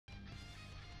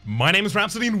My name is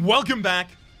Rhapsody and welcome back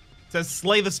to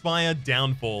Slay the Spire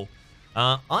Downfall.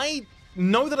 I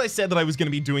know that I said that I was going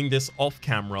to be doing this off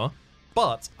camera,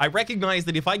 but I recognize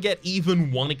that if I get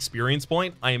even one experience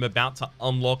point, I am about to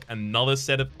unlock another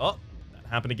set of... Oh, that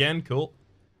happened again. Cool.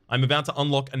 I'm about to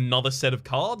unlock another set of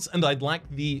cards, and I'd like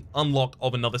the unlock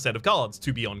of another set of cards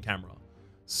to be on camera.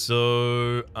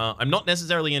 So, I'm not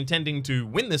necessarily intending to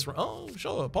win this... Oh,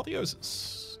 sure,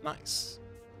 Apotheosis. Nice.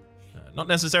 Not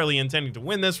necessarily intending to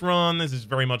win this run. This is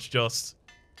very much just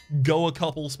go a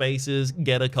couple spaces,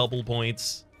 get a couple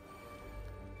points,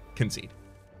 concede.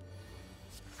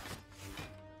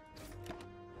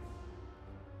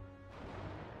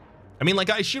 I mean, like,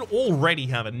 I should already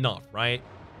have enough, right?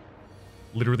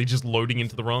 Literally just loading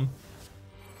into the run.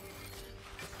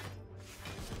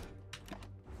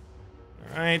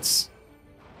 Alright.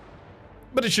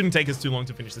 But it shouldn't take us too long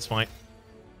to finish this fight.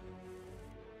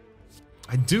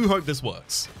 I do hope this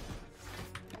works.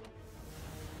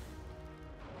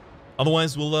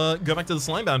 Otherwise, we'll go back to the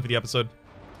Slimebound for the episode.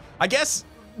 I guess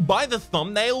by the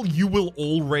thumbnail, you will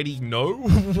already know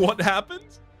what happened.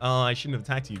 I shouldn't have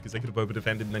attacked you because I could have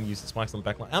over-defended and then used the spikes on the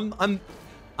back line.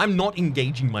 I'm not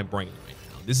engaging my brain right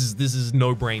now. This is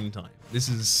no brain time. This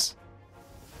is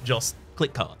just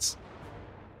click cards.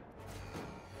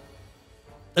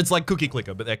 It's like Cookie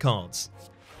Clicker, but they're cards.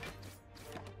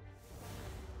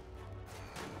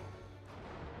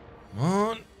 Come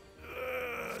on.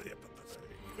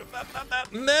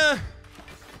 Nah.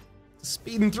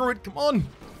 Speeding through it. Come on.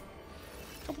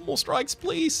 Couple more strikes,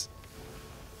 please.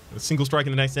 A single strike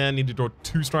in the next hand. Need to draw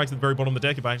 2 strikes at the very bottom of the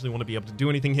deck if I actually want to be able to do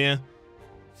anything here.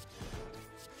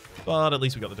 But at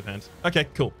least we got the defense. Okay,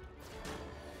 cool.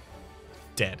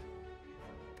 Dead.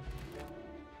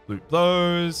 Loop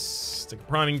those. Stick a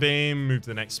priming beam. Move to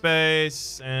the next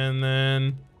space. And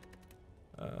then...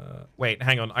 wait,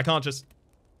 hang on. I can't just...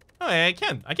 Oh, yeah,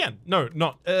 I can. No,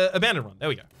 not abandon run. There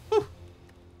we go. Whew.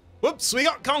 Whoops, we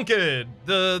got conquered.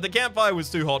 The campfire was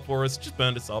too hot for us. Just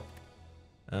burned us up.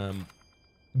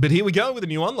 But here we go with a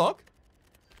new unlock,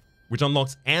 which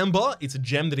unlocks Amber. It's a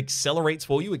gem that accelerates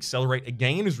for you. Accelerate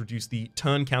again is reduce the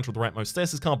turn counter of the rightmost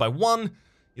stasis card by 1.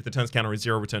 If the turn's counter is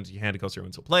 0, return to your hand. It costs 0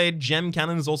 until played. Gem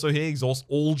Cannon is also here. Exhaust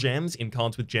all gems in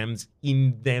cards with gems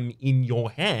in them in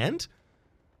your hand.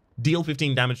 Deal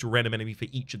 15 damage to a random enemy for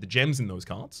each of the gems in those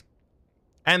cards.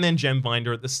 And then Gem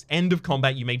Finder. At the end of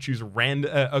combat, you may choose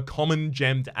a common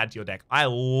gem to add to your deck. I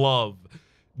love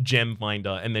Gem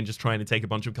Finder, and then just trying to take a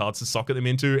bunch of cards to socket them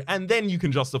into, and then you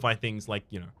can justify things like,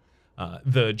 you know,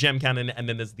 the Gem Cannon, and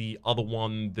then there's the other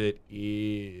one that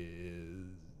is...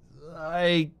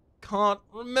 I can't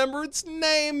remember its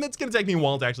name. It's going to take me a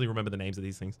while to actually remember the names of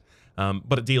these things.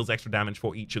 But it deals extra damage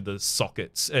for each of the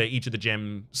sockets, each of the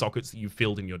gem sockets that you've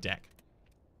filled in your deck.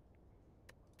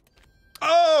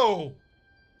 Oh!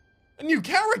 A new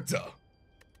character!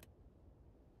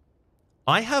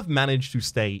 I have managed to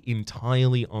stay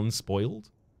entirely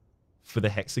unspoiled for the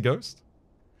Hexaghost.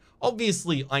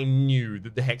 Obviously, I knew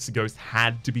that the Hexaghost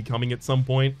had to be coming at some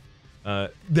point.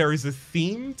 There is a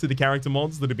theme to the character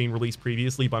mods that have been released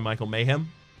previously by MichaelMayhem.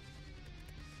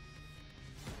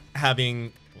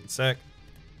 Having... One sec.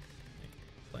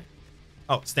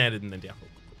 Oh, standard and then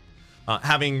down.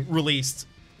 Having released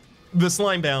the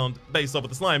Slimebound based off of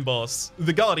the Slime Boss,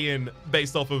 the Guardian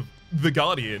based off of the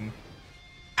Guardian,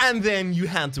 and then you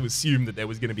had to assume that there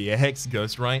was going to be a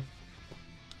Hexaghost, right?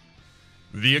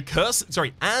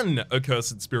 An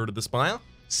accursed spirit of the Spire,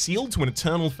 sealed to an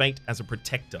eternal fate as a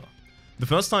protector. The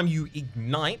first time you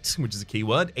ignite, which is a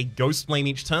keyword, a ghost flame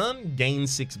each turn, gain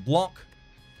 6 block.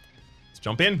 Let's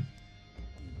jump in.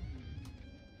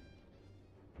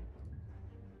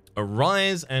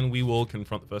 Arise, and we will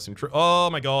confront the first intruder. Oh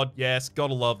my god, yes,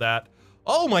 gotta love that.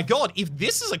 Oh my god, if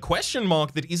this is a question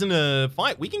mark that isn't a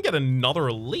fight, we can get another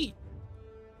elite.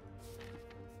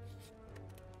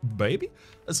 Baby.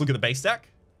 Let's look at the base stack.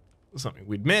 Something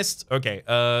we'd missed. Okay,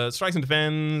 strikes and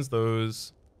defends,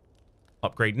 those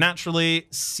upgrade naturally.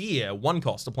 Seer, 1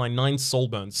 cost, apply 9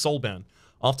 soulburn. Soulburn.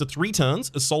 After 3 turns,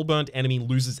 a soulburned enemy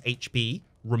loses HP,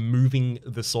 removing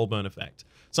the soulburn effect.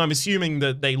 So I'm assuming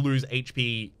that they lose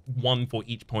HP 1 for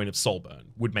each point of soulburn.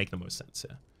 Would make the most sense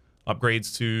here.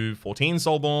 Upgrades to 14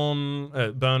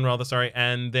 soulburn, burn rather, sorry,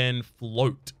 and then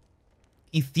float.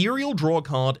 Ethereal, draw a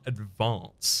card,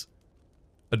 advance.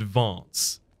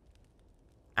 Advance.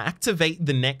 Activate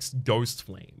the next ghost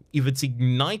flame. If it's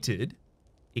ignited,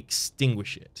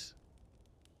 extinguish it.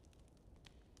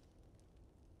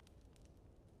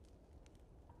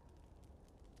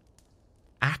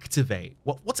 Activate.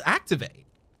 What's activate?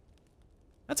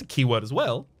 That's a keyword as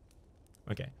well.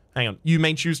 Okay, hang on. You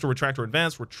may choose to retract or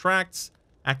advance. Retract.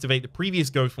 Activate the previous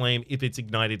Ghost Flame. If it's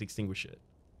ignited, extinguish it.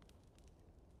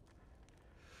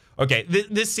 Okay,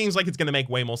 this seems like it's going to make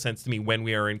way more sense to me when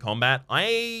we are in combat.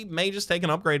 I may just take an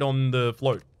upgrade on the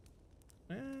float.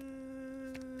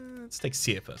 Let's take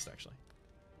Seer first, actually.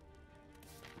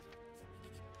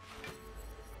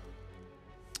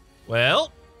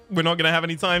 Well, we're not going to have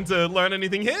any time to learn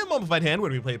anything here. Mummified Hand,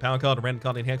 when we play a power card, a random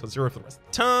card in hand costs 0 for the rest of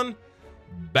the turn.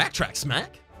 Backtrack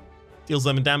Smack. Deals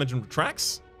 11 damage and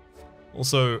retracts.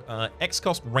 Also, X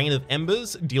cost Rain of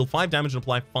Embers. Deal 5 damage and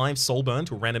apply 5 soul burn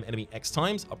to a random enemy X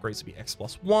times. Upgrades to be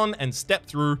X+1. And Step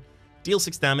Through. Deal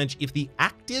 6 damage. If the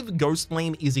active Ghost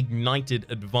Flame is ignited,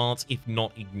 advance if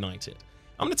not ignited.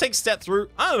 I'm going to take Step Through.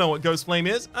 I don't know what Ghost Flame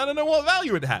is. I don't know what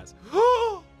value it has.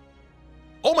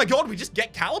 Oh my god, we just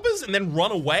get Calibers and then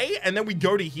run away, and then we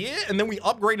go to here, and then we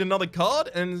upgrade another card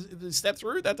and Step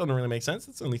Through? That doesn't really make sense.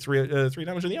 It's only 3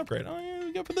 damage on the upgrade. Oh, yeah,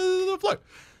 we go for the float.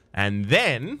 And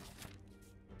then...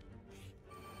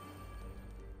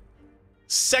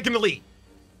 Second Elite.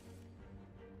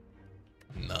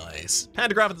 Nice.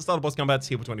 Pantograph at the start of boss combats,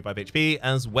 heal for 25 HP,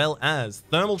 as well as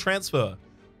Thermal Transfer.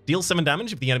 Deal 7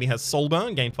 damage if the enemy has Soul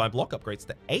Burn, gain 5 block, upgrades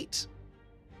to 8.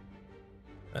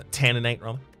 10 and 8,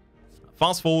 rather.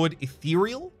 Fast forward,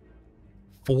 Ethereal.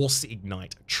 Force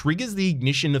Ignite. Triggers the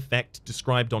ignition effect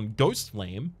described on Ghost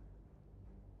Flame.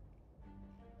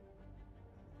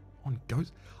 On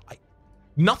Ghost...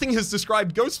 Nothing has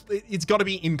described Ghost... It's got to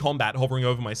be in combat, hovering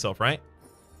over myself, right?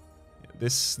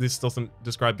 This doesn't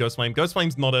describe Ghost Flame. Ghost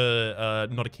Flame's not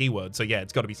a keyword, so yeah,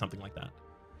 it's got to be something like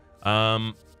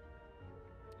that.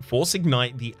 Force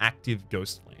Ignite the active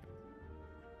Ghost Flame.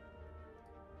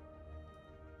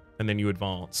 And then you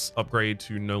advance. Upgrade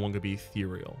to no longer be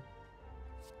Ethereal.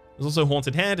 There's also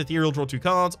Haunted Hand. Ethereal, draw 2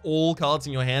 cards. All cards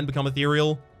in your hand become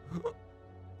Ethereal.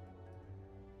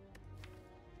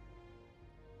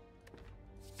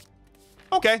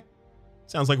 Okay.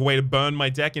 Sounds like a way to burn my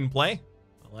deck in play.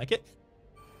 I like it.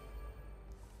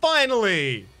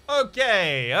 Finally!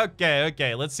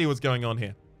 Okay. Let's see what's going on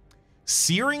here.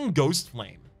 Searing Ghost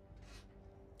Flame.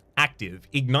 Active.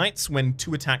 Ignites when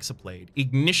 2 attacks are played.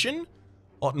 Ignition.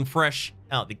 Hot and fresh.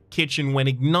 Out the kitchen when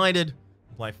ignited.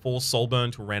 Apply 4 soul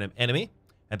burn to a random enemy.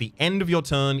 At the end of your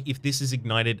turn, if this is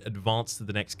ignited, advance to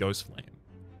the next Ghost Flame.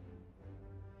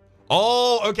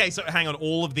 Oh, okay. So hang on.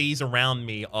 All of these around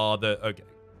me are the... Okay.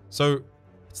 So...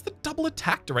 What's the double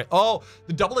attack direct? Oh,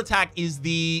 the double attack is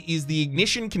the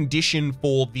ignition condition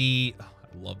for the... Oh,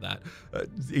 I love that.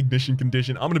 Ignition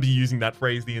condition. I'm going to be using that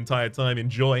phrase the entire time.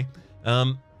 Enjoy.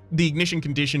 The ignition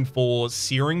condition for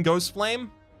Searing Ghost Flame.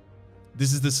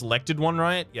 This is the selected one,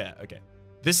 right? Yeah, okay.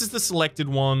 This is the selected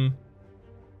one.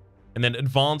 And then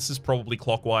advance is probably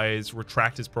clockwise.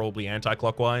 Retract is probably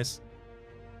anti-clockwise.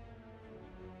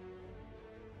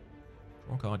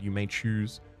 Draw card you may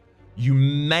choose. You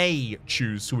may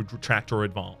choose to retract or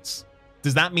advance.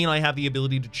 Does that mean I have the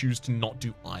ability to choose to not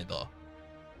do either?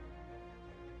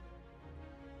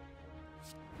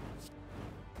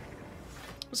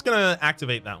 I'm just gonna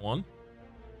activate that one.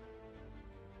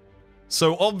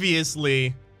 So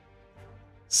obviously,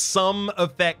 some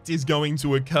effect is going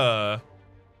to occur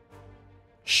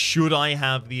should I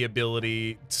have the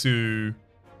ability to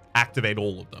activate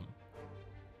all of them.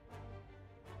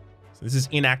 This is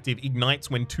inactive. Ignites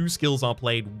when 2 skills are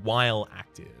played while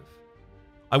active.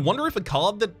 I wonder if a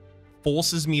card that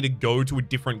forces me to go to a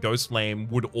different Ghost Flame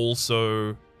would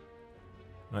also...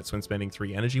 Ignites when spending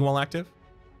 3 energy while active.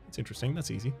 That's interesting. That's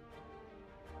easy. So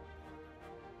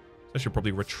I should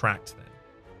probably retract then.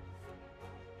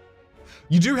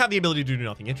 You do have the ability to do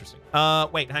nothing. Interesting.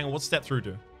 Wait, hang on. What's Step Through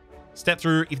do? Step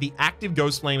Through, if the active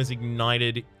Ghost Flame is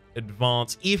ignited,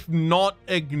 advance. If not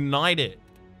ignited...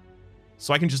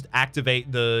 So I can just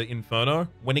activate the Inferno.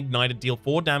 When ignited, deal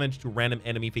 4 damage to a random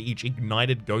enemy for each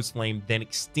ignited Ghost Flame, then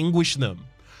extinguish them.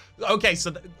 Okay,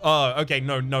 so... okay,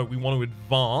 no. We want to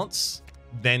advance,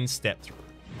 then Step Through.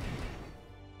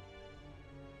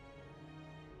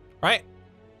 Right?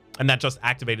 And that just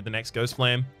activated the next Ghost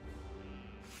Flame.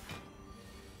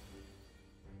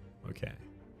 Okay.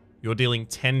 You're dealing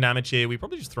 10 damage here. We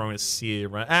probably just throw in a Seer,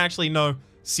 right? Actually, no.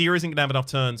 Seer isn't going to have enough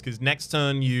turns because next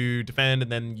turn you defend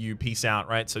and then you peace out,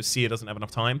 right? So Seer doesn't have enough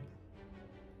time.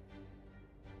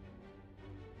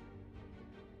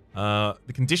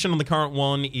 The condition on the current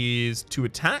one is 2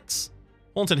 attacks.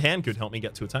 Haunted Hand could help me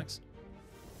get 2 attacks.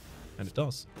 And it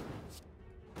does.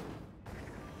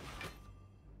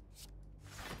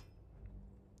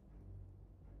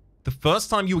 The first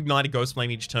time you ignite a Ghost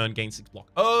Flame each turn, gain 6 block.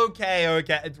 Okay.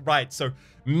 Right, so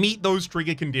meet those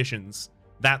trigger conditions.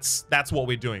 That's what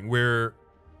we're doing. We're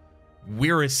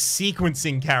a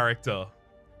sequencing character.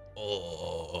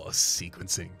 Oh,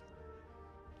 sequencing.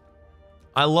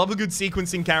 I love a good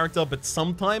sequencing character, but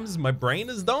sometimes my brain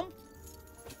is dumb.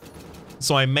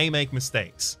 So I may make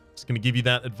mistakes. Just going to give you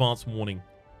that advance warning.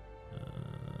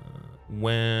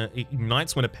 Where it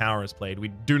ignites when a power is played. We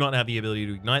do not have the ability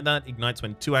to ignite that. Ignites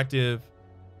when 2 active.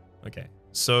 Okay,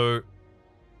 so...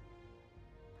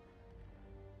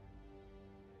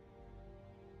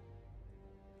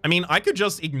 I mean, I could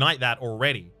just ignite that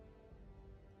already.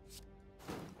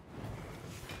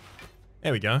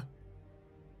 There we go.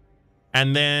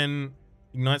 And then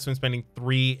ignites when spending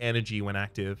 3 energy when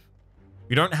active.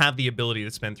 You don't have the ability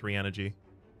to spend 3 energy.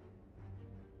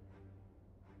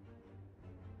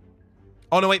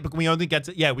 Oh, no, wait, but we only get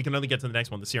to... Yeah, we can only get to the next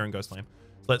one, the Searing Ghost Flame.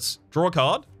 So let's draw a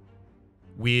card.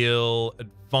 We'll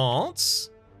advance.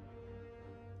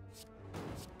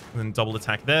 And then double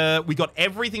attack there. We got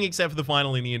everything except for the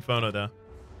final in the Inferno there.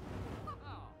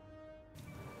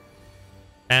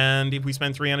 And if we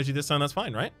spend 3 energy this turn, that's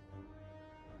fine, right?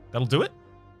 That'll do it.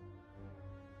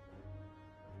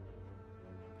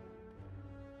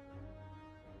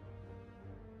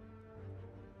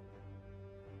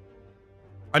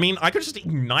 I mean, I could just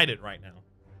ignite it right now.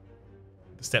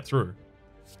 Step through.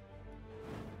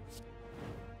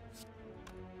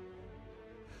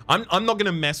 I'm not going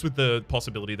to mess with the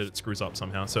possibility that it screws up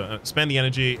somehow. So spend the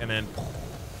energy and then...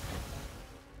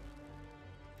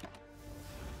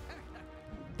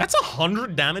 That's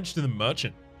 100 damage to the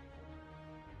merchant.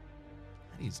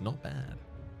 That is not bad.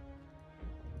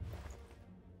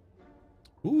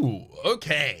 Ooh,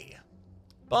 okay.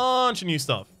 Bunch of new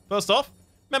stuff. First off,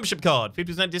 membership card.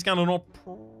 50% discount on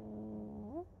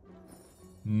all...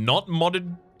 Not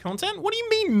modded content? What do you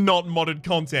mean not modded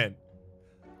content?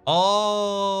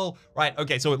 Oh, right.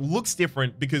 Okay, so it looks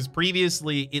different because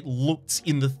previously it looked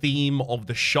in the theme of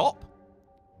the shop.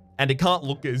 And it can't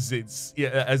look as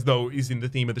though it's in the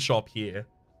theme of the shop here.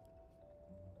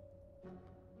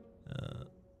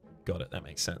 Got it. That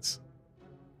makes sense.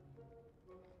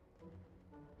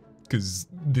 Because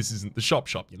this isn't the shop,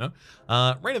 you know?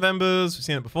 Rain of Embers, we've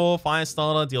seen it before.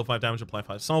 Firestarter, deal 5 damage, apply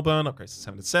 5 soul burn, upgrades to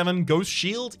 7 to 7. Ghost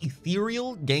Shield,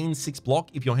 Ethereal, gain 6 block.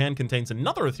 If your hand contains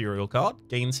another Ethereal card,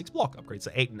 gain 6 block, upgrades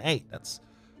to 8 and 8. That's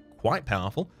quite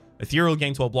powerful. Ethereal,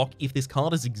 gain 12 block. If this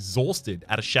card is exhausted,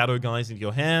 add a Shadow Guise into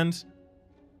your hand.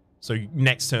 So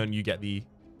next turn, you get the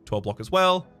 12 block as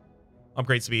well.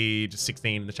 Upgrades to be just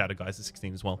 16, the Shadow Guise is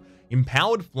 16 as well.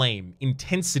 Empowered Flame,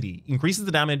 Intensity, increases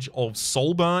the damage of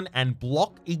Soul Burn and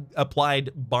block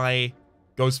applied by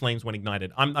Ghost Flames when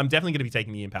ignited. I'm definitely going to be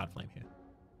taking the Empowered Flame here.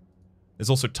 There's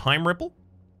also Time Ripple.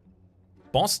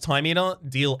 Boss Time Eater,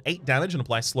 deal 8 damage and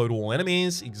apply slow to all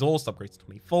enemies. Exhaust, upgrades to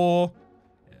 24.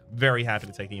 Yeah, very happy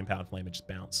to take the Empowered Flame and just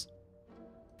bounce.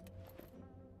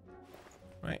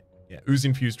 Right, yeah, Ooze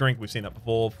Infused Drink, we've seen that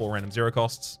before, 4 random 0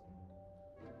 costs.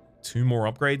 2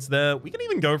 more upgrades there. We can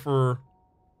even go for...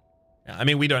 I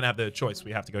mean, we don't have the choice.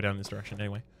 We have to go down this direction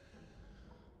anyway.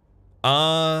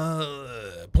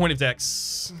 Point of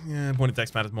Dex. Yeah, Point of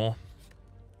Dex matters more.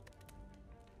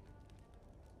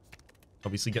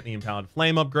 Obviously get the Empowered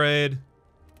Flame upgrade.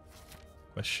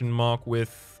 Question mark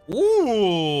with...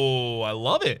 Ooh, I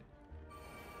love it.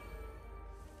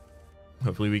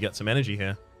 Hopefully we get some energy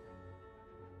here.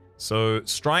 So,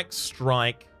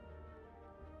 strike.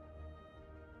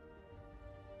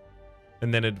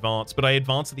 And then advance. But I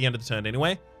advance at the end of the turn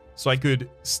anyway. So I could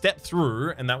step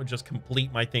through, and that would just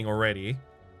complete my thing already.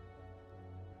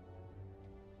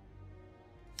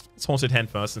 Let's Haunted Hand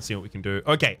first and see what we can do.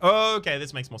 Okay,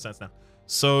 this makes more sense now.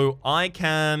 So I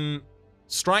can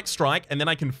strike, and then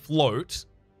I can float.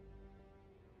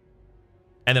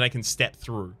 And then I can step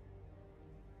through.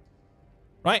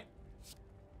 Right?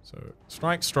 So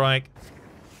strike.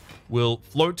 We'll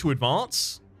float to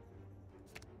advance.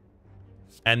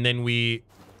 And then we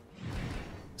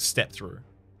step through.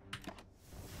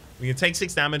 We can take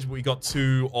 6 damage, but we got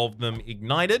 2 of them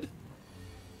ignited.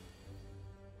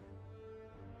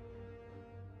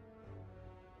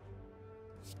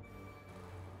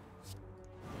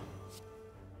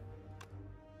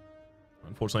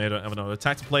 Unfortunately, I don't have another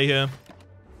attack to play here.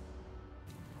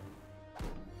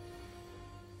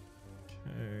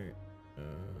 Okay.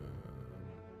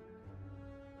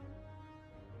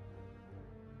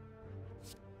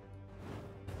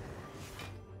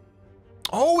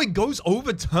 Oh, it goes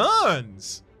over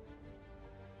turns.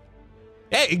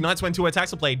 Yeah, it ignites when 2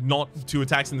 attacks are played, not 2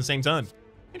 attacks in the same turn.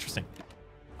 Interesting.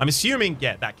 I'm assuming,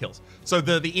 yeah, that kills. So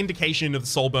the indication of the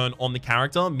soul burn on the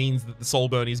character means that the soul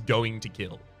burn is going to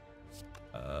kill.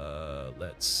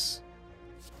 Let's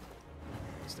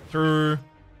step through.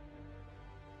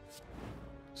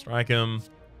 Strike him.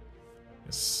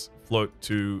 Let's float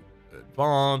to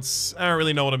advance. I don't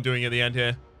really know what I'm doing at the end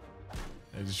here.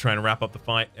 I'm just trying to wrap up the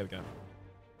fight. There we go.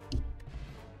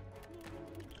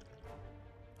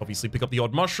 Obviously, pick up the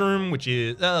odd mushroom, which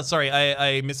is... sorry,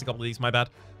 I missed a couple of these. My bad.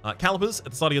 Calipers,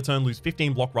 at the start of your turn, lose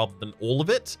 15 block rather than all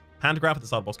of it. Pantograph at the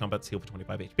start of boss combat, heal for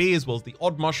 25 HP, as well as the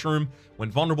odd mushroom.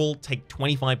 When vulnerable, take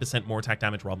 25% more attack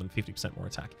damage rather than 50% more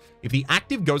attack. If the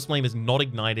active Ghost Flame is not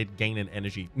ignited, gain an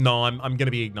energy. No, I'm going to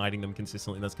be igniting them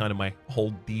consistently. That's kind of my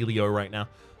whole dealio right now.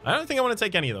 I don't think I want to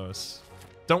take any of those.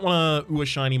 Don't want to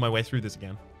shiny my way through this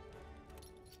again.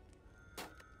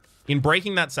 In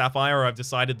breaking that Sapphire, I've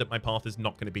decided that my path is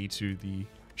not going to be to the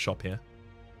shop here.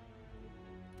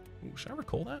 Ooh, should I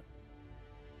recall that?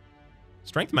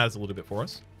 Strength matters a little bit for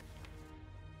us.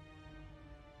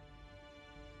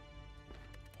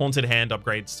 Haunted Hand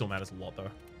upgrade still matters a lot, though.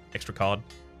 Extra card.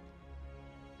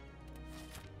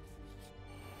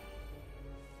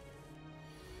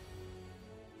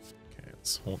 Okay,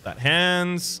 let's haunt that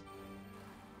hands.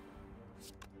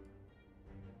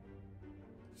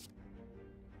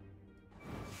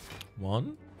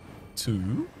 One,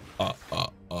 two,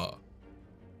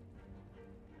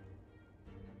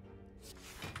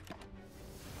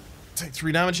 Take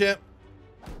 3 damage here.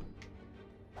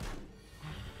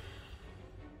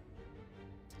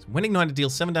 So when ignited,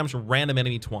 deals 7 damage to a random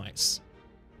enemy twice.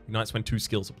 Ignites when 2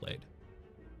 skills are played.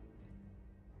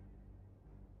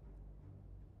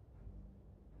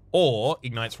 Or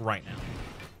ignites right now.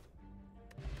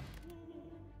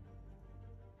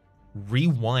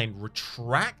 Rewind,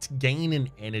 retract, gain an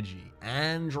energy,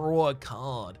 and draw a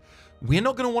card. We're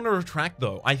not going to want to retract,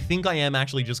 though. I think I am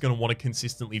actually just going to want to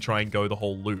consistently try and go the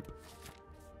whole loop.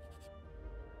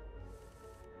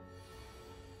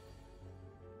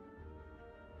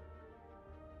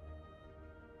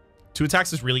 Two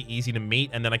attacks is really easy to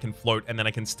meet, and then I can float, and then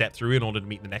I can step through in order to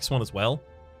meet the next one as well.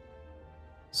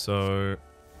 So...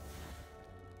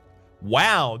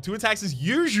 wow, 2 attacks is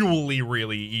usually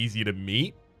really easy to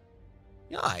meet.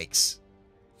 Yikes.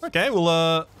 Okay,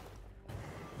 we'll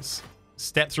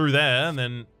step through there and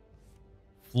then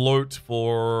float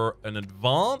for an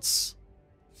advance.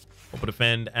 Or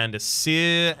defend and a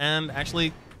sear and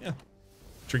actually, yeah,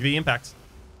 trigger the impact.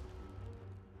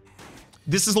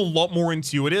 This is a lot more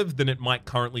intuitive than it might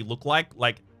currently look like.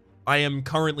 Like, I am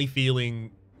currently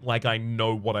feeling like I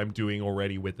know what I'm doing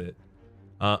already with it.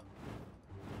 A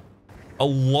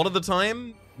lot of the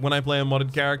time when I play a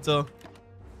modded character,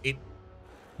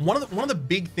 one of the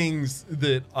big things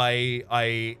that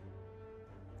I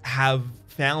have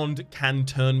found can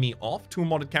turn me off to a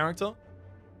modded character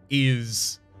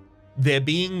is there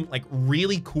being like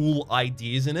really cool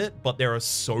ideas in it, but there are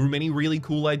so many really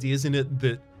cool ideas in it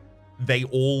that they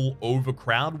all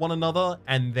overcrowd one another,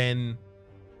 and then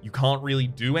you can't really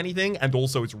do anything. And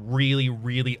also it's really,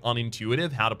 really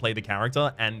unintuitive how to play the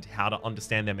character and how to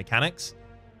understand their mechanics.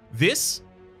 This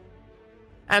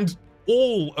and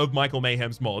all of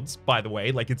MichaelMayhem's mods, by the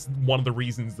way, like, it's one of the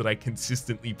reasons that I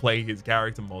consistently play his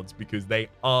character mods, because they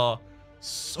are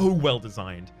so well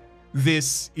designed.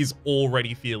 This is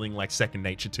already feeling like second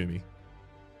nature to me.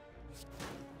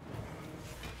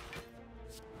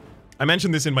 I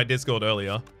mentioned this in my Discord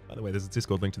earlier. By the way, there's a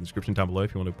Discord link in the description down below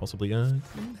if you want to possibly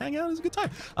hang out. It's a good time.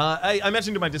 I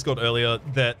mentioned in my Discord earlier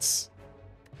that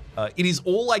it is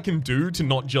all I can do to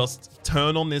not just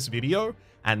turn on this video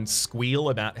and squeal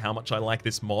about how much I like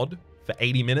this mod for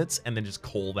 80 minutes and then just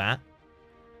call that.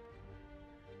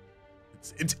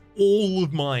 It's all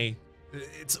of my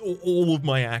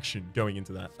action going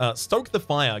into that. Stoke the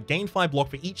Fire, gain 5 block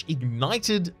for each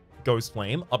ignited Ghost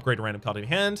Flame. Upgrade a random card in your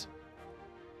hand.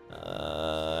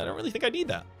 I don't really think I need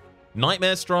that.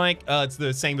 Nightmare Strike. It's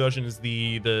the same version as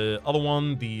the other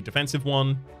one, the defensive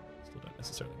one. Still don't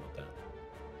necessarily want that.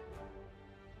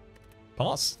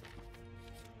 Pass.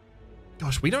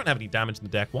 Gosh, we don't have any damage in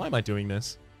the deck. Why am I doing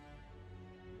this?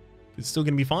 It's still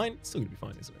going to be fine? It's still going to be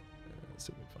fine, isn't it? It's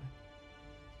still going to be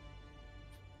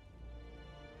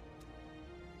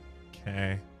fine.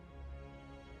 Okay.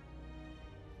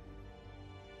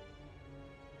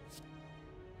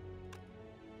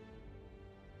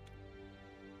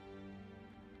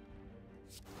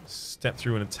 Step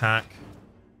through an attack.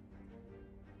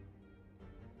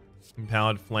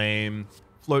 Empowered Flame.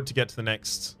 Float to get to the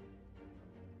next.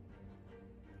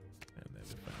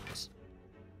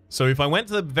 So if I went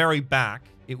to the very back,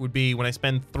 it would be when I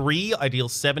spend 3, I deal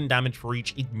 7 damage for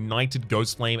each ignited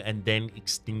Ghost Flame and then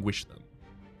extinguish them.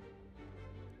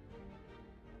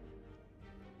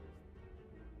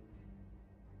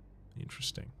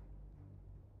 Interesting.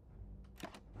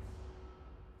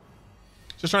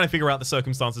 Just trying to figure out the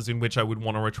circumstances in which I would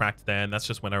want to retract there, and that's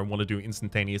just when I want to do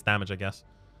instantaneous damage, I guess.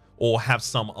 Or have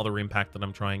some other impact that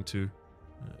I'm trying to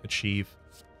achieve.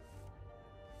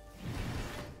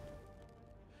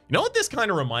 You know what this kind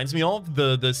of reminds me of?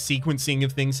 The sequencing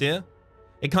of things here?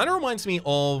 It kind of reminds me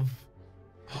of...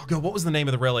 Oh god, what was the name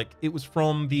of the relic? It was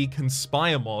from the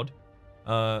Conspire mod.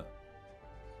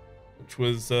 Which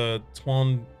was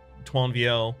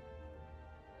Twanviel.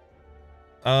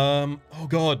 Oh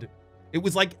god. It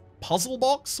was like puzzle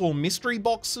box or mystery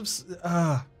box of...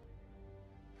 I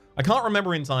can't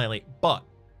remember entirely, but...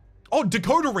 Oh,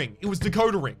 Decoder Ring! It was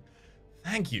Decoder Ring.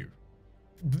 Thank you.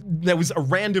 There was a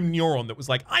random neuron that was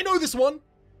like, I know this one!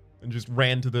 And just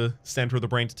ran to the center of the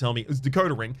brain to tell me it was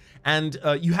Decoder Ring. And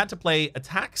you had to play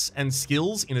attacks and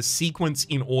skills in a sequence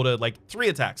in order, like 3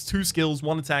 attacks, 2 skills,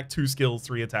 1 attack, 2 skills,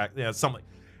 3 attacks, yeah, something.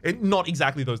 Not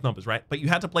exactly those numbers, right? But you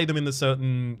had to play them in a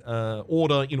certain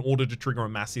order in order to trigger a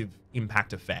massive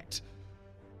impact effect.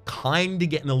 Kinda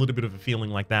getting a little bit of a feeling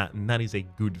like that, and that is a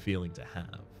good feeling to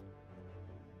have.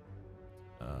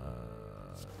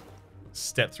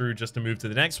 Step through just to move to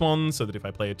the next one, so that if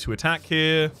I play a 2 attack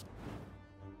here...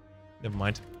 Never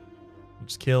mind. I'll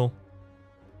just kill.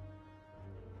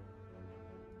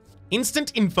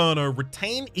 Instant Inferno.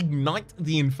 Retain Ignite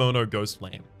the Inferno Ghost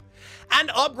Flame. And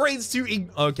upgrades to...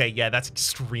 Okay, yeah, that's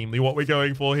extremely what we're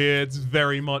going for here. It's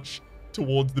very much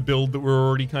towards the build that we're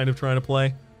already kind of trying to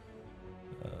play.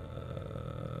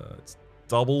 It's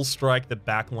double strike the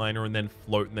backliner and then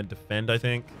float and then defend, I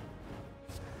think.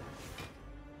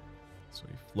 So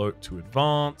we float to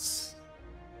advance.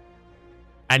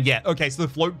 And yeah, okay, so the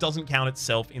float doesn't count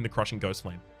itself in the Crushing Ghost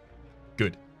Flame.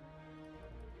 Good.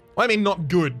 Well, I mean, not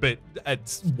good, but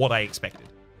it's what I expected.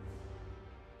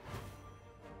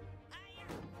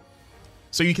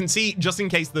 So you can see, just in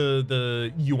case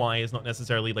the UI is not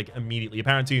necessarily like immediately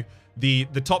apparent to you, the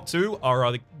top 2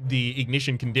 are the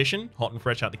ignition condition, hot and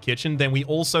fresh out the kitchen. Then we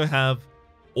also have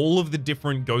all of the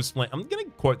different ghost flames. I'm going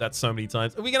to quote that so many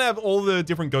times. We're going to have all the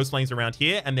different ghost flames around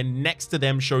here, and then next to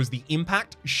them shows the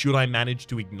impact should I manage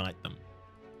to ignite them.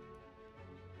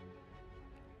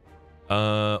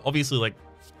 Obviously, like,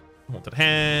 Haunted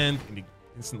Hand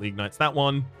instantly ignites that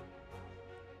one.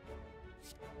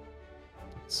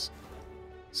 Let's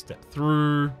step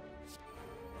through.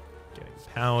 Getting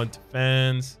powered to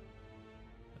fans.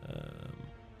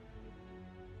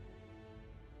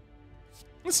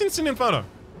 It's Instant Inferno.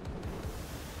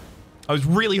 I was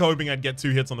really hoping I'd get 2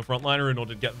 hits on the frontliner in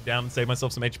order to get down and save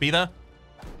myself some HP there.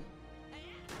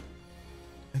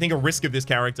 I think a risk of this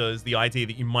character is the idea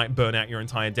that you might burn out your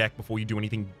entire deck before you do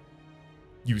anything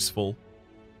useful.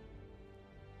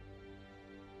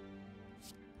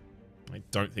 I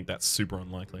don't think that's super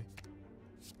unlikely.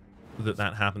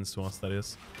 That happens to us, that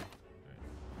is.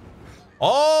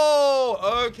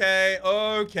 Oh, okay,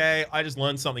 okay. I just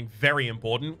learned something very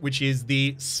important, which is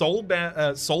the soul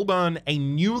burn, a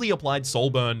newly applied soul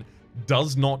burn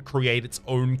does not create its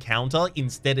own counter.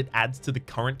 Instead, it adds to the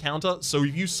current counter. So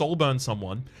if you soul burn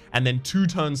someone and then 2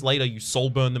 turns later, you soul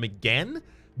burn them again,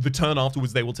 the turn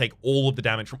afterwards, they will take all of the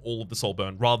damage from all of the soul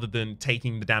burn rather than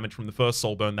taking the damage from the first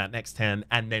soul burn that next turn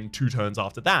and then 2 turns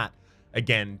after that,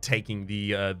 again, taking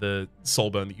the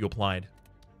soul burn that you applied.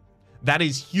 That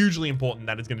is hugely important.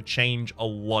 That is going to change a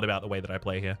lot about the way that I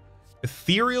play here.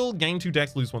 Ethereal, gain 2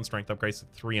 dex, lose 1 strength, upgrades to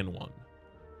 3 and 1.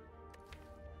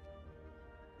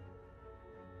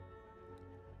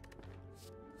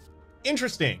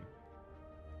 Interesting.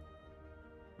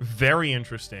 Very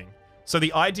interesting. So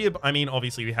the idea, I mean,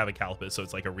 obviously we have a caliper, so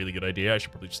it's like a really good idea. I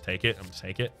should probably just take it. I'm going to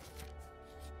take it.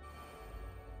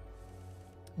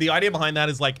 The idea behind that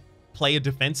is like play a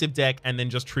defensive deck and then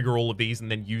just trigger all of these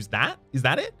and then use that. Is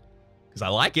that it? Because I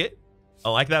like it. I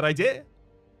like that idea.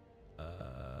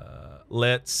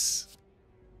 Let's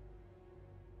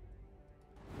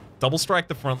double strike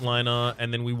the frontliner,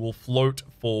 and then we will float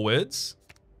forwards.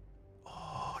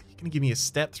 Oh, you're going to give me a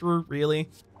step through? Really?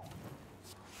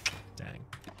 Dang.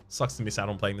 Sucks to miss out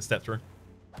on playing the step through.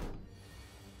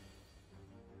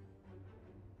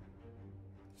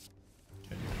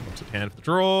 Okay, to hand for the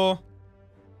draw.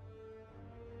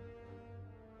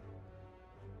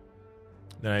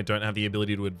 Then I don't have the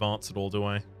ability to advance at all, do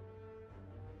I?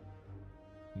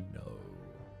 No.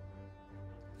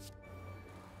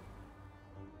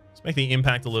 Let's make the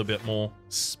impact a little bit more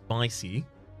spicy.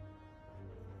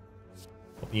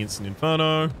 Pop the Instant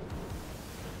Inferno.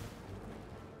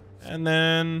 And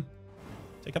then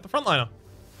take out the frontliner.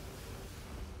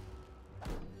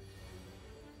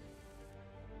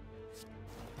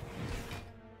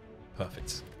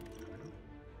 Perfect.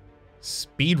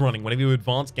 Speedrunning. Whenever you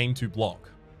advance, gain 2 block.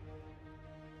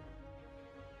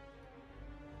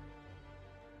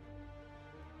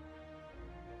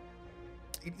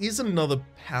 It is another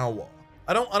power.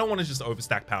 I don't want to just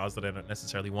overstack powers that I don't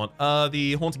necessarily want.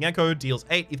 The Haunting Echo deals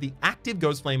 8. If the active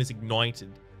Ghost Flame is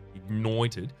ignited,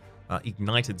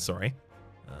 ignited, sorry.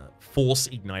 Force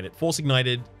ignited. Force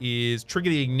ignited is trigger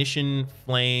the ignition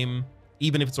flame,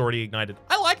 even if it's already ignited.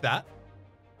 I like that.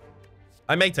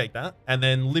 I may take that. And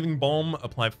then living bomb,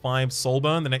 apply 5 soul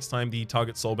burn. The next time the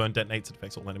target soul burn detonates, it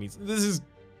affects all enemies. This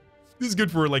is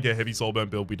good for like a heavy soul burn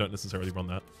build. We don't necessarily run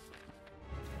that.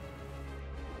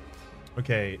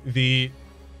 Okay, the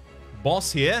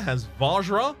boss here has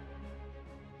Vajra.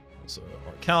 Also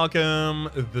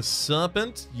Orichalcum, the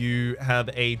Serpent. You have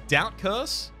a Doubt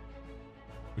Curse,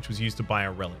 which was used to buy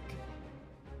a relic.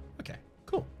 Okay,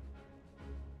 cool.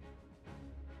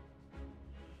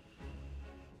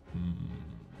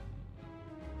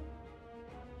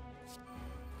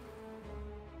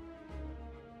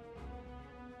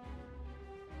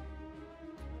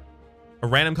 A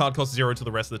random card costs 0 to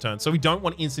the rest of the turn. So we don't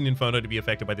want Instant Inferno to be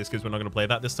affected by this because we're not going to play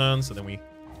that this turn. So then we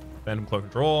Phantom Cloak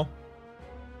and draw.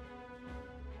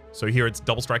 So here it's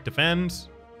Double Strike Defend.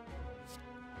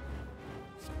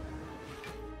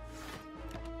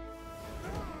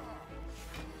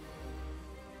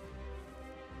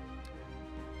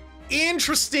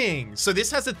 Interesting. So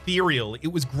this has Ethereal. It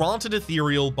was granted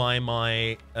Ethereal by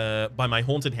my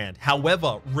Haunted hand.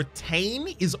 However,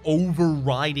 Retain is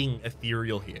overriding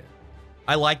Ethereal here.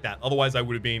 I like that. Otherwise, I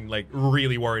would have been like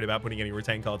really worried about putting any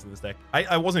Retain cards in this deck.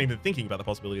 I wasn't even thinking about the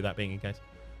possibility of that being the case.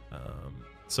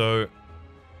 So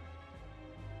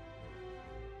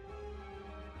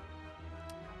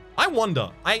I wonder.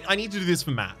 I need to do this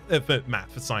for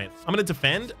for science. I'm going to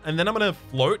defend, and then I'm going to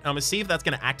float. I'm going to see if that's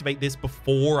going to activate this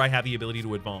before I have the ability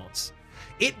to advance.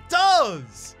 It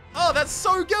does! Oh, that's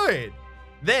so good!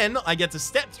 Then I get to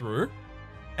step through,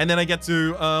 and then I get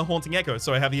to Haunting Echo,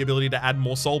 so I have the ability to add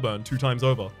more Soul Burn 2 times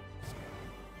over.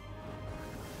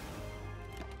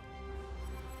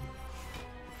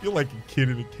 I feel like a kid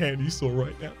in a candy store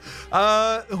right now.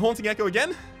 Haunting Echo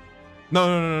again?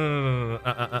 No.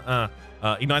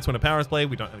 Ignites when a power is played.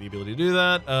 We don't have the ability to do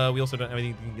that. We also don't have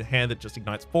anything in the hand that just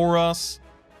ignites for us.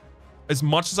 As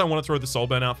much as I want to throw the Soul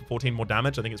Burn out for 14 more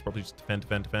damage, I think it's probably just defend.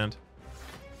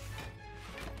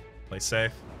 Play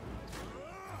safe.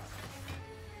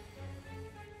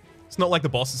 It's not like the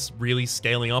boss is really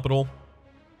scaling up at all.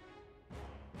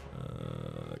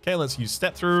 Okay, let's use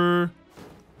Step Through.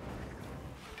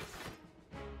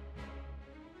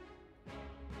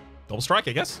 Double Strike,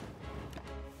 I guess.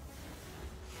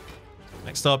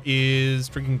 Next up is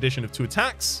trigger condition of 2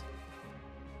 attacks.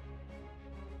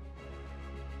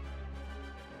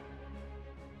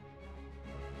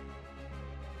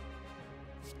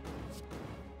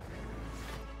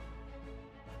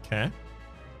 Okay.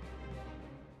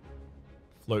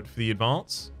 Float for the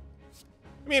advance.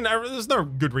 I mean, there's no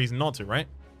good reason not to, right?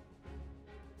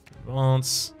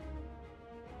 Advance.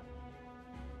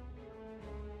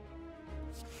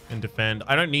 And defend.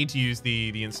 I don't need to use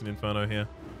the Instant Inferno here.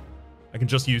 I can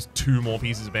just use 2 more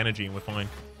pieces of energy and we're fine.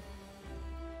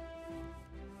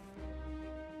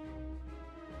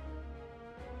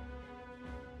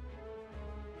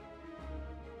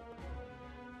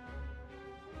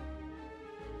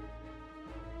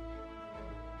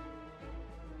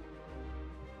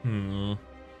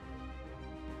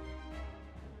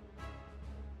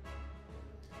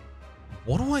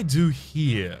 What do I do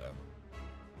here?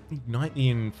 Ignite the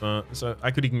Inferno. So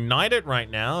I could ignite it right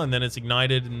now, and then it's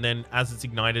ignited, and then as it's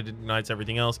ignited, it ignites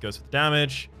everything else, goes for the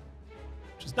damage,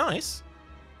 which is nice.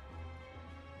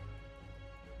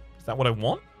 Is that what I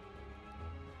want?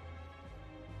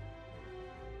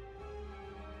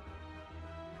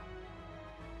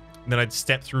 And then I'd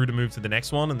step through to move to the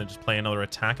next one, and then just play another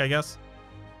attack, I guess.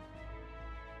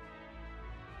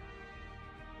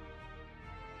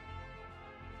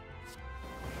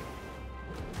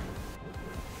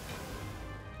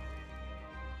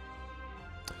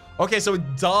 Okay, so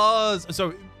it does...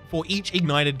 So for each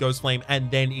ignited Ghost Flame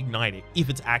and then ignite it, if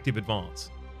it's active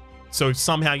advance. So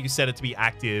somehow you set it to be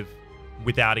active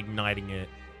without igniting it,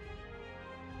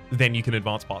 then you can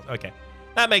advance past. Okay,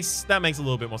 that makes a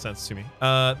little bit more sense to me.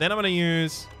 Then I'm going to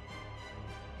use...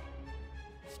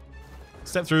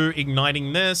 Step through,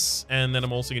 igniting this, and then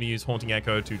I'm also going to use Haunting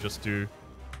Echo to just do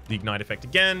the ignite effect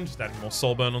again, just adding more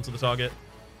Soul Burn onto the target.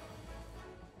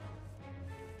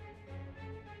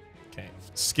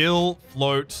 Skill,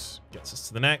 float, gets us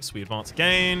to the next. We advance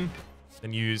again.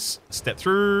 Then use Step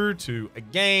Through to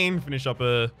again finish up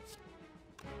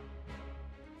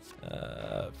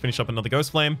another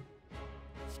Ghost Flame.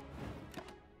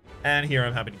 And here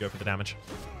I'm happy to go for the damage.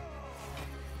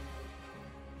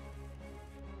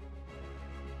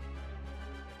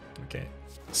 Okay.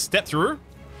 Step Through.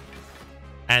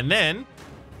 And then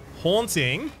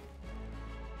Haunting.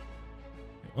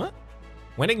 What?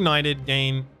 When ignited,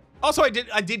 gain Also, I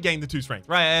did gain the 2 strength,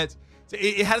 right?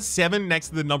 It has 7 next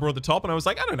to the number on the top, and I was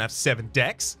like, I don't have 7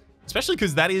 dex. Especially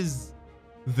because that is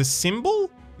the symbol?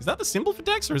 Is that the symbol for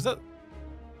dex, or is that...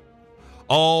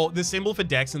 Oh, the symbol for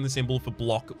dex and the symbol for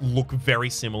block look very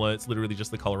similar. It's literally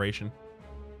just the coloration.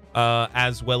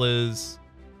 As well as...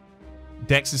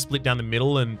 Dex is split down the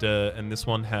middle, and this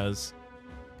one has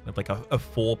like a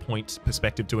 4-point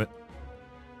perspective to it.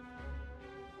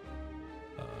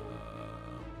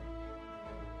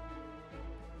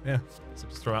 Yeah, so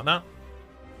just throw out that.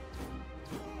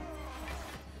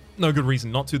 No good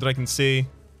reason not to that I can see.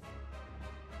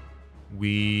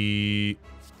 We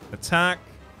attack.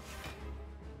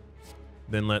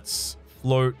 Then let's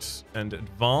float and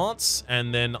advance.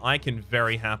 And then I can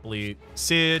very happily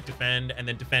sit, defend, and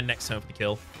then defend next turn for the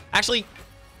kill. Actually,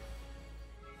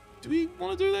 do we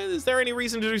want to do that? Is there any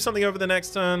reason to do something over the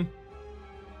next turn?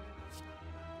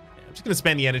 Yeah, I'm just going to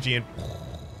spend the energy and...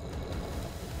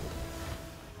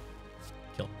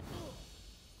 kill.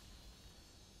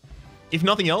 If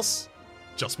nothing else,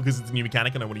 just because it's a new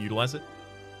mechanic and I want to utilize it.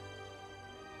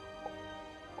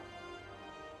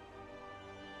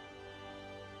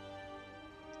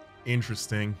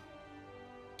 Interesting.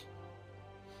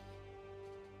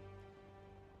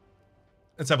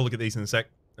 Let's have a look at these in a sec.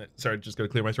 Sorry, just got to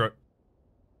clear my throat.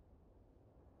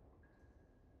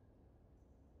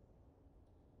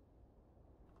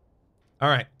 All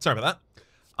right, sorry about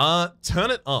that. Turn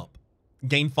it up.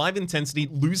 Gain 5 intensity,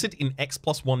 lose it in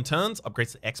X+1 turns,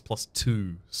 upgrades to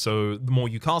X+2. So the more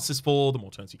you cast this for, the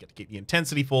more turns you get to keep the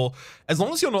intensity for. As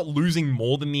long as you're not losing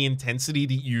more than the intensity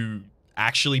that you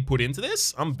actually put into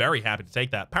this, I'm very happy to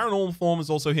take that. Paranormal Form is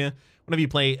also here. Whenever you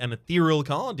play an ethereal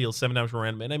card, deals 7 damage to a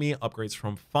random enemy, upgrades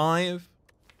from 5.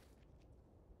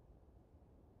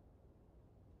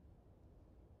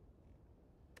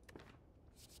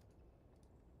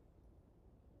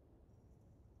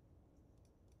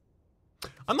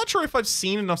 I'm not sure if I've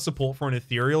seen enough support for an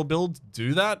ethereal build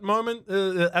do that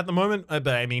at the moment, but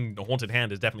I mean, the Haunted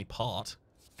Hand is definitely part.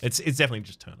 It's definitely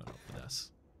just turn it up for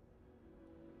this.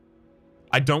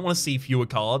 I don't want to see fewer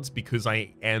cards because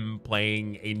I am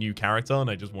playing a new character and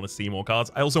I just want to see more cards.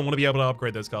 I also want to be able to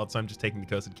upgrade those cards, so I'm just taking the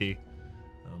Cursed Key.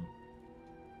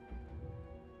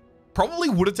 Probably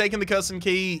would have taken the Cursed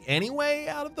Key anyway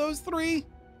out of those 3.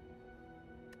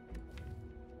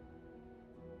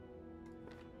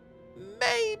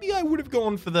 Maybe I would have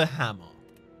gone for the hammer.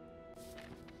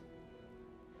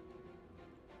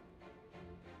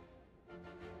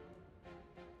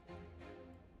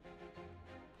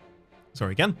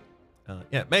 Sorry again.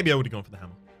 Yeah, maybe I would have gone for the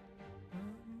hammer.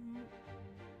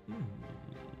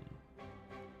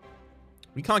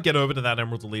 We can't get over to that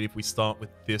Emerald Elite if we start with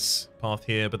this path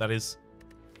here, but that is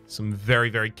some very,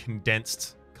 very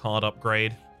condensed card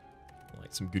upgrade.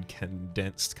 Like some good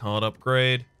condensed card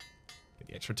upgrade. Get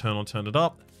the extra turn on, turned it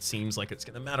up. That seems like it's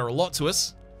going to matter a lot to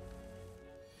us.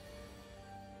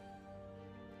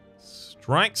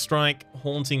 Strike, strike,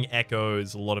 Haunting Echo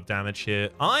is a lot of damage here.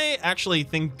 I actually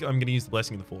think I'm going to use the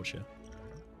Blessing of the Forge here.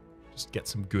 Just get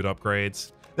some good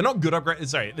upgrades. They're not good upgrades.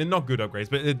 Sorry, they're not good upgrades,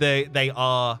 but they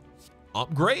are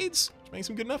upgrades, which makes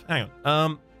them good enough. Hang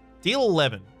on. Deal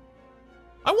 11.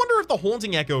 I wonder if the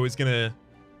Haunting Echo is going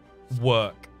to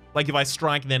work. Like if I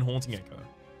strike, then Haunting Echo.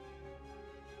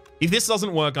 If this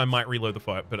doesn't work, I might reload the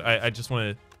fight, but I just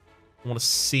want to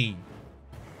see.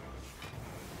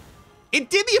 It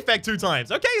did the effect 2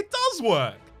 times. Okay, it does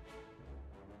work.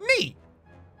 Neat.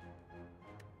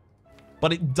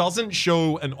 But it doesn't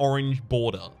show an orange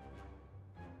border.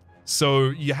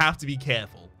 So you have to be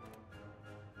careful.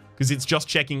 Because it's just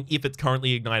checking if it's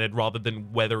currently ignited rather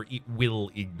than whether it will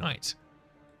ignite.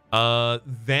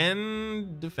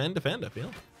 Then defend, I feel.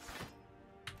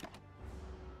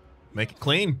 Make it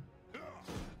clean.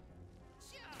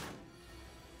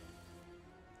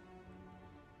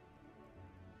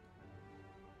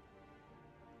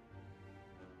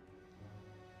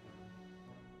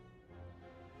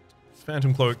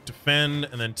 Phantom Cloak, defend,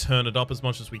 and then turn it up as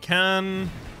much as we can.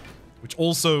 Which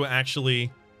also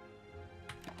actually...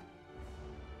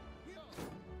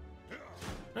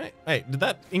 Right, hey, did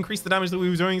that increase the damage that we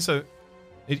were doing? So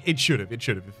it should have,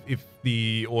 if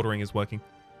the ordering is working.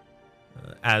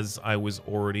 As I was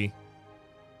already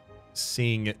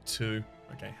seeing it too.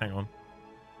 Okay, hang on.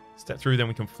 Step through, then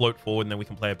we can float forward, and then we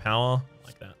can play a power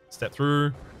like that. Step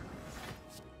through,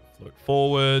 float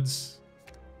forwards.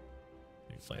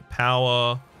 Play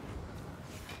power.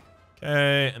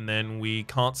 Okay, and then we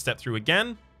can't step through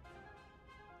again.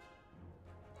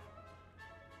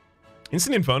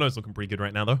 Instant Inferno is looking pretty good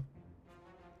right now, though.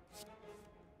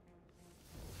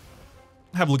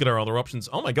 Have a look at our other options.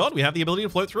 Oh my god, we have the ability to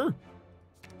float through.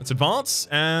 Let's advance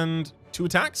and 2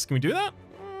 attacks. Can we do that?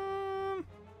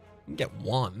 We can get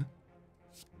 1.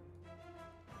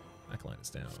 Backline is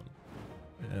down.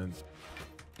 And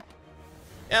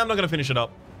yeah, I'm not going to finish it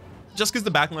up. Just because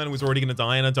the backliner was already going to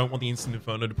die and I don't want the Instant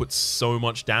Inferno to put so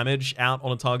much damage out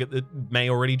on a target that may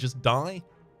already just die.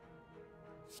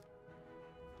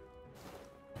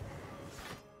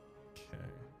 Okay.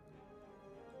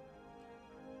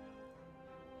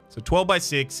 So 12 by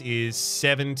 6 is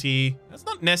 70. That's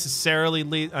not necessarily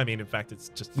lethal. I mean, in fact, it's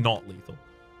just not lethal.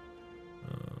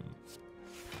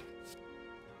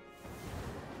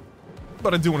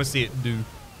 But I do want to see it do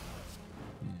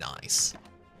nice.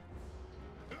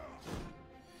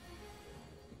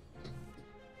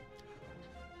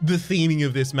 The theming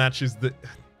of this match is that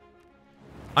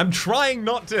I'm trying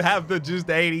not to have the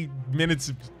just 80 minutes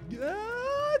of...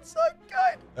 it's so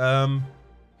good. Oh,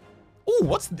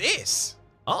 what's this?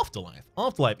 Afterlife.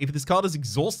 Afterlife. If this card is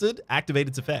exhausted, activate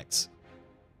its effects.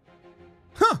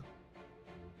 Huh.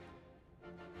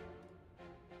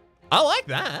 I like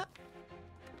that.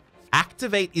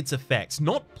 Activate its effects.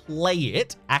 Not play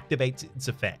it, activate its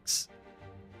effects.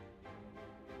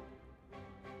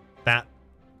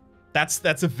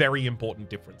 That's a very important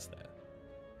difference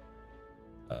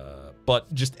there.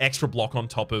 But just extra block on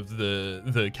top of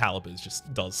the calibers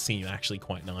just does seem actually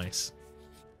quite nice.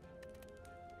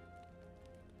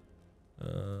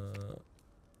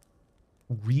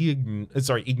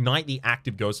 Ignite the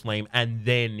active ghost flame and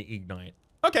then ignite.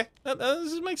 Okay,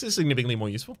 this makes it significantly more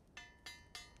useful.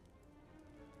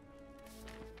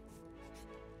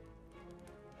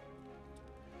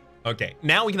 Okay,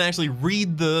 now we can actually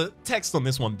read the text on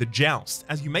this one. The Joust.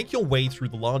 As you make your way through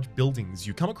the large buildings,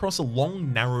 you come across a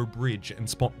long, narrow bridge and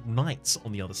spot knights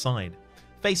on the other side,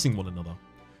 facing one another.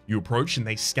 You approach and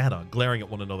they scatter, glaring at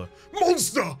one another.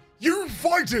 Monster! You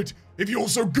fight it! If you're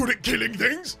so good at killing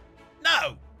things!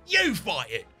 No! You fight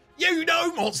it! You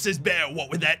know monsters better what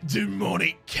with that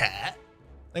demonic cat!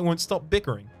 They won't stop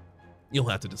bickering. You'll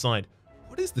have to decide,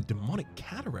 what is the demonic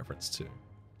cat a reference to?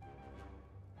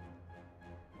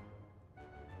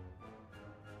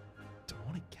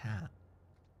 Cat.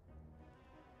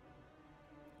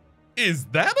 Is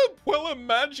that a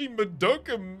Puelamaji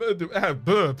Madoka?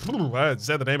 I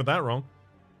said the name of that wrong.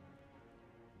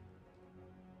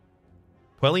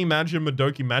 Puelamaji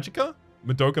Madoki Magica?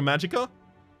 Madoka Magica?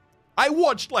 I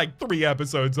watched like 3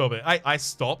 episodes of it. I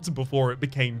stopped before it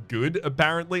became good.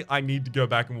 Apparently, I need to go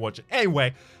back and watch it.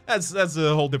 Anyway, that's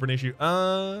a whole different issue.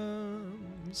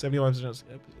 75%.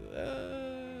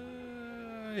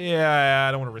 Yeah,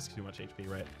 I don't want to risk too much HP,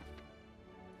 right?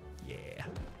 Yeah.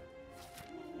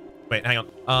 Wait, hang on.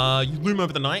 You loom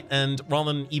over the knight, and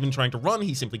rather than even trying to run,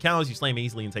 he simply cowers. You slay him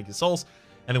easily and take his souls.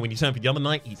 And then when you turn for the other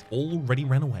knight, he's already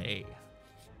ran away.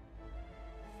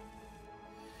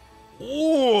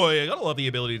 Oh, you gotta love the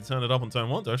ability to turn it up on turn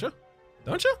 1, don't you?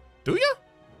 Don't you? Do you?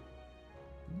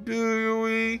 Do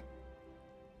we?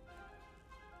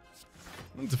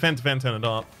 Defend, turn it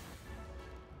up.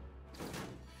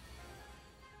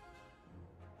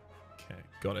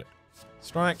 Got it.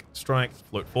 Strike,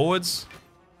 float forwards.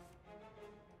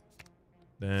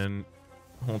 Then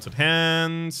Haunted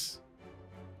Hands.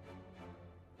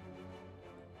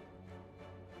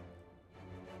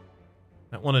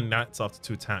 That one ignites after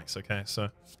 2 attacks. Okay, so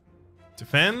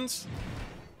defend.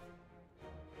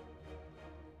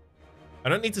 I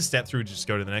don't need to step through to just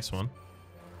go to the next one.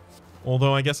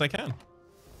 Although I guess I can.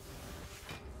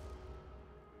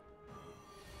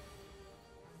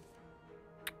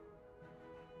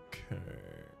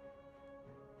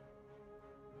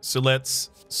 So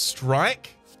let's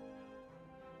strike,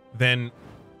 then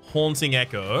Haunting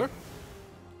Echo,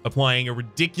 applying a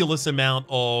ridiculous amount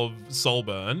of soul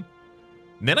burn.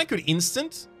 And then I could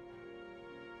instant.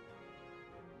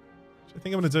 What do you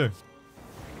think I'm going to do?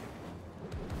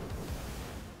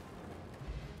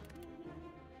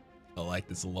 I like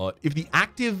this a lot. If the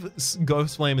active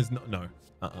Ghost Flame is not... No.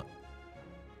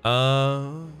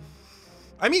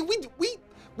 I mean,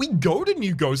 we go to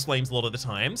new Ghost Flames a lot of the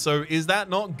time, so is that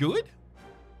not good?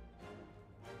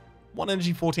 1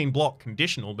 energy, 14 block,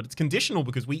 conditional, but it's conditional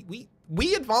because we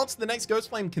advance the next Ghost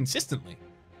Flame consistently.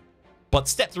 But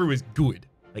Step Through is good.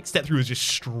 Like, Step Through is just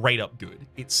straight up good.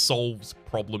 It solves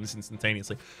problems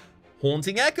instantaneously.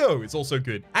 Haunting Echo is also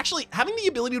good. Actually, having the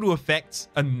ability to affect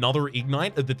another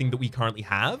Ignite of the thing that we currently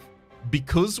have,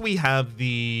 because we have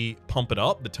the Pump It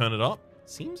Up, the Turn It Up,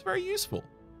 seems very useful.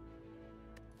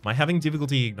 Am I having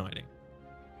difficulty igniting?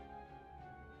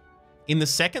 In the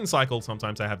second cycle,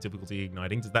 sometimes I have difficulty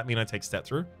igniting. Does that mean I take Step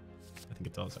Through? I think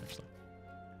it does, actually.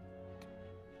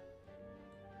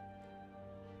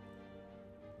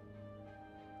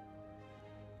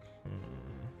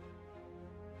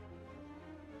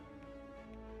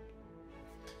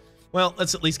 Well,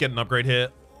 let's at least get an upgrade here.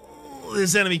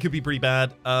 This enemy could be pretty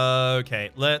bad.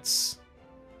 Okay,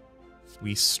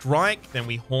 we strike, then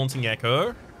we Haunting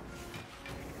Echo.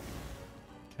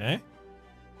 Okay.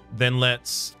 Then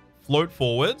let's float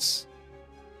forwards.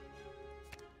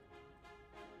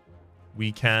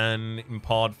 We can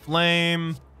Impart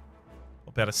Flame.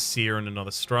 Pop out a Seer and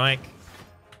another strike.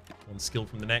 One skill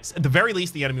from the next. At the very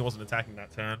least, the enemy wasn't attacking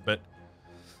that turn, but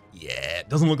yeah, it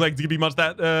doesn't look like it's gonna be much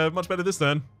better this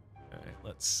turn. All right,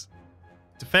 let's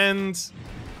defend.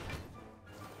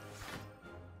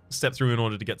 Step through in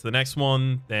order to get to the next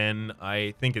one. Then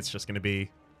I think it's just gonna be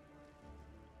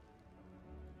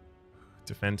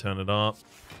defend, turn it up.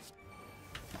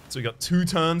 So we got 2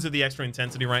 turns of the extra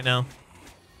intensity right now.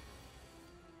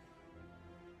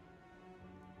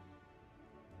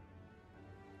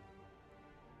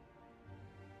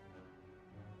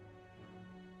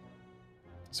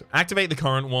 So activate the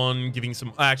current one, giving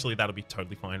some... Actually, that'll be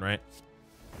totally fine, right?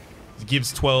 It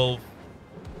gives 12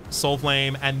 Soul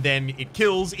Flame, and then it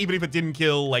kills. Even if it didn't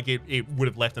kill, like, it would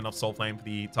have left enough Soul Flame for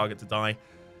the target to die.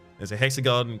 There's a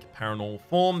Hexagod in Paranormal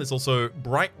form. There's also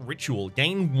Bright Ritual.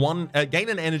 Gain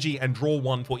an energy and draw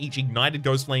 1 for each ignited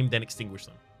Ghost Flame, then extinguish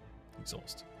them.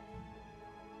 Exhaust.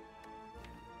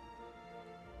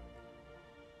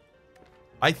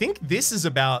 I think this is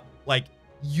about, like,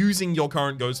 using your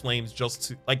current Ghost Flames just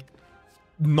to, like,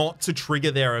 not to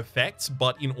trigger their effects,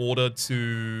 but in order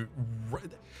to...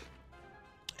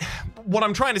 What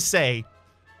I'm trying to say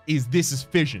is this is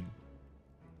fission.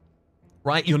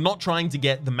 Right? You're not trying to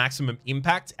get the maximum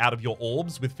impact out of your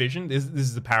orbs with fission. This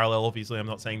is a parallel, obviously. I'm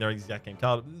not saying they're exact same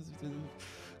card.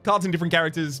 Cards in different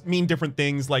characters mean different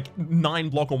things. Like 9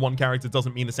 block on one character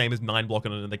doesn't mean the same as 9 block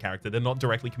on another character. They're not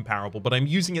directly comparable, but I'm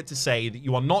using it to say that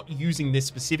you are not using this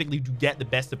specifically to get the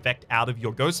best effect out of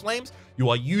your Ghost Flames. You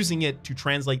are using it to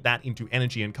translate that into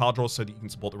energy and card draw so that you can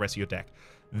support the rest of your deck.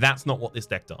 That's not what this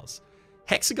deck does.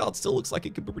 Hexagod still looks like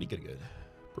it could be pretty good.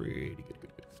 Pretty good.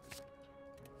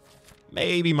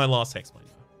 Maybe my last Hexblade.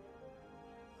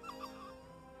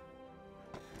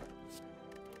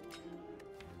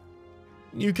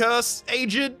 New curse,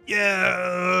 aged,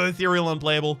 yeah, ethereal,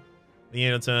 unplayable. The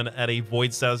end of turn at a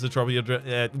void status of trouble.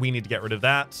 We need to get rid of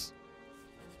that.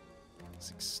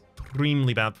 It's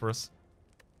extremely bad for us.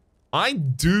 I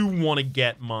do want to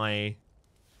get my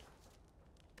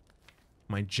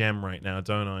gem right now,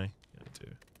 don't I? I do.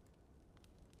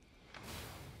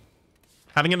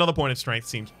 Having another point of strength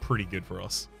seems pretty good for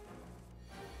us.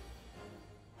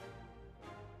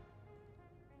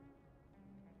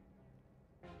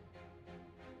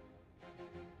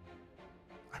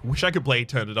 I wish I could play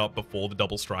Turn It Up before the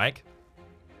double strike.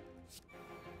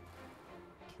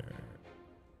 Okay.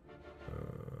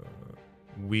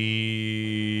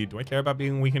 Do I care about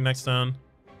being weakened next turn?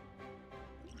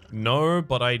 No,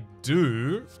 but I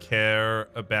do care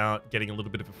about getting a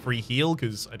little bit of a free heal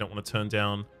because I don't want to turn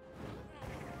down...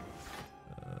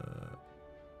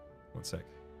 one sec.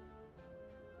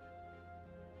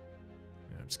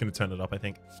 Yeah, I'm just going to turn it up, I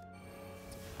think.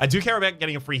 I do care about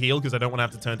getting a free heal because I don't want to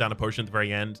have to turn down a potion at the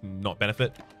very end and not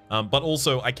benefit. But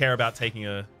also, I care about taking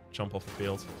a jump off the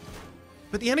field.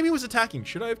 But the enemy was attacking.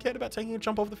 Should I have cared about taking a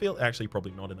jump off the field? Actually,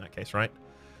 probably not in that case, right?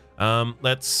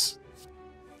 Let's...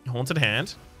 Haunted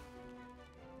Hand.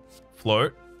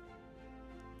 Float.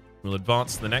 We'll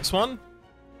advance to the next one.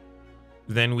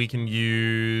 Then we can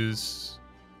use...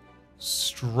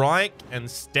 Strike and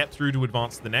step through to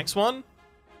advance to the next one.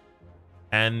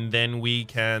 And then we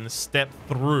can step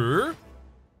through.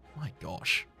 My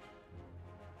gosh.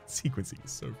 Sequencing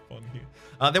is so fun here.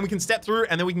 Then we can step through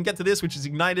and then we can get to this, which is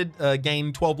ignited,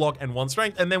 gain 12 block and 1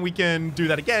 strength. And then we can do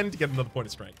that again to get another point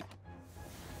of strength.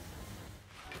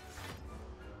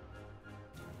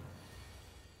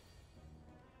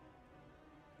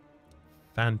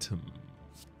 Phantom.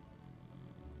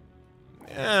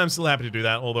 Yeah, I'm still happy to do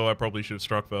that, although I probably should have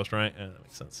struck first, right? Yeah, that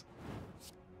makes sense.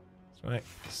 That's right.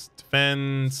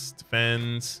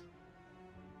 Defend.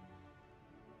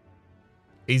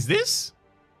 Is this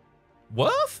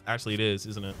worth? Actually, it is,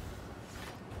 isn't it?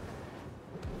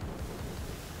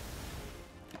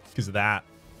 Because of that.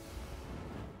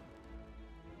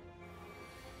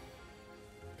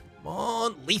 Come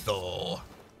on, lethal.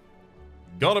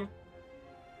 Got him.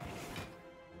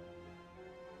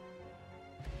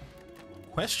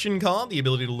 Question card, the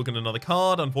ability to look at another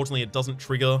card. Unfortunately, it doesn't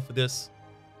trigger for this.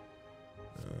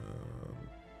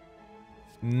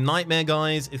 Nightmare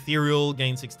Guys, Ethereal,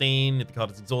 gain 16. If the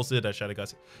card is exhausted, Shadow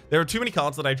Guys. There are too many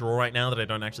cards that I draw right now that I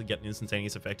don't actually get an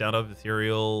instantaneous effect out of.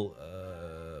 Ethereal,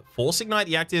 Force Ignite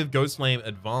the active, Ghost Flame,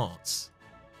 Advance.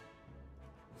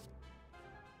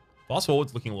 Fast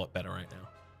Forward's looking a lot better right now.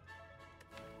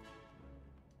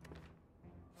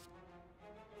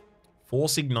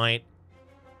 Force Ignite.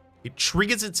 It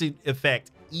triggers its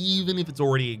effect even if it's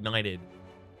already ignited.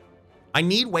 I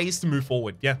need ways to move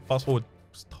forward. Yeah, fast forward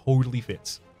totally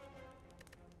fits.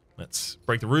 Let's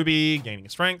break the ruby, gaining a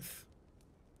strength.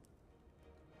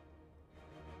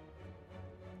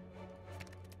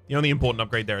 The only important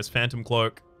upgrade there is Phantom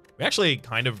Cloak. We actually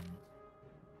kind of...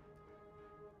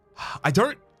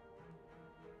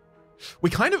 We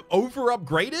kind of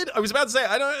over-upgraded. I was about to say,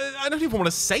 I don't even want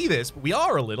to say this, but we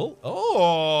are a little.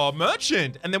 Oh,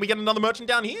 merchant. And then we get another merchant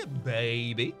down here,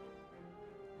 baby.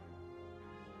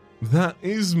 That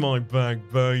is my bag,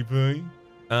 baby.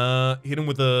 Hit him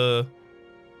with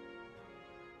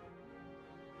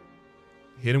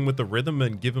the rhythm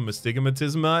and give him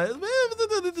astigmatism.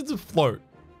 It's a float.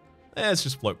 Let's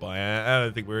just float by. I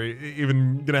don't think we're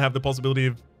even gonna have the possibility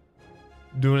of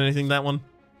doing anything that one.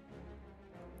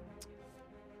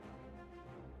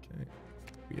 Okay,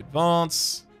 we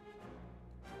advance.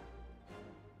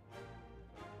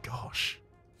 Gosh.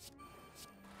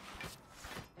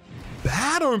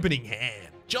 Bad opening hand.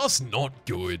 Just not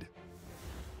good.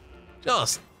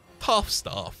 Just tough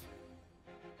stuff.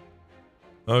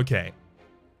 Okay.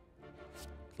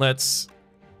 Let's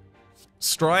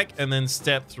strike and then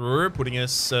step through, putting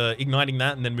us, igniting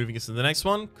that and then moving us to the next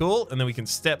one. Cool. And then we can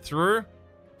step through,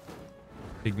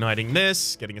 igniting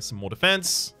this, getting us some more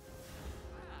defense.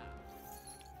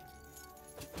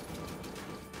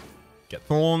 Get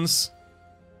thorns.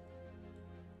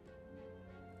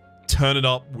 Turn it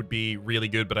up would be really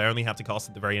good, but I only have to cast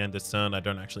it at the very end of this turn. I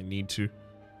don't actually need to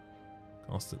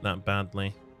cast it that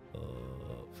badly.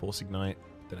 Force Ignite.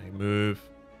 Then I move.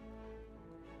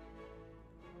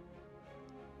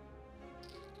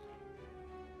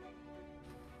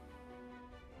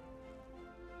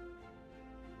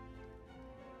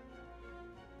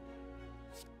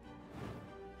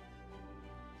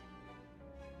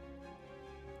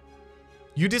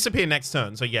 You disappear next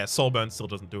turn, so yeah, Soulburn still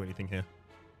doesn't do anything here.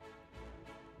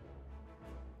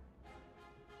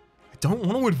 I don't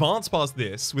want to advance past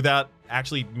this without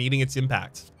actually meeting its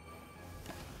impact.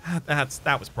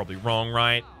 That was probably wrong,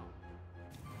 right?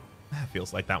 That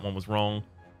feels like that one was wrong.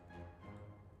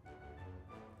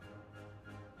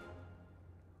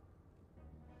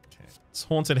 Okay, it's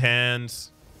Haunted Hand.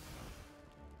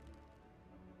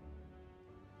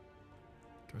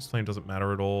 Ghost Flame doesn't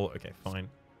matter at all. Okay, fine.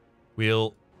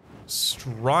 We'll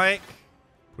strike,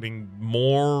 putting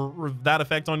more of that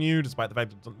effect on you, despite the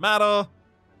fact it doesn't matter.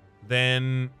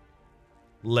 Then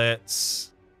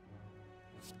let's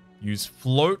use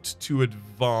float to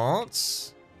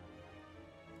advance.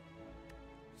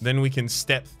 Then we can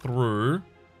step through.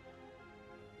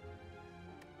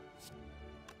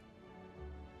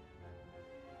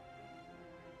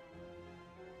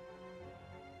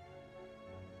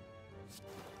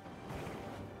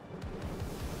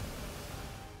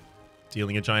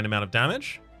 Dealing a giant amount of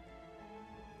damage.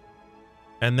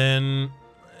 And then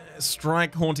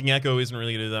strike Haunting Echo isn't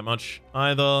really gonna do that much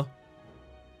either. I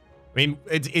mean,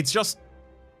 it's just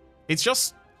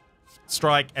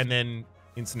strike and then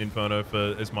Instant Inferno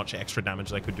for as much extra damage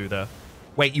as I could do there.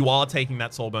 Wait, you are taking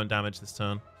that Soulburn damage this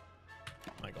turn.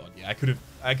 Oh my god, yeah, I could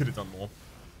have done more.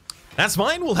 That's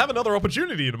fine, we'll have another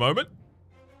opportunity in a moment.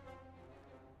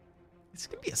 It's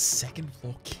gonna be a second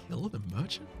floor kill of the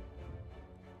merchant.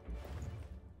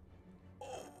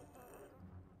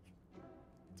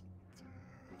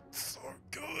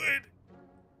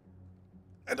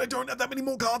 And I don't have that many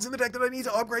more cards in the deck that I need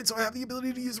to upgrade, so I have the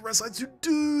ability to use the rest sides to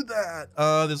do that.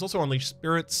 There's also Unleash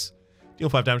Spirits. Deal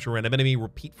 5 damage to a random enemy.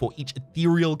 Repeat for each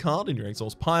ethereal card in your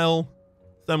Exhaust pile.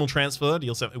 Thermal Transfer.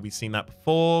 Deal 7. We've seen that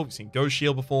before. We've seen Ghost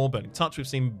Shield before. Burning Touch we've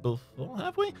seen before,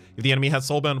 have we? If the enemy has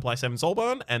Soulburn, apply 7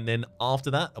 Soulburn. And then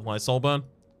after that, apply Soulburn.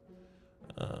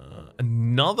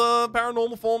 Another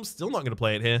Paranormal Form. Still not going to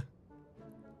play it here.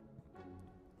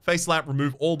 Face Slap.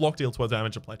 Remove all block. Deal 12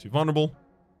 damage. Apply 2 Vulnerable.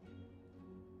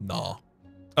 Nah.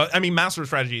 I mean, Master of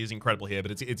Strategy is incredible here,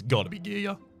 but it's got to be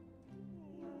Gear.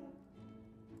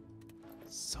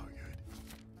 So good.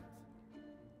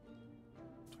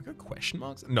 Do I go question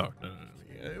marks? No.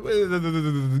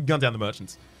 Gun down the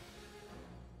merchants.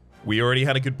 We already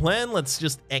had a good plan. Let's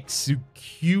just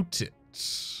execute it.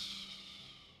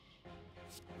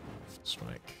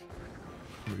 Strike.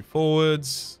 Move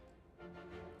forwards.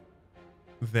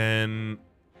 Then...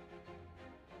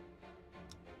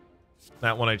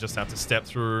 that one I just have to step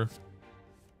through.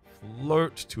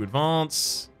 Float to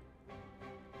advance.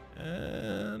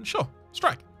 And sure,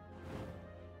 strike.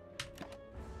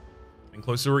 And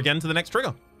closer again to the next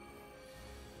trigger.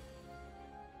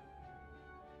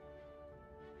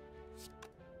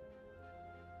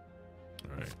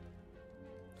 Alright.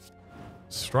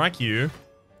 Strike you.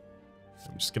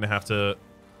 I'm just going to have to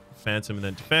Phantom and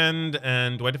then defend.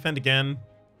 And do I defend again?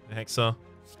 Hexa?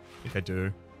 I think I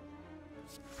do.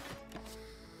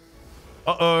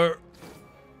 Uh-oh.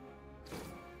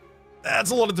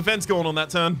 That's a lot of defense going on that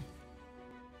turn.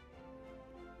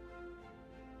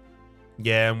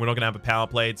 Yeah, and we're not going to have a power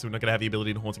plate, so we're not going to have the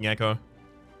ability to Haunting Echo.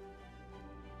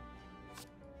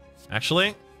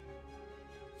 Actually.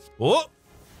 Oh!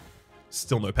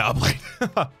 Still no power plate.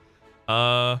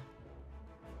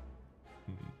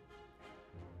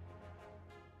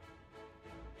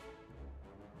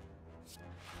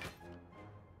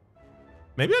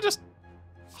 Maybe I just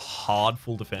hard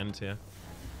full defend here.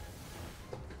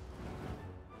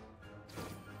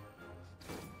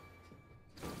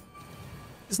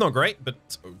 It's not great, but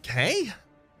it's okay.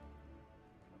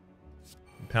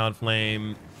 Powered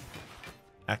Flame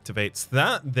activates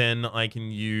that. Then I can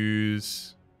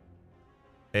use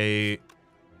a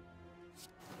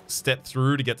step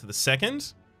through to get to the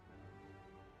second.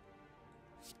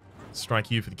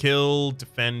 Strike you for the kill,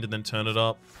 defend, and then turn it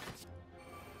up.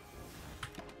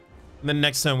 And then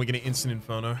next turn, we're going to Instant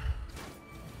Inferno.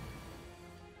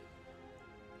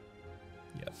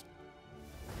 Yep.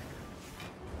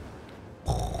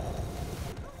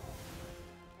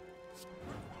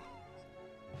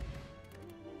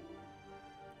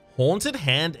 Haunted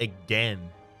Hand again.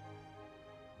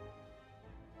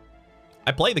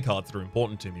 I play the cards that are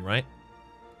important to me, right?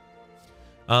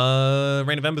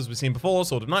 Rain of Embers we've seen before,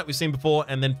 Sword of Night we've seen before,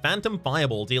 and then Phantom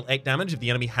Fireball. Deal 8 damage if the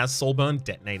enemy has Soul Burn,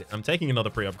 detonate it. I'm taking another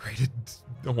pre-upgraded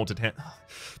Haunted Hand.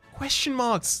 Question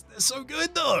marks. They're so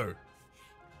good, though.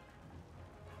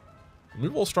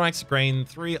 Remove all strikes, gain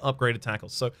 3 upgraded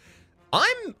tackles. So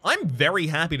I'm very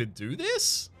happy to do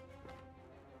this.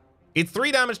 It's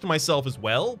 3 damage to myself as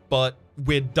well, but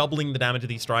we're doubling the damage of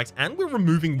these strikes, and we're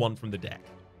removing 1 from the deck.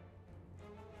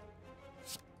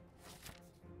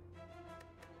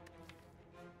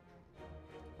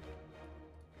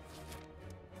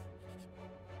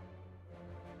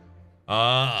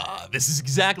 This is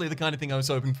exactly the kind of thing I was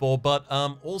hoping for, but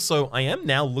also I am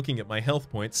now looking at my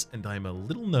health points, and I'm a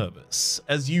little nervous.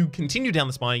 As you continue down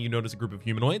the spire, you notice a group of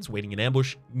humanoids waiting in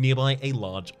ambush nearby a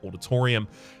large auditorium.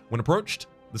 When approached,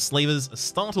 the slavers are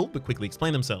startled, but quickly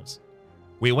explain themselves.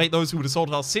 We await those who would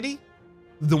assault our city,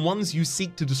 the ones you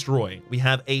seek to destroy. We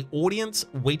have a audience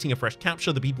waiting a fresh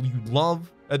capture, the people you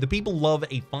love. The people love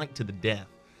a fight to the death.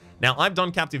 Now, I've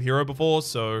done Captive Hero before,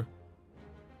 so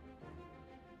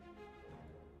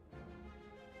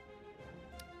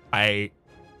I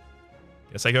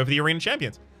guess I go for the Arena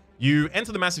Champions. You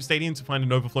enter the massive stadium to find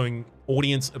an overflowing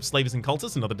audience of slavers and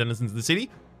cultists and other denizens of the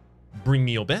city. Bring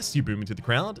me your best, you boom into the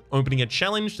crowd, opening a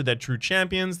challenge to their true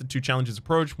champions. The 2 challengers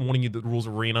approach, warning you that the rules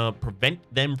of Arena prevent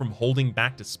them from holding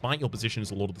back despite your position as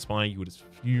the Lord of the Spire. You would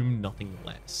assume nothing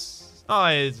less. Oh,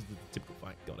 it's a typical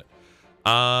fight. Got it.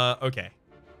 Okay.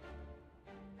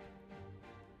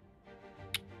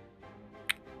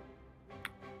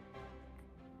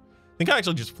 I think I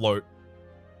actually just float.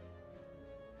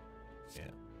 Yeah.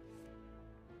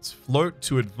 Let's float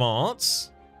to advance.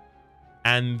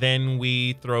 And then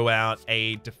we throw out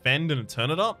a defend and a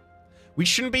turn it up. We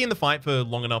shouldn't be in the fight for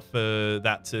long enough for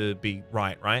that to be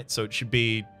right? So it should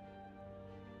be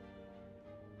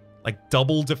like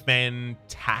double defend,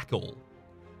 tackle,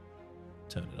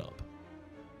 turn it up.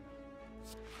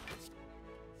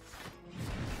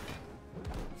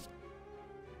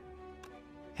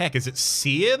 Heck, is it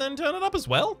Seer then turn it up as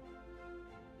well?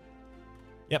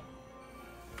 Yep.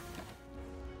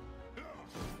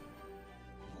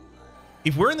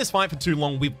 If we're in this fight for too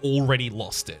long, we've already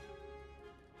lost it.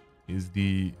 Is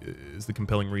the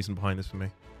compelling reason behind this for me.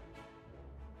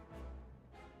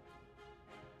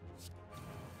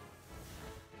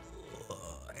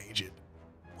 Agent.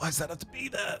 Why does that have to be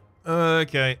there?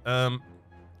 Okay, a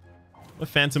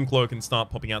Phantom Cloak and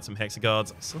start popping out some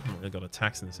Hexaguards. I still haven't really got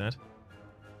attacks in this head.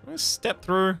 I'm gonna step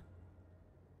through.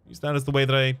 Use that as the way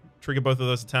that I trigger both of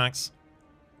those attacks.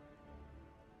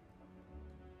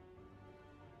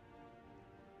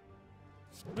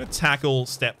 I'm gonna tackle,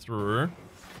 step through. And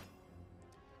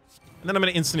then I'm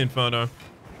gonna Instant Inferno.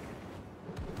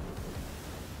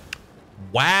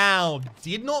 Wow,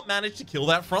 did not manage to kill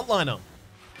that frontliner.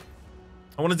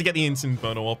 I wanted to get the Instant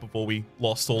Inferno off before we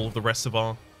lost all of the rest of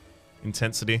our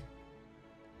intensity.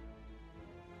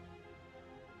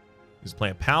 Just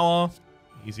play a power.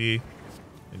 Easy.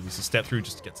 And use a step through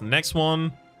just to get to the next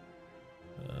one.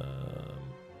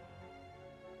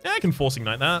 Yeah, I can Force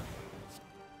Ignite that.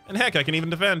 And heck, I can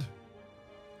even defend.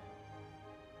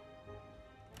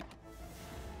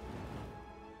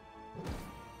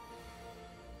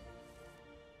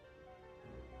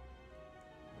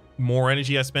 More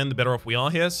energy I spend, the better off we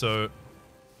are here, so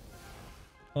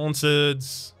Haunted.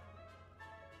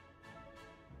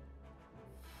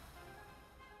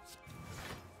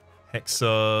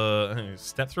 Hexa.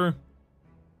 Step through.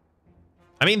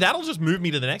 I mean, that'll just move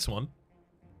me to the next one.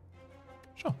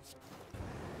 Sure.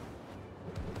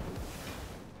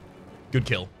 Good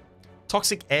kill.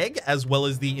 Toxic Egg, as well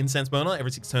as the Incense Burner.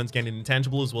 Every 6 turns gain an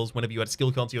intangible, as well as whenever you add a skill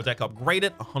card to your deck, upgrade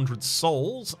it. 100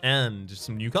 souls and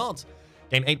some new cards.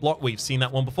 Gain 8 block. We've seen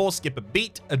that one before. Skip a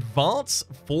beat. Advance.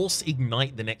 Force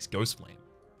Ignite the next Ghost Flame.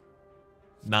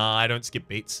 Nah, I don't skip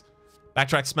beats.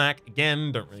 Backtrack Smack.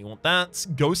 Again, don't really want that.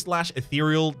 Ghost Lash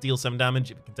Ethereal. Deal 7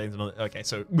 damage if it contains another... Okay,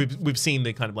 so we've seen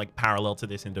the kind of like parallel to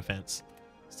this in defense.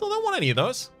 Still don't want any of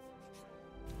those.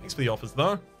 Thanks for the offers,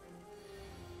 though.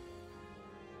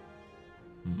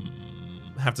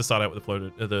 Have to start out with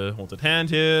the Haunted Hand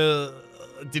here.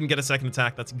 Didn't get a second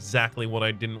attack. That's exactly what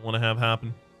I didn't want to have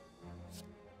happen.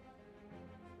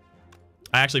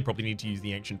 I actually probably need to use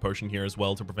the Ancient Potion here as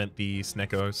well to prevent the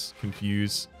Snekos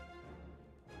confuse.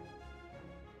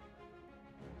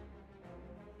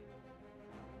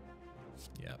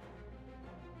 Yeah.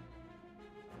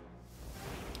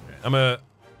 Okay, I'm a...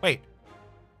 Wait!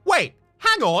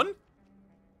 Hang on!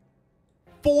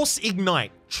 Force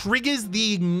Ignite triggers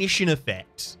the ignition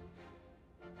effect.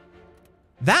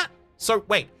 So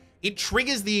wait, it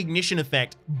triggers the ignition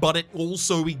effect, but it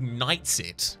also ignites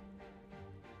it.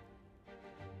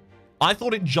 I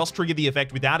thought it just triggered the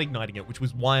effect without igniting it, which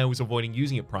was why I was avoiding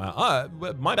using it prior.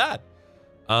 My bad.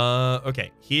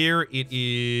 Okay, here it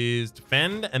is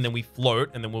defend, and then we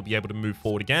float, and then we'll be able to move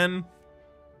forward again.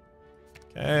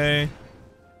 Okay.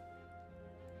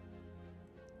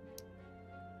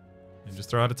 And just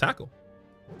throw out a tackle.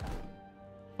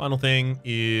 Final thing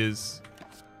is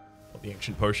the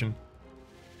Ancient Potion.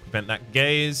 Prevent that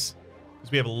gaze.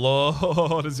 Because we have a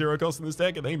lot of 0 cost in this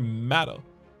deck, and they matter.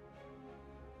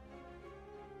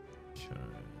 Okay.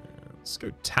 Let's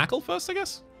go tackle first, I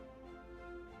guess.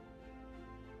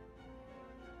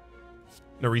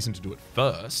 No reason to do it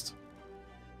first.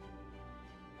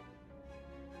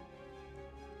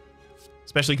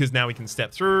 Especially because now we can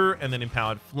step through and then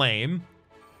Empowered Flame.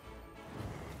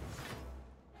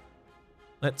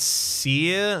 Let's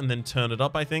sear and then turn it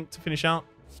up, I think, to finish out.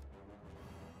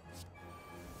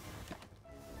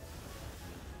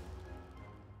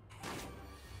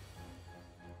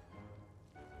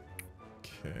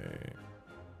 Okay.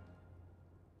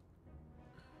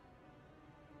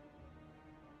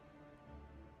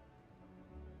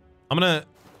 I'm gonna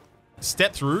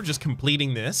step through, just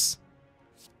completing this.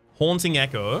 Haunting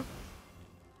Echo.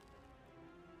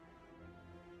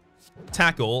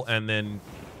 Tackle, and then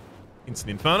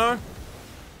Instant Inferno,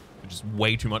 which is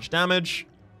way too much damage.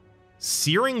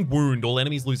 Searing Wound. All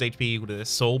enemies lose HP equal to their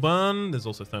soul burn. There's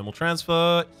also Thermal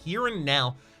Transfer. Here and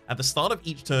now, at the start of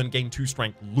each turn, gain 2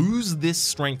 strength. Lose this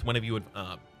strength whenever you would...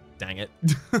 dang it.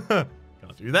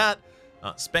 Can't do that.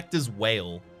 Spectre's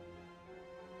Wail.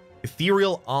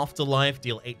 Ethereal Afterlife.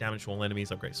 Deal 8 damage to all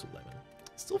enemies. Upgrade to 11.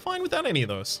 Still fine without any of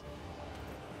those.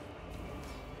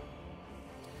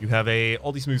 You have a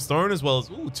Oldie Smooth Stone as well as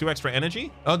 2 extra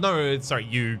energy. Oh, no, sorry,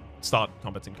 you start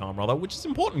Combats in Calm, rather, which is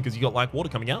important because you got Like Water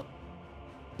coming out.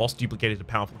 Boss duplicated a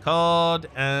powerful card,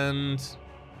 and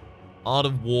Art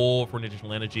of War for an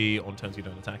additional energy on turns you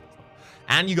don't attack.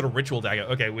 And you got a Ritual Dagger.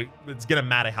 Okay, it's going to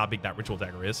matter how big that Ritual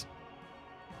Dagger is.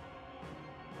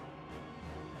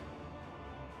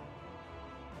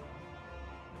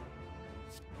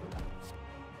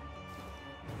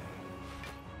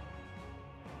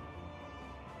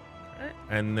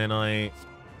 And then I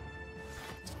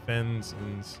defend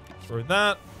and throw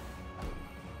that.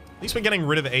 At least we're getting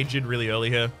rid of Aged really early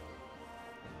here.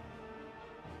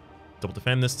 Double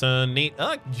defend this turn. Neat.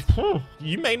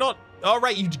 You may not... Oh,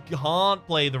 right. You can't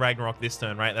play the Ragnarok this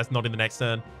turn, right? That's not in the next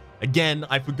turn. Again,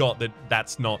 I forgot that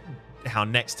that's not how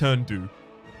next turn do.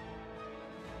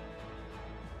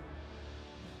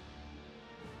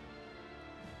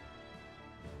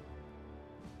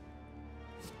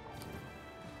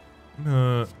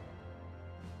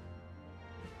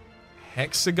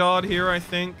 Hexaghost here, I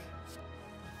think.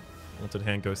 Haunted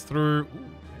Hand goes through. Ooh,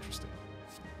 interesting.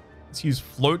 Let's use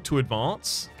Float to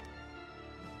advance.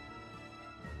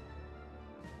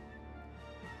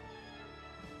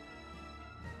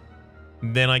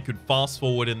 Then I could fast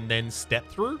forward and then step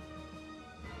through.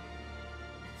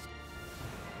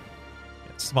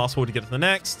 Let's fast forward to get to the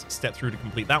next. Step through to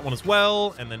complete that one as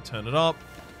well. And then turn it up.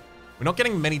 We're not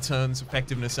getting many turns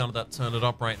effectiveness out of that turn it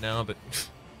up right now, but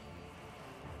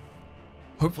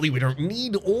hopefully we don't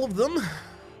need all of them.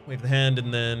 Wave the hand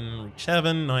and then reach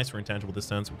heaven. Nice, we're intangible this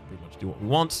turn, so we can pretty much do what we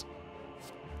want.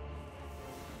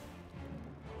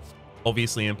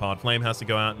 Obviously, Empowered Flame has to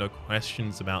go out. No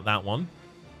questions about that one.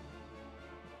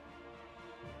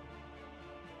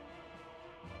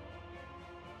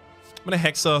 I'm going to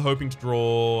Hexa, hoping to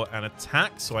draw an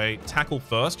attack. So I tackle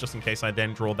first, just in case I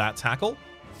then draw that tackle.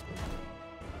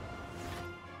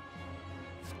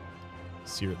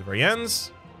 Sear at the very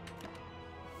ends.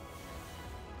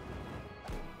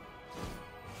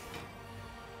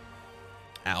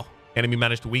 Ow. Enemy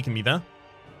managed to weaken me there.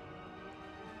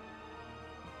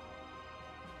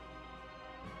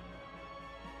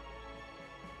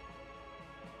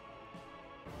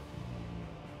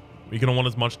 You're going to want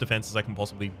as much defense as I can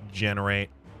possibly generate.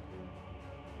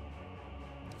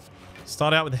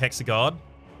 Start out with the Hexagard.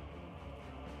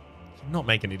 You're not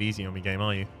making it easy on me, game,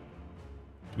 are you?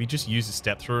 Do we just use a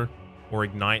step through? Or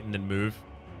ignite and then move?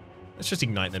 Let's just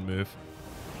ignite and then move.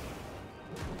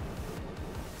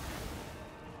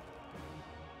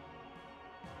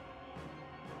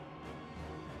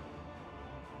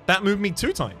 That moved me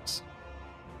 2 times.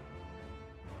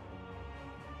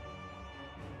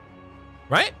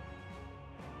 Right?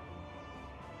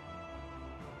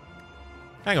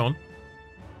 Hang on.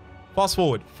 Fast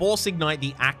forward. Force ignite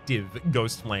the active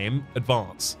Ghost Flame.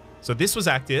 Advance. So this was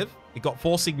active. It got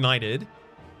force ignited.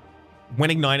 When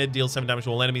ignited, deals 7 damage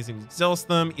to all enemies and exhausts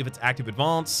them. If it's active,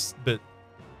 advance. But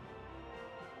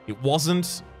it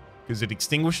wasn't because it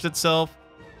extinguished itself.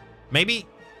 Maybe...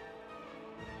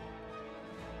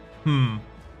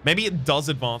 Maybe it does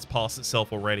advance past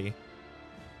itself already.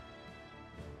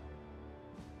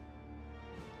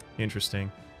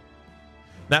 Interesting.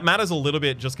 That matters a little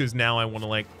bit just because now I want to,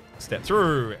 like, step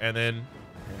through and then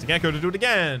to Gecko to do it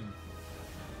again.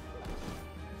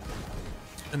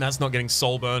 And that's not getting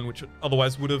soul burn, which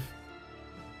otherwise would have.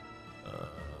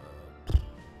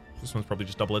 This one's probably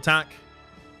just double attack.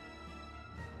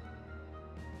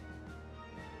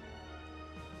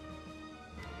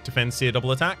 Defense here,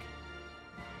 double attack.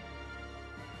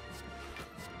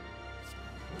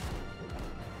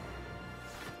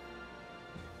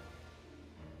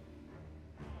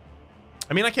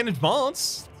 I mean, I can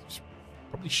advance.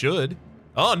 Probably should.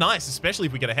 Oh, nice. Especially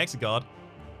if we get a Hexagard.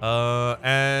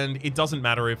 And it doesn't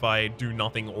matter if I do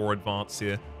nothing or advance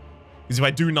here. Because if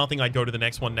I do nothing, I go to the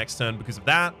next one next turn because of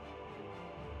that.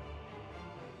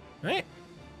 Right?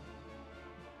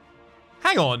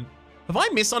 Hang on. Have I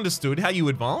misunderstood how you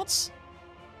advance?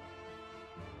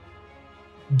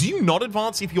 Do you not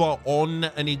advance if you are on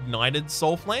an ignited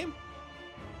Soul Flame?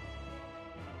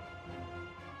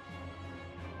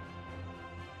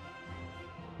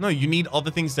 No, you need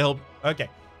other things to help. Okay.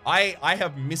 I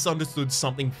have misunderstood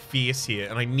something fierce here,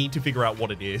 and I need to figure out what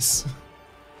it is.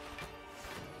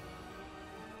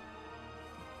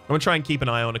 I'm going to try and keep an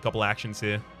eye on a couple actions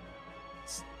here.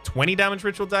 It's 20 damage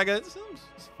Ritual Dagger. It's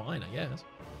fine, I guess.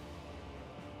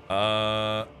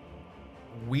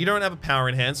 We don't have a power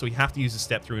in hand, so we have to use a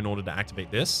step through in order to activate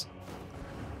this.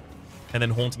 And then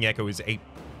Haunting Echo is a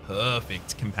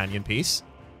perfect companion piece.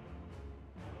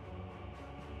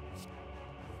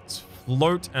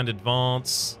 Float and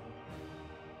advance.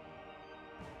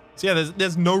 So yeah,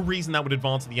 there's no reason that would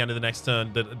advance at the end of the next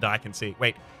turn that I can see.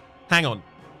 Wait, hang on.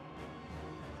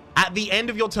 At the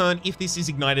end of your turn, if this is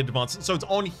ignited, advance. So it's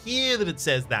on here that it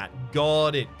says that.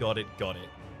 Got it, got it, got it.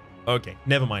 Okay,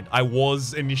 never mind. I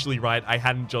was initially right. I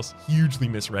hadn't just hugely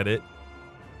misread it.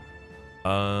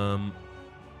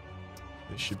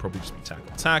 This should probably just be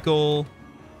tackle, tackle.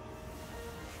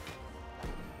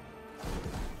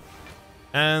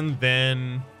 And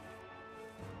then...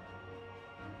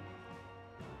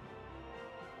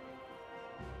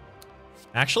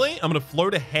 Actually, I'm going to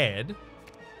float ahead.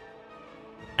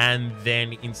 And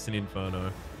then Instant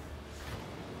Inferno.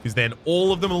 Because then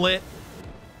all of them are lit.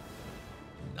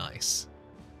 Nice.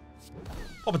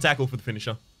 Pop a tackle for the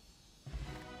finisher.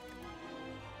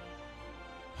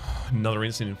 Another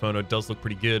Instant Inferno does look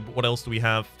pretty good, but what else do we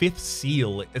have? 5th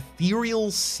Seal.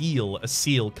 Ethereal Seal. A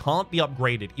seal can't be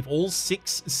upgraded. If all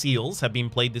 6 seals have been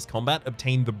played this combat,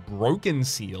 obtain the Broken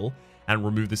Seal and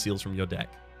remove the seals from your deck.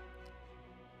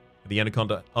 At the end of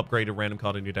combat, upgrade a random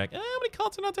card in your deck. How many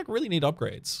cards in our deck really need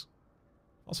upgrades?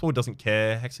 Oswald doesn't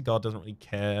care. Hexagard doesn't really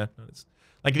care. It's,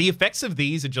 like, the effects of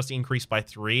these are just increased by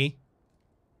 3.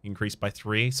 Increased by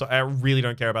 3. So I really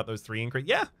don't care about those 3 increase.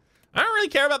 Yeah. I don't really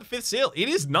care about the 5th seal. It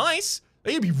is nice.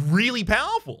 It'd be really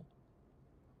powerful.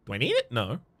 Do I need it?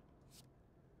 No.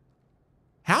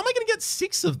 How am I going to get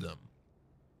 6 of them?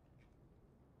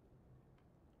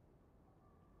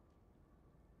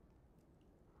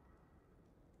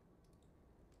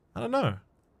 I don't know.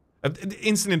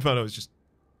 Instant Inferno is just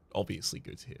obviously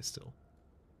good here still.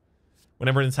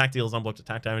 Whenever an attack deals unblocked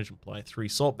attack damage, apply 3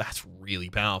 salt. That's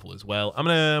really powerful as well. I'm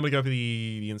gonna go for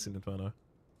the Instant Inferno.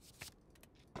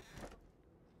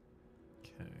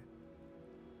 Okay.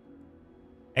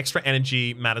 Extra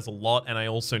energy matters a lot, and I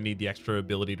also need the extra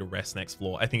ability to rest next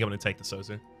floor. I think I'm gonna take the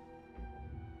Sozu.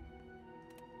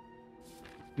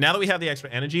 Now that we have the extra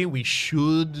energy, we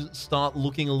should start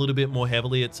looking a little bit more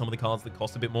heavily at some of the cards that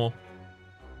cost a bit more.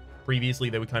 Previously,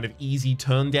 they were kind of easy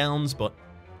turn downs, but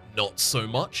not so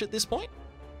much at this point.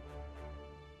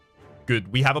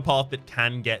 Good. We have a path that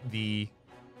can get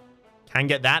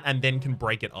that and then can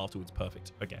break it afterwards.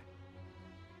 Perfect. Okay.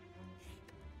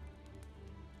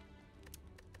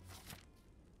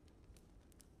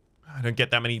 I don't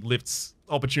get that many lifts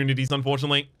opportunities,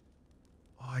 unfortunately.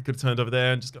 Oh, I could have turned over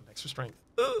there and just got an extra strength.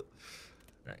 All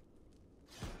right.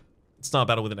 Let's start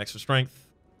battle with an extra strength.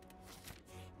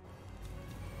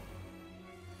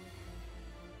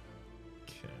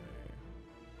 Okay.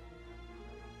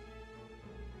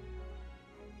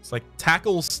 It's like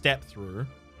tackle, step through.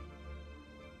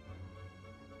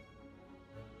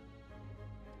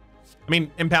 I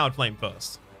mean, empowered flame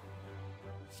first.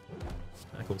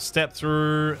 Tackle, step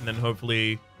through, and then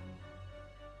hopefully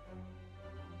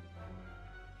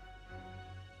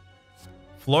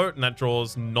float, and that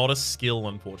draws not a skill,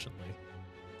 unfortunately.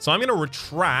 So I'm going to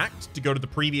retract to go to the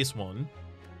previous one.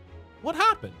 What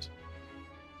happened?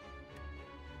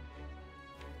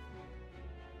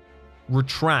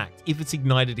 Retract. If it's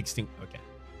ignited, extinct. Okay.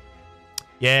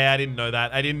 Yeah, I didn't know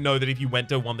that. I didn't know that if you went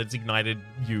to one that's ignited,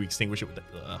 you extinguish it with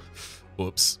the...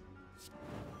 Whoops.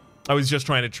 I was just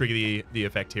trying to trigger the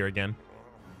effect here again.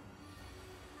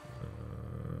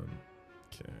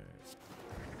 Okay.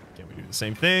 Can we do the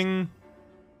same thing?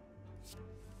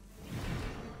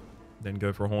 Then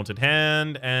go for a Haunted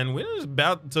Hand, and we're just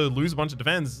about to lose a bunch of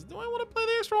defense. Do I want to play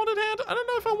the extra Haunted Hand? I don't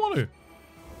know if I want to.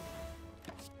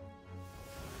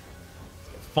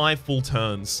 5 full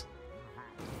turns.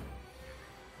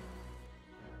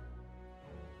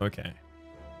 Okay.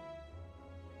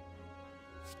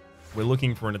 We're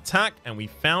looking for an attack, and we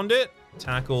found it.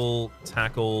 Tackle,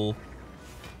 tackle.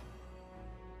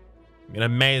 I mean, I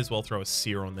may as well throw a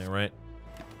Seer on there, right?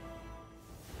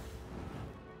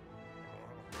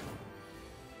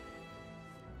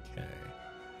 Okay.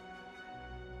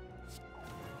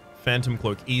 Phantom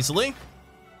Cloak easily.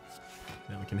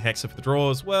 Now we can Hexa for the draw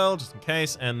as well, just in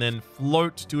case. And then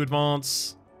Float to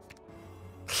advance.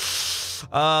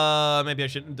 Maybe I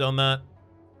shouldn't have done that.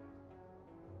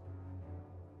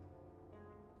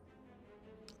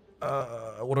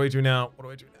 What do I do now? What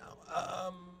do I do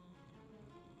now?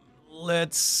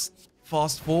 Let's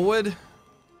fast forward.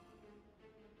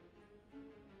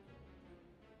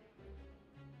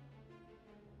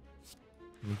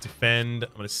 I'm gonna defend. I'm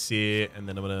gonna Seer, and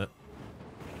then I'm gonna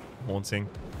Haunting.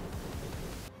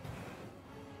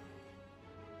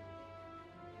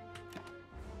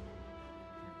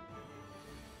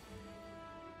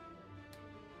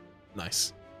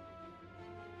 Nice.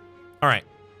 All right.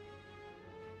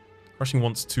 Crushing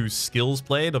wants 2 skills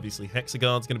played. Obviously,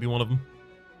 Hexaguard's going to be one of them.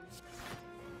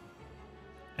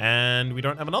 And we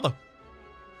don't have another.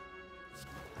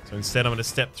 So instead, I'm going to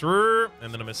step through,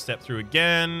 and then I'm going to step through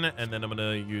again, and then I'm going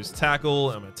to use tackle,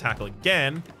 and I'm going to tackle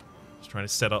again. Just trying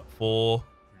to set up for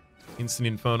instant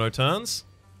Inferno turns.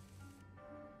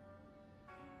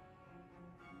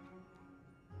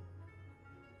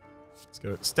 Let's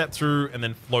go step through, and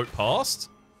then float past.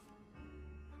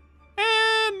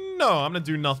 No, I'm going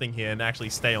to do nothing here and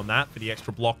actually stay on that for the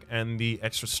extra block and the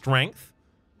extra strength.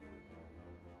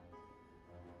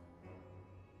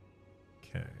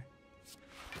 Okay.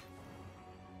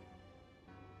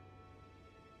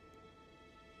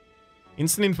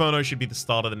 Instant Inferno should be the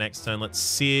start of the next turn. Let's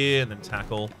Seer and then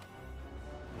tackle.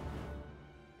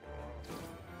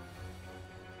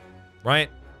 Right?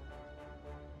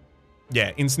 Yeah,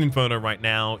 Instant Inferno right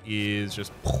now is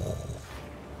just...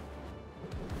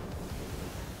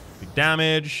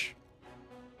 damage.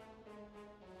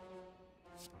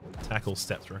 Tackle,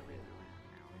 step through.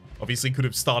 Obviously could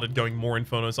have started going more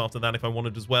Infernos after that if I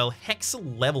wanted as well.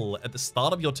 Hexa level at the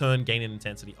start of your turn, gain in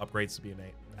intensity, upgrades to be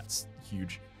innate. That's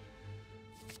huge.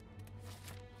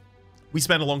 We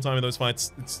spent a long time in those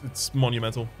fights. It's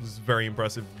monumental. This is very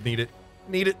impressive. Need it.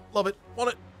 Need it. Love it.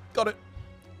 Want it. Got it.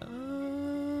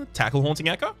 Tackle Haunting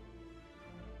Echo.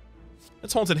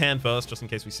 Let's Haunted Hand first, just in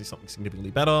case we see something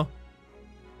significantly better.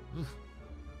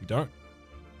 We don't.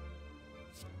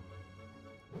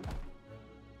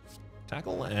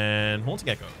 Tackle and Haunting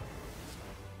Echo.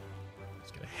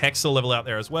 Let's get a Hexa level out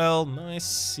there as well. Nice.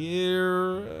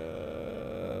 Seer.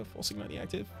 Force Ignite the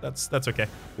active. That's okay.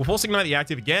 We'll Force Ignite the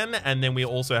active again, and then we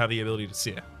also have the ability to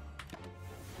Seer.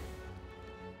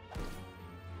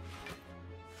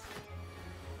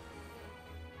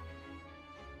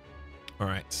 All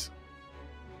right.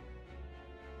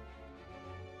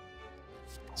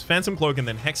 It's Phantom Cloak and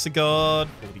then Hexaghost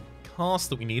for the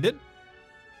cast that we needed.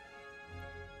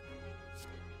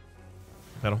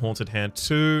 Got a Haunted Hand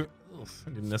too. Oof,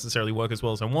 it didn't necessarily work as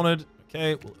well as I wanted.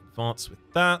 Okay, we'll advance with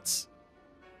that.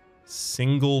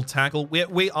 Single tackle.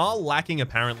 We are lacking,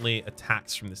 apparently,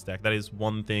 attacks from this deck. That is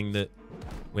one thing that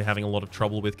we're having a lot of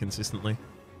trouble with consistently.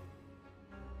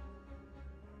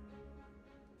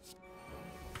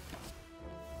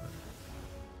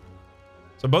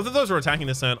 So both of those are attacking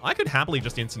this turn. I could happily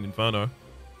just instant Inferno.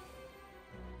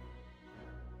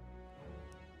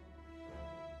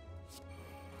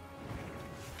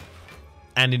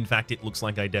 And in fact, it looks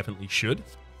like I definitely should.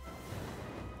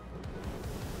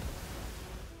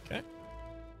 Okay.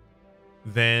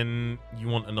 Then you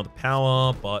want another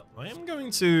power, but I am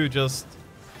going to just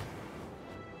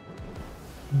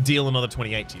deal another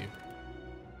 28 to you.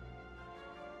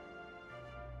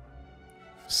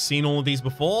 Seen all of these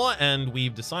before, and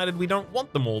we've decided we don't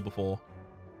want them all before.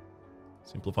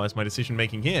 Simplifies my decision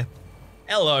making here.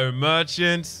 Hello,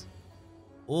 merchant.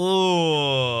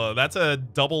 Ooh, that's a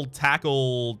double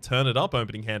tackle, turn it up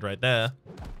opening hand right there.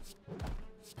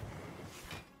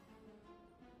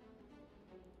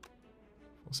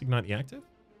 Force Ignite the active?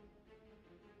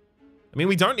 I mean,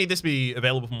 we don't need this to be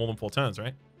available for more than 4 turns,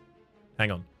 right?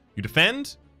 Hang on. You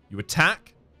defend, you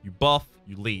attack, you buff,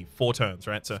 you leave. 4 turns,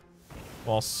 right? So,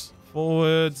 boss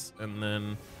forwards, and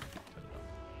then...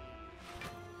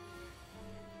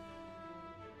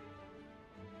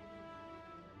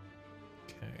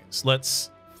 So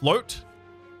let's float,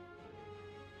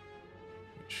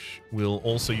 which we'll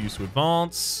also use to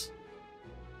advance.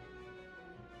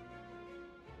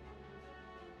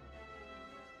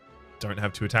 Don't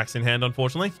have 2 attacks in hand,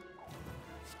 unfortunately.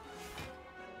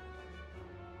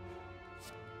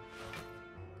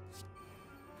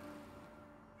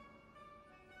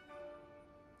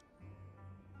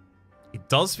 It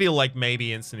does feel like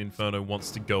maybe Instant Inferno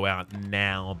wants to go out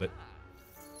now, but...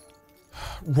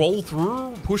 Roll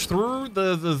through, push through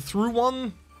the through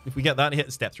one. If we get that,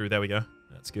 hit step through. There we go.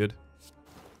 That's good.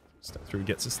 Step through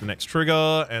gets us the next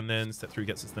trigger, and then step through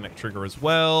gets us the next trigger as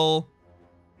well.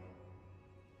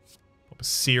 Pop a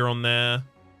Seer on there.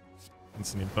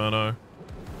 Instant Inferno.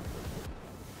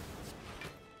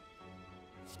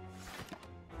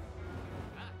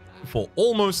 For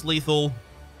almost lethal.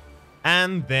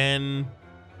 And then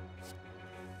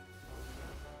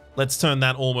let's turn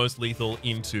that almost lethal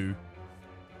into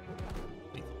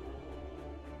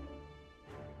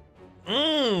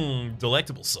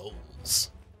delectable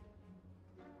souls.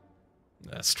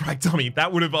 Strike dummy.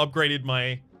 That would have upgraded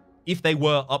my... If they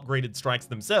were upgraded strikes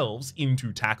themselves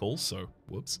into tackle, so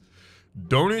whoops.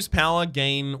 Donu's power,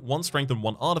 gain 1 strength and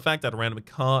 1 artifact. Add a random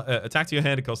attack to your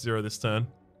hand. It costs 0 this turn.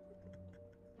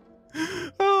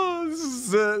 Oh,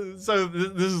 this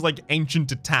is like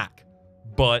ancient attack,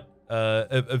 but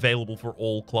available for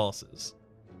all classes.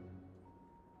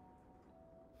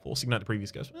 Force Ignite the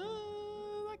previous ghost.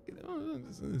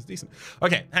 This is decent.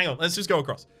 Okay, hang on. Let's just go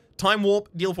across. Time Warp.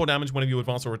 Deal 4 damage whenever you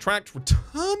advance or retract.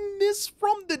 Return this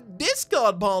from the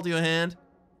discard pile to your hand.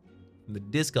 From the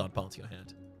discard pile to your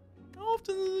hand. How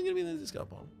often is it going to be in the discard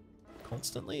pile?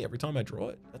 Constantly, every time I draw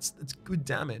it. That's good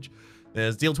damage.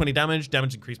 There's deal 20 damage.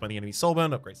 Damage increased by the enemy's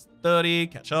soulburn. Upgrades to 30.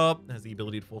 Catch up. Has the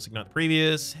ability to Force Ignite the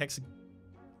previous.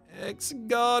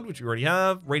 Hexaghost, which we already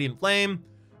have. Radiant Flame.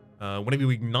 Whenever you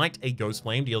ignite a Ghost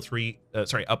Flame, deal 3...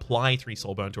 apply 3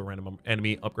 soulburn to a random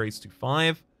enemy. Upgrades to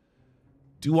 5.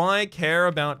 Do I care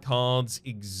about cards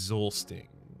exhausting?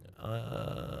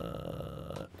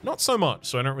 Not so much.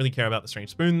 So I don't really care about the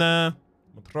Strange Spoon there.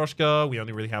 Matryoshka, we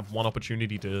only really have 1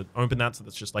 opportunity to open that, so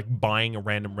that's just like buying a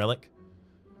random relic.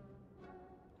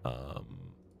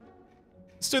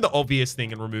 Let's do the obvious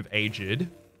thing and remove Aged.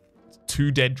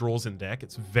 2 dead draws in deck.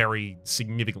 It's very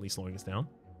significantly slowing us down.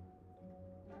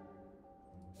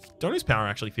 Donu's power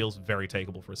actually feels very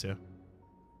takeable for us here.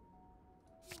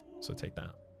 So take that.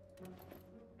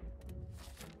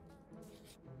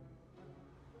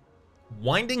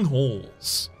 Winding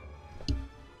Halls.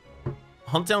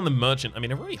 Hunt down the merchant. I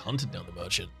mean, I've already hunted down the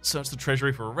merchant. Search the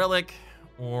treasury for a relic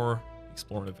or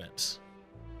explore an event.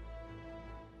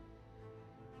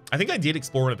 I think I did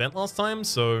explore an event last time,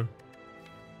 so...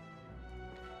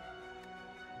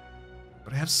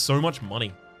 But I have so much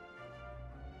money.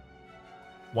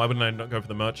 Why wouldn't I not go for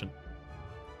the merchant?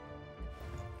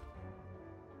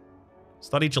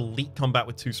 Start each elite combat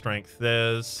with 2 strength.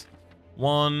 There's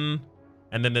 1,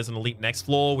 and then there's an elite next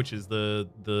floor, which is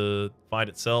the fight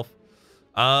itself.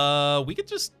 We could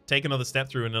just take another step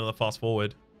through and another fast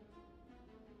forward.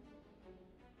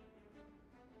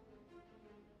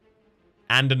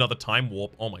 And another time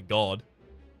warp. Oh my god.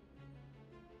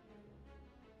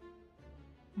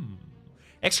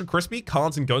 Extra crispy,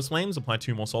 cards and ghost flames. Apply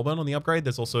 2 more soulburn on the upgrade.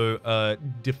 There's also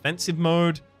defensive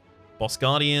mode, boss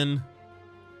guardian.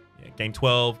 Yeah, gain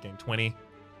 12, gain 20.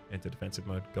 Into defensive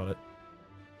mode. Got it.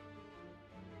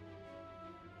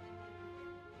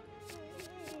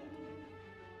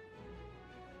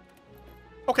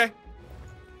 Okay.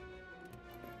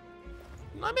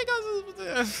 Nightmare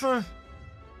guys.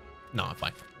 No, I'm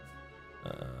fine.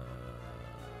 I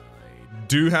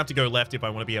do have to go left if I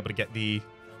want to be able to get the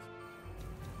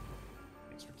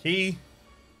extra key.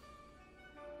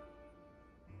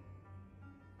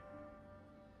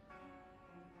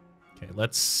 Okay,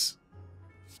 let's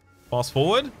fast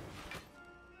forward.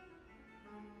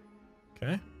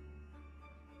 Okay.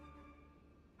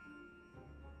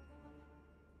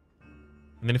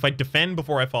 And then if I defend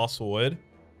before I fast forward,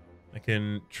 I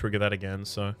can trigger that again.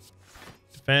 So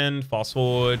defend, fast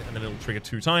forward, and then it'll trigger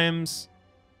 2 times.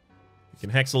 You can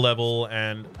hex a level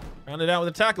and round it out with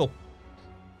a tackle.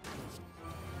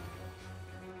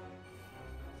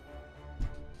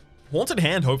 Haunted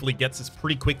Hand hopefully gets us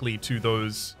pretty quickly to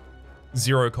those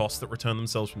 0 costs that return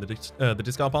themselves from the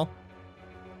discard pile.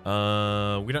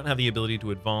 We don't have the ability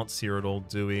to advance here at all,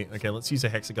 do we? Okay, let's use a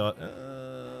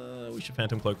Hexaghost. We should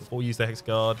Phantom Cloak before we use the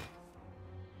Hexaghost.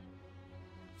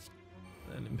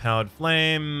 Then Empowered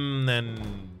Flame,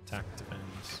 then attack,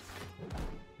 defense.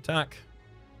 Attack.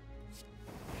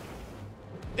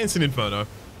 Instant Inferno.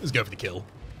 Let's go for the kill.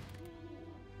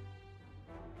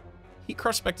 Heat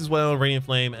Crush Spect as well, Radiant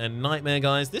Flame, and Nightmare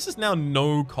Guys. This is now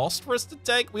no cost for us to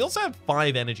take. We also have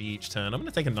 5 energy each turn. I'm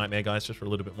going to take a Nightmare Guys just for a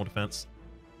little bit more defense.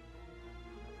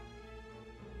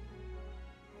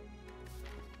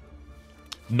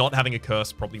 Not having a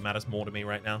curse probably matters more to me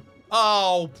right now.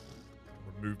 Oh,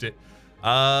 removed it.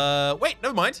 Wait,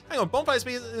 never mind. Hang on, bonfire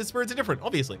spirits are different,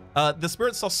 obviously. The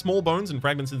spirits toss small bones and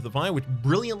fragments into the fire, which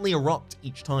brilliantly erupt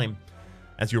each time.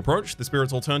 As you approach, the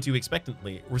spirits will turn to you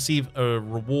expectantly. Receive a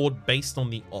reward based on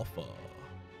the offer.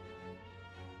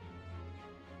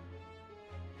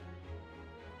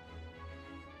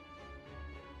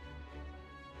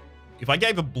 If I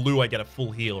gave a blue, I get a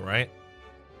full heal, right?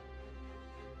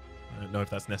 I don't know if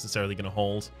that's necessarily going to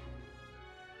hold.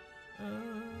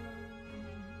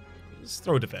 Let's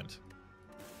throw a defend.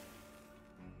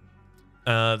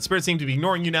 The spirits seem to be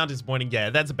ignoring you now. Disappointing. Yeah,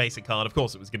 that's a basic card. Of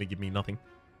course it was going to give me nothing.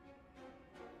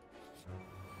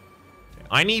 Okay,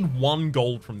 I need 1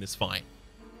 gold from this fight.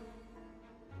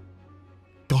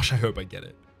 Gosh, I hope I get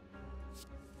it.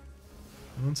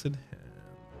 Haunted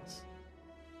Hands.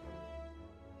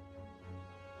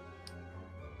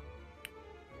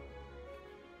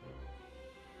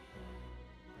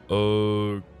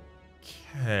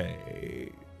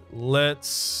 Okay.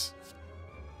 Let's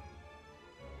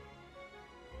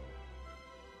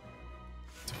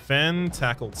defend,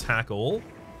 tackle, tackle.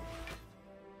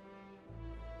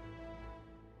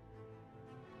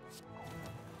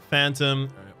 Phantom.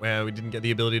 All right, well, we didn't get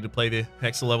the ability to play the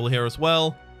Hexa level here as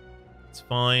well. It's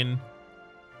fine.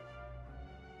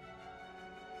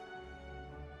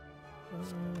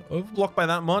 Overblocked by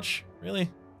that much? Really?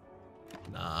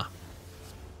 Nah.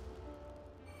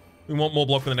 We want more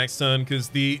block for the next turn because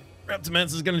the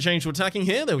Raptormancer is going to change to attacking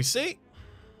here. There we see.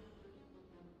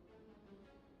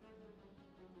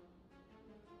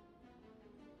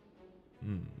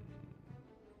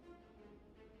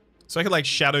 So I could like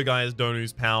Shadow Guy's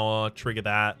Donu's power, trigger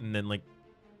that, and then like...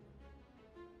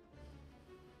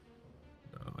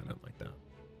 No, I don't like that.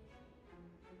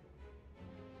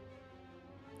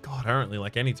 God, I don't really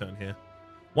like any turn here.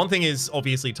 One thing is,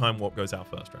 obviously, Time Warp goes out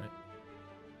first, right?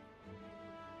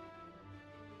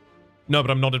 No,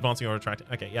 but I'm not advancing or attracting.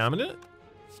 Okay, yeah, I'm gonna...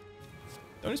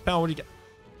 Donu's power, what do you get?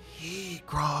 Heat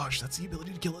Crush. That's the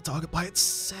ability to kill a target by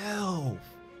itself.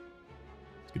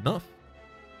 It's good enough.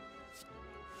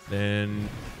 Then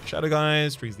Shadow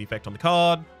Guys triggers the effect on the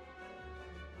card.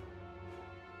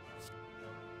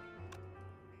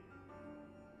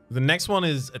 The next one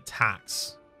is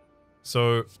attacks.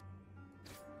 So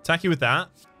attack you with that.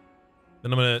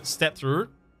 Then I'm going to step through,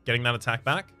 getting that attack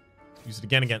back. Use it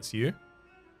again against you.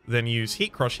 Then use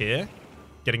Heat Crush here,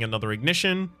 getting another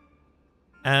ignition.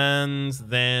 And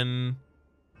then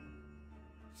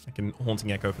I can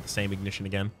Haunting Echo for the same ignition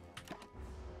again.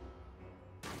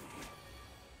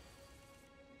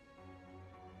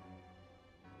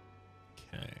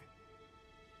 Okay.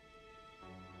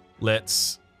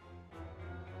 Let's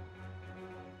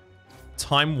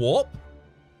Time Warp.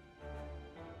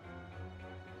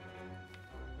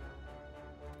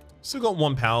 Still got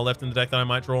 1 power left in the deck that I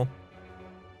might draw.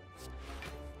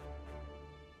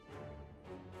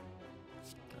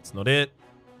 That's not it.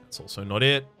 That's also not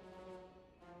it.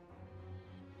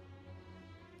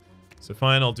 So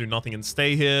fine, I'll do nothing and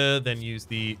stay here, then use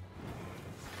the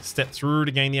step through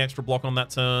to gain the extra block on that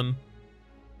turn.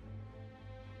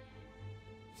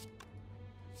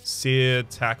 Sear,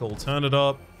 tackle, turn it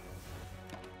up.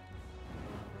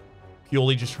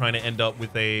 Purely just trying to end up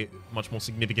with a much more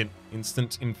significant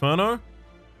instant Inferno.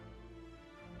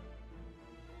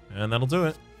 And that'll do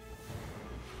it.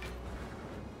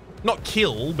 Not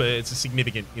kill, but it's a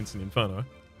significant instant Inferno.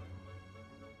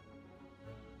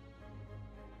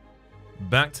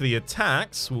 Back to the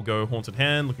attacks. We'll go Haunted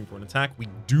Hand, looking for an attack. We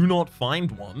do not find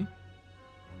one.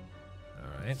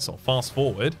 Alright, so I'll fast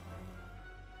forward.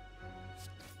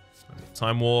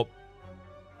 Time Warp.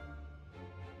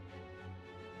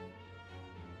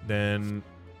 Then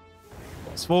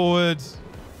fast forward.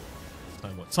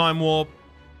 Time Warp.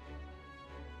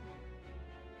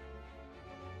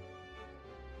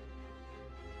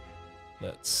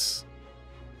 Let's...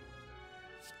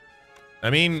 I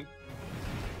mean...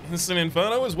 Instant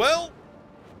Inferno as well.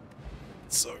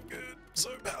 So good. So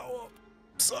power.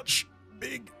 Such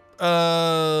big...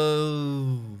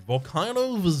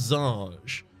 Volcano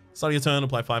Visage. Start your turn,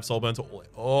 apply 5 Soul Burn to all...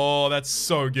 Oh, that's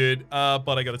so good. But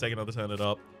I gotta take another turn it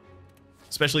up.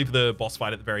 Especially for the boss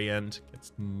fight at the very end.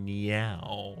 It's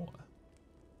Meow.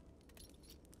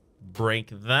 Break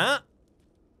that.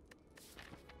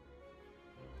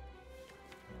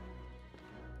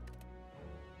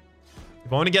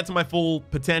 If I want to get to my full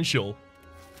potential,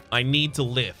 I need to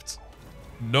lift.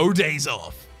 No days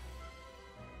off.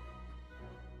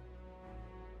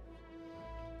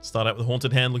 Start out with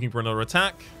Haunted Hand, looking for another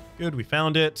attack. Good, we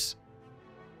found it.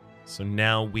 So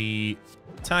now we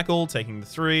tackle, taking the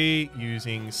 3,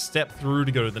 using step through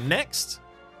to go to the next.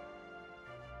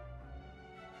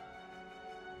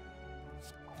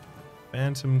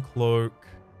 Phantom Cloak.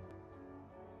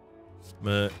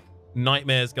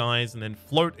 Nightmares, guys, and then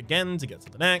float again to get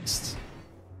to the next.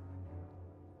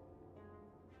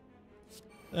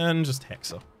 And just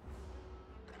Hexa.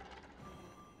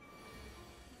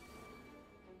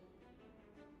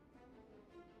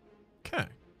 Okay.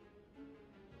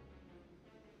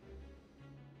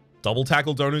 Double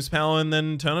tackle Donu's power and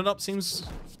then turn it up seems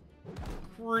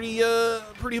pretty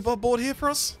above board here for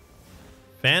us.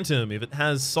 Phantom, if it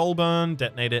has Soul Burn,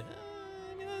 detonate it.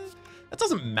 That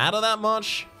doesn't matter that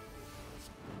much.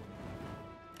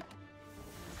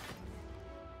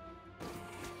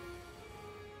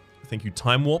 Thank you,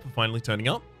 Time Warp, for finally turning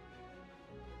up.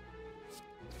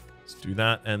 Let's do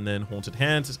that, and then Haunted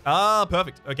Hand. Ah,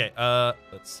 perfect. Okay,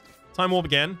 let's Time Warp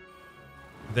again.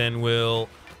 Then we'll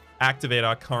activate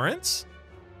our current.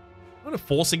 I'm going to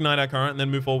Force Ignite our current and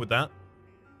then move forward with that.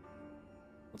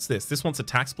 What's this? This wants a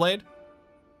Tax Blade?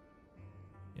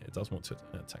 Yeah, it does want to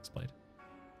Tax Blade.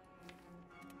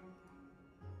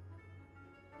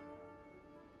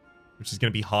 Which is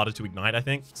going to be harder to ignite, I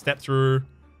think. Step through.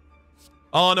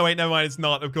 Oh, no, wait, never mind. It's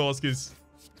not, of course, because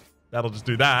that'll just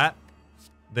do that.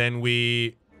 Then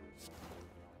we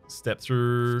step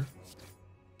through,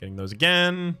 getting those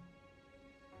again.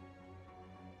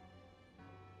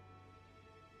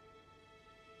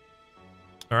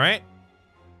 All right.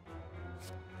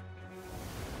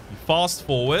 You fast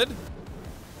forward,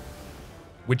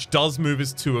 which does move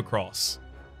us 2 across.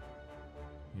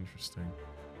 Interesting.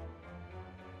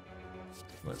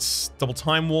 Let's double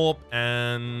Time Warp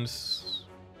and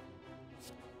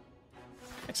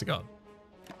Hexaghost.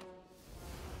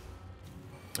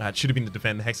 It should have been the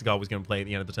defend. The Hexaghost was going to play at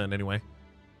the end of the turn anyway.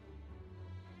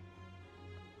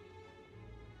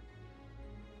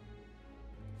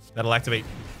 That'll activate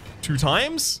 2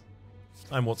 times.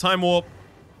 Time Warp, Time Warp.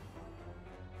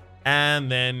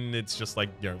 And then it's just like,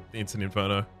 you know, Instant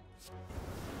Inferno.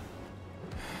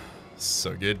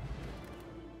 So good.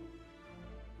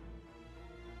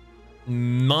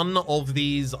 None of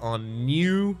these are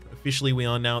new. Officially, we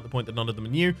are now at the point that none of them are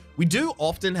new. We do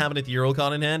often have an ethereal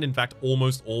card in hand. In fact,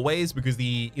 almost always, because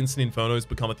the instant infernos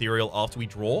become ethereal after we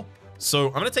draw. So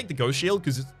I'm going to take the Ghost Shield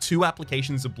because it's 2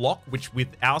 applications of block, which with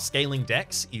our scaling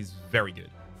decks is very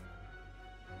good.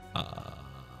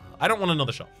 I don't want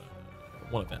another shot, though.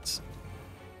 I want events.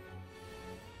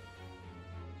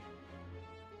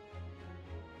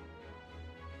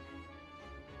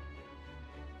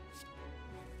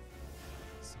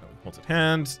 Haunted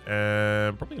Hand.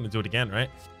 Probably going to do it again, right?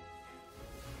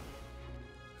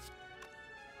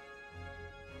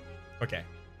 Okay.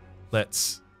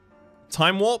 Let's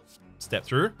Time Warp. Step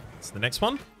through. That's the next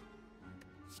one.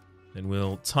 Then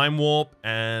we'll Time Warp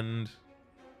and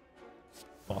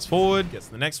fast forward. Gets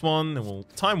to the next one. Then we'll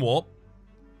Time Warp.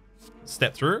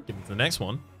 Step through. Get into the next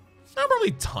one. I'll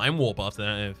probably Time Warp after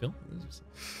that, I feel.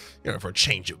 you know, for a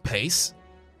change of pace,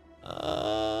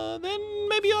 then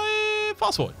maybe I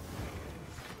fast forward.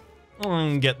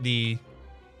 Get the...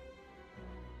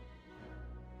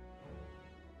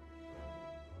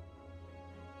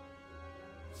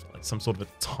 like some sort of a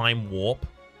time warp.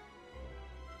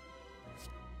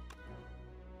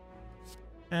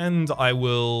 And I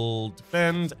will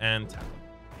defend and tackle.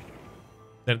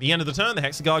 Then at the end of the turn, the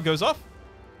Hexaghost goes off.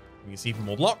 You can see even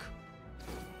more block.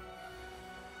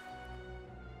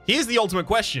 Here's the ultimate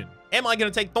question. Am I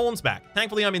going to take Thorns back?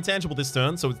 Thankfully, I'm intangible this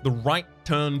turn, so it's the right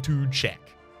turn to check.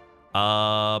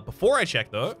 Before I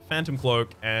check, though, Phantom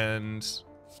Cloak and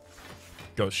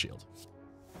Ghost Shield.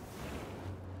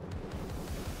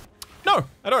 No,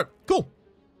 I don't. Cool.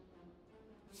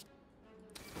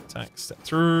 Attack, step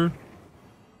through.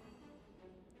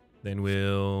 Then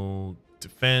we'll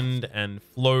defend and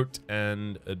float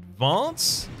and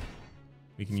advance.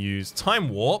 We can use Time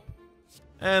Warp.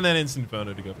 And then Instant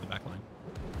Inferno to go for the back line.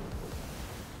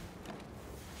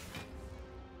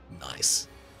 Nice.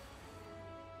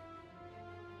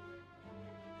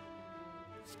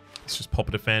 Let's just pop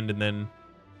a defend and then...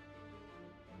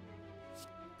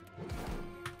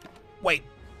 wait.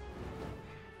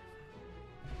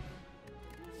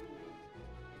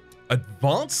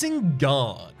 Advancing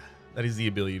Guard. That is the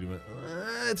ability to...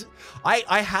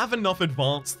 I have enough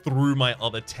advance through my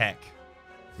other tech,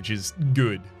 which is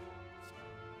good.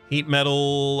 Heat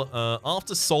Metal,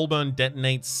 after Soulburn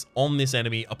detonates on this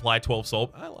enemy, apply 12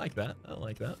 soul. I like that. I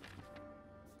like that.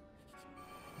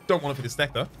 Don't want it for this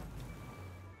deck, though.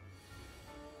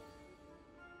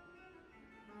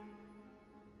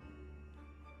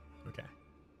 Okay.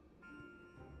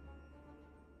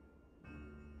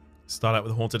 Start out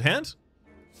with a Haunted Hand.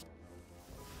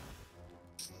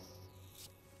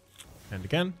 And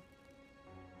again.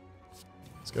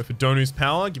 Let's go for Donu's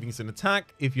Power, giving us an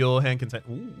attack if your hand contains...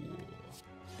 ooh.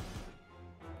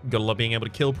 Gotta love being able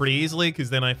to kill pretty easily, because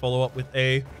then I follow up with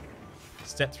a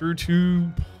step through to...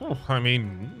 oh, I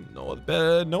mean, no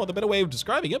other better way of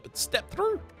describing it, but step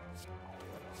through.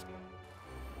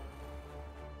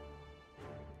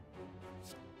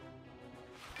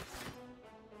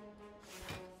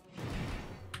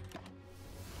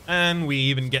 And we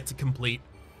even get to complete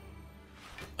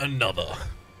another.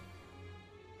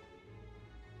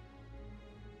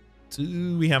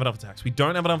 Do we have enough attacks? We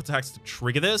don't have enough attacks to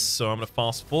trigger this, so I'm going to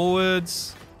fast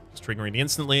forwards. Just triggering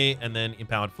instantly, and then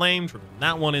Empowered Flame, triggering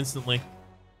that one instantly.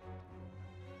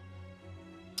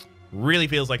 Really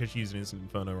feels like I should use an Instant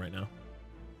Inferno right now.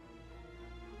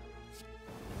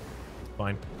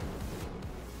 Fine.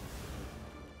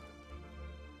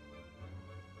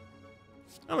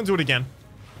 I'm going to do it again.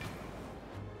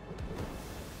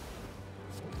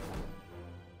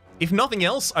 If nothing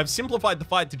else, I've simplified the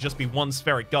fight to just be one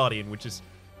Spheric Guardian, which is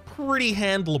pretty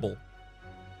handleable.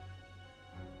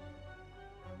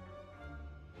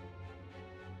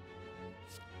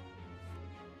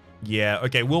 Yeah,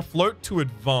 okay, we'll float to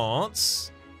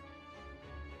advance.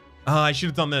 I should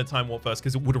have done the Time Warp first,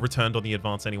 because it would have returned on the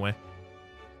advance anyway.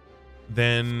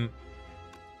 Then...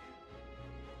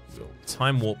 we'll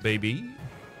Time Warp, baby.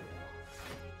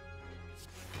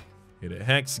 Hit a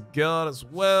Hex Guard as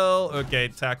well. Okay,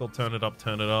 tackle, turn it up,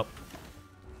 turn it up.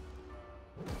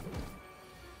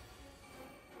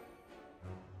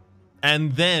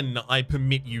 And then I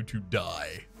permit you to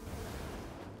die.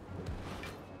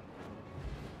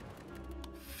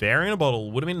 Fairy in a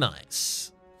bottle would have been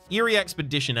nice. Eerie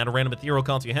Expedition. Add a random ethereal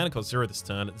card to your hand. It costs 0 this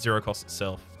turn. At 0 cost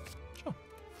itself. Sure.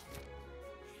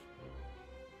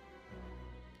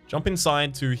 Jump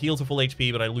inside to heal to full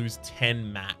HP, but I lose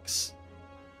 10 max.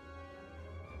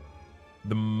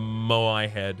 The Moai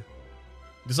head.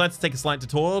 Decides to take a slight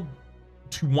detour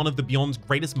to one of the Beyond's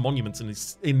greatest monuments and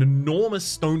is an enormous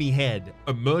stony head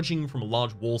emerging from a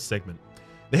large wall segment.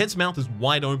 The head's mouth is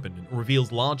wide open and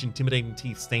reveals large, intimidating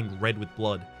teeth stained red with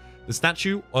blood. The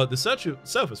surface of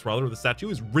the statue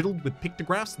is riddled with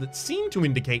pictographs that seem to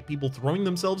indicate people throwing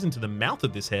themselves into the mouth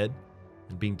of this head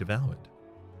and being devoured.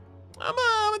 I'm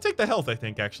gonna take the health, I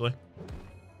think, actually.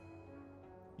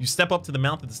 You step up to the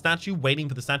mouth of the statue, waiting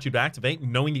for the statue to activate,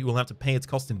 knowing that you will have to pay its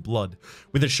cost in blood.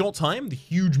 With a short time, the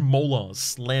huge molars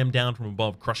slam down from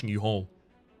above, crushing you whole.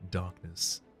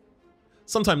 Darkness.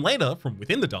 Sometime later, from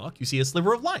within the dark, you see a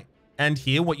sliver of light, and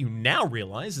hear what you now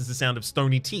realize is the sound of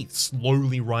stony teeth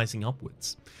slowly rising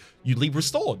upwards. You leave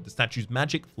restored, the statue's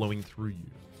magic flowing through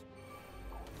you.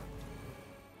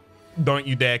 Don't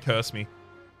you dare curse me.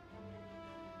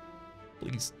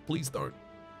 Please, please don't.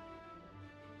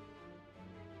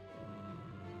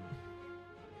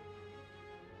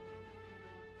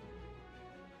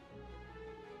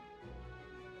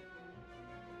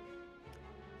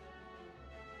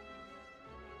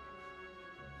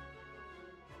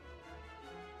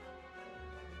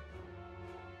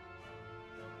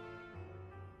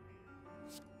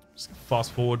 Just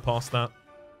fast forward past that.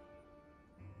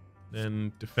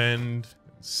 Then defend,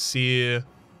 sear.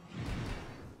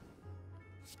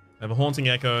 I have a Haunting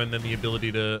Echo and then the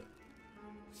ability to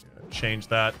change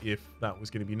that if that was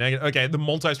going to be negative. Okay, the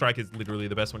multi-strike is literally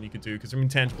the best one you could do because I'm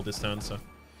intangible this turn, so.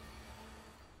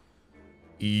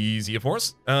 Easier for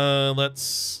us.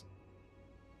 Let's...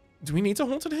 Do we need to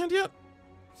Haunted Hand yet?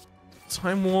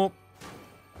 Time Warp.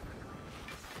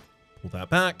 Pull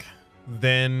that back.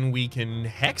 Then we can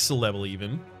Hex a level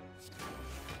even.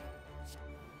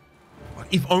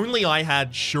 If only I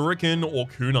had Shuriken or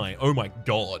Kunai. Oh my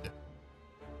god.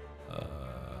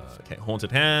 Okay,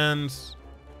 Haunted Hand.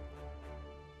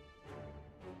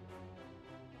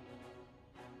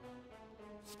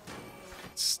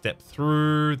 Step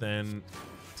through, then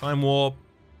Time Warp.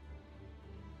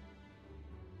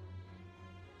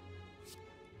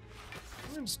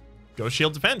 And just go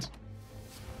Shield Defend.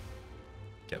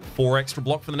 Get 4 extra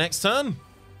block for the next turn.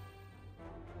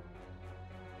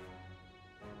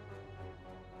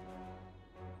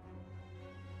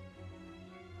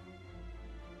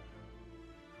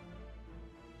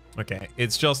 Okay,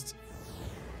 it's just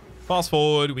fast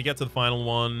forward. We get to the final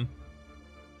one.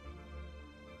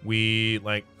 We,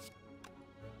 like,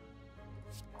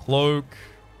 cloak,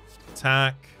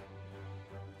 attack,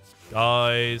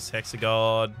 guys,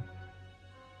 Hexagod.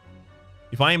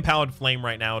 If I empowered Flame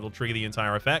right now, it'll trigger the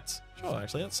entire effect. Sure,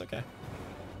 actually, that's okay.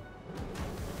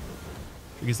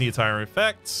 Triggers the entire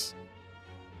effect.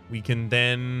 We can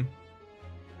then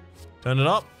turn it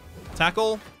up,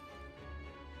 tackle.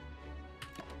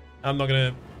 I'm not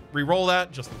going to re-roll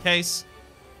that, just in case.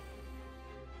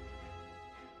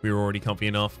 We were already comfy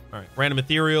enough. All right, random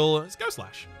ethereal. Let's go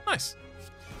slash. Nice.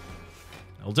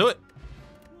 That'll do it.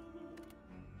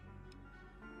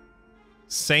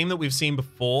 Same that we've seen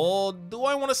before. Do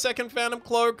I want a second Phantom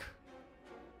Cloak?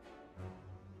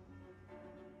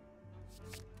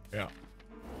 Yeah.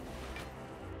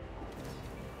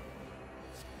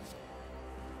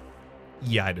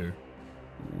 Yeah, I do.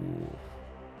 Ooh.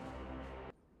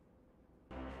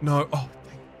 No. Oh,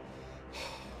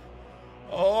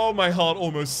 oh, my heart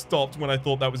almost stopped when I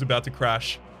thought that was about to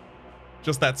crash.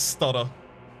 Just that stutter.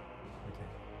 Okay.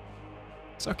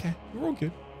 It's okay. We're all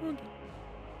good. We're all good.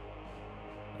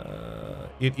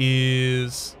 It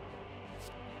is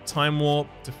Time Warp,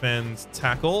 Defend,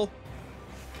 Tackle.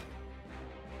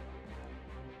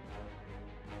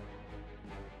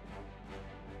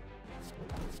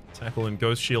 Tackle and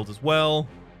Ghost Shield as well.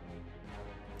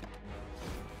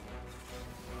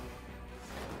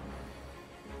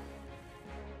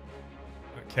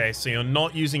 Okay, so you're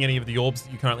not using any of the orbs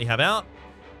that you currently have out.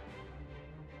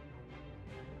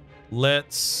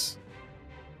 Let's...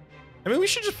 I mean, we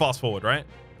should just fast forward, right?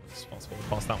 Let's fast forward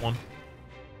past that one.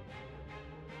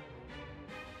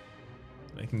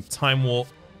 I can Time Warp,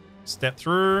 step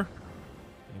through,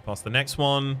 and past the next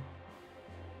one.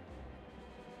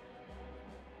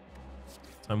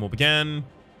 Time Warp again.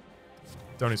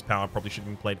 Donut's Power probably should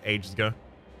have been played ages ago.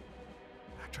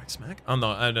 Backtrack smack? I'm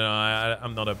not. I don't know.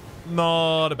 I'm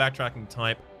not a backtracking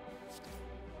type.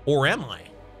 Or am I?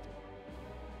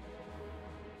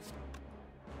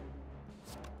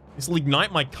 This will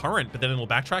ignite my current, but then it'll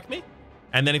backtrack me.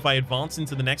 And then if I advance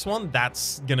into the next one,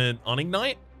 that's gonna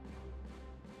unignite.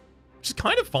 Which is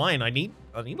kind of fine. I need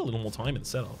a little more time in the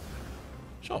setup.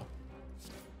 Sure.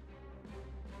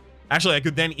 Actually, I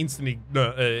could then instantly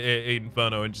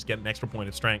Inferno and just get an extra point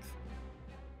of strength.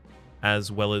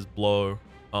 As well as blow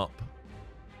up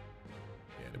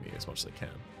the enemy as much as I can.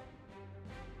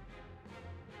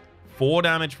 4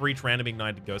 damage for each random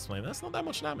ignited Ghost Flame. That's not that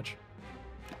much damage.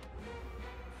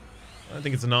 I don't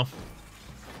think it's enough.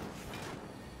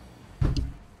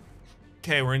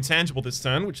 Okay, we're intangible this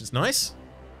turn, which is nice.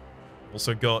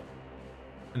 Also got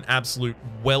an absolute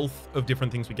wealth of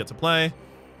different things we get to play.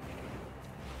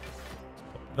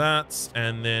 That,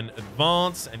 and then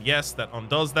advance, and yes, that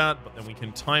undoes that, but then we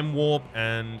can Time Warp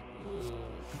and...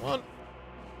 Come on.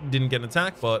 Didn't get an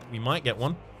attack, but we might get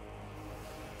one.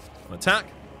 An attack.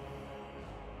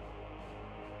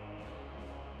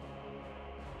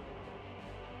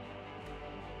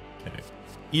 Okay.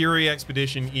 Eerie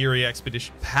Expedition,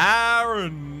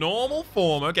 Paranormal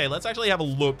Form. Okay, let's actually have a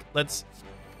look. Let's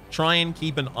try and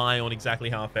keep an eye on exactly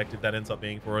how effective that ends up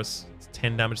being for us. It's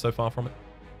 10 damage so far from it.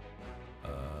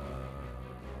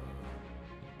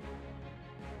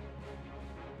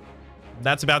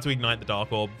 That's about to ignite the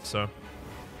Dark Orb, so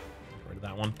get rid of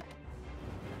that one.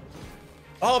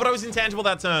 Oh, but I was intangible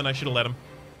that turn. I should have let him.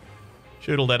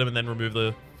 Should have let him and then remove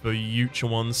the future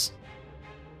ones.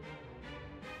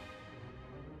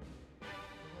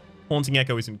 Haunting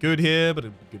Echo isn't good here, but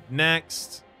it'll be good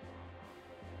next.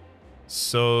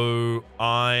 So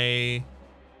I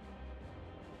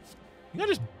think I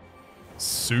just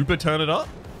super turn it up.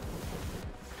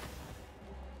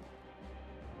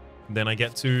 Then I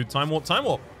get to time warp, time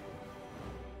warp.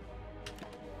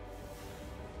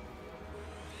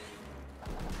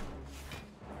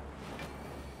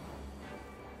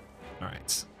 All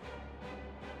right.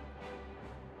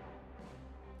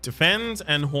 Defend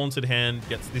and Haunted Hand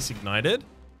gets this ignited.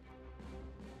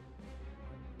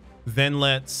 Then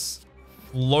let's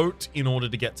float in order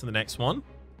to get to the next one.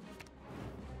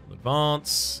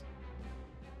 Advance.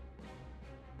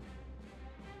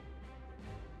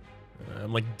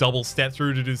 I'm like double step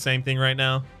through to do the same thing right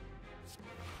now.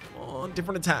 Oh,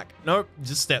 different attack. Nope,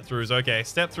 just step throughs. Okay,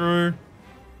 step through.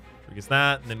 Triggers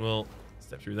that, and then we'll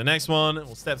step through the next one.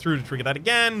 We'll step through to trigger that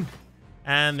again.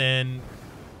 And then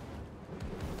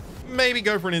maybe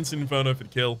go for an instant inferno for the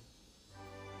kill.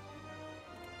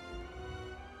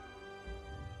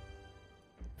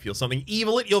 Feel something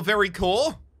evil at your very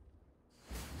core.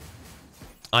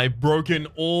 I've broken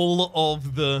all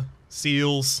of the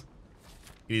seals.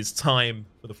 It is time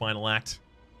for the final act.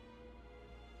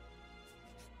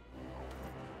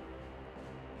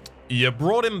 You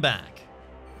brought him back.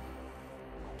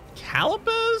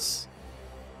 Calipers?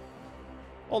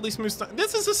 All these smooth stuff.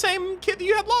 This is the same kit that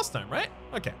you had last time, right?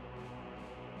 Okay.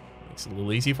 Makes it a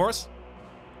little easy for us.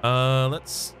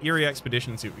 Let's Eerie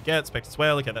Expedition, see what we get. Spectre's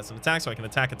Whale, okay, that's an attack, so I can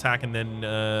attack, and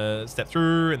then step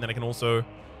through, and then I can also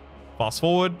fast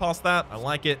forward past that. I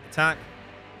like it. Attack.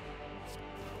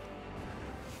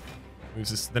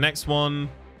 Moves us to the next one.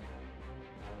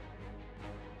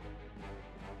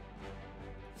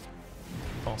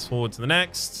 Fast forward to the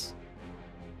next.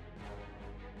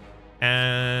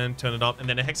 And turn it up, and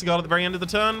then a Hexaghost at the very end of the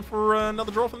turn for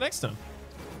another draw for the next turn.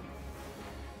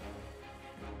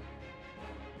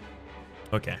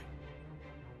 Okay.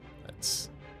 Let's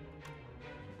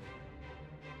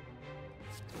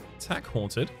attack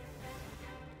Haunted.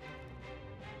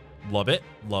 Love it.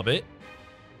 Love it.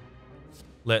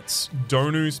 Let's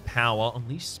Donu's Power.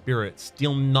 Unleash Spirits.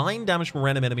 Deal 9 damage from a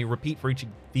random enemy. Repeat for each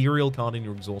ethereal card in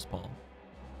your exhaust pile.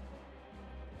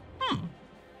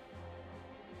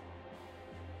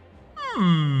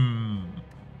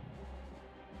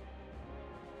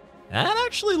 That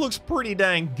actually looks pretty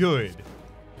dang good.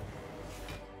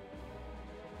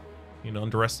 You know,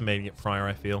 underestimating it prior,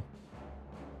 I feel.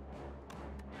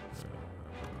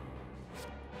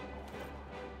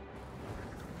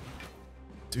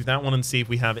 Do that one and see if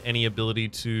we have any ability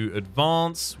to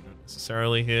advance. We don't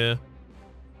necessarily here.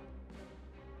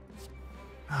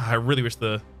 I really wish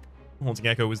the Haunting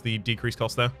Echo was the decreased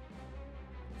cost there.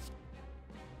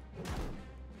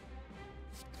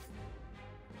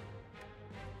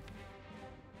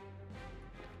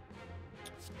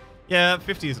 Yeah,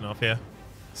 50 is enough here.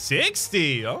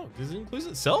 60! Oh, does it include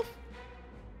itself?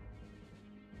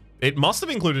 It must have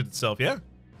included itself, yeah.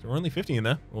 There were only 50 in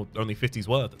there. Or only 50's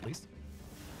worth, at least.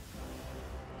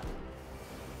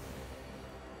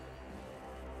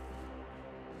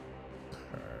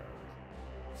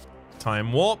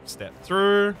 Time warp, step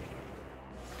through.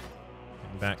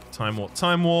 And back, time warp,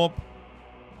 time warp.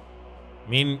 I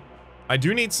mean, I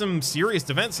do need some serious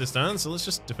defense this turn, so let's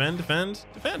just defend, defend,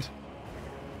 defend.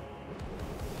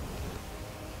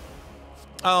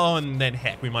 Oh, and then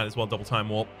heck, we might as well double time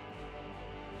warp.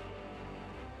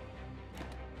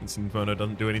 Instant Inferno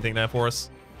doesn't do anything there for us.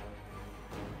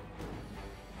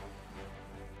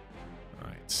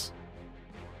 Alright.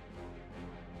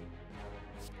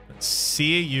 Let's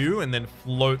sear you and then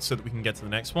float so that we can get to the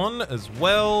next one, as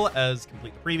well as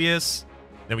complete the previous.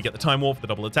 Then we get the time warp for the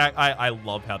double attack. I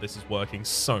love how this is working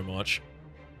so much.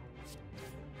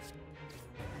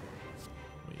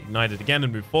 We ignite it again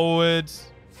and move forward.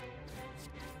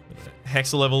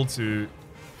 Hexa level to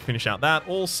finish out that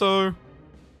also.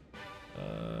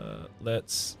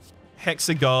 Let's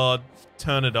Hexaghost,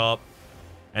 turn it up,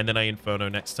 and then I Inferno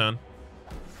next turn.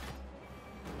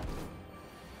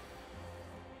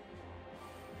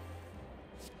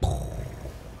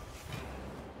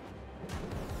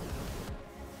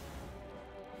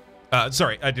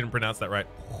 Sorry, I didn't pronounce that right.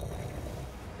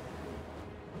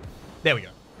 There we go.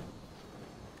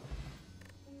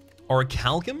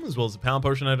 Orichalcum, as well as a power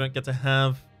potion I don't get to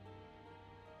have.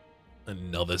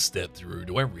 Another step through.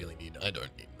 Do I really need... I don't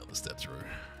need another step through.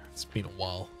 It's been a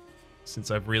while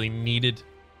since I've really needed...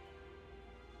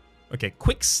 Okay,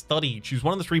 quick study. Choose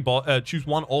one of the choose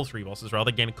one or three bosses, rather.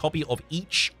 Gain a copy of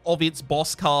each of its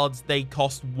boss cards. They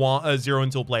cost 0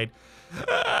 until played.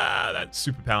 That's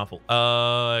super powerful.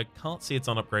 Can't see its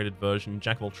unupgraded version.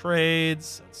 Jack of all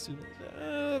trades.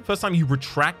 First time you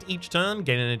retract each turn.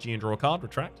 Gain energy and draw a card.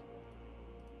 Retract.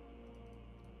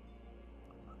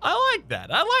 I like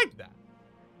that. I like that.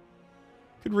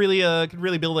 Could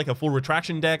really build like a full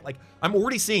retraction deck. Like, I'm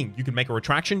already seeing you can make a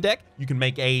retraction deck, you can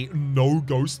make a no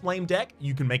ghost flame deck,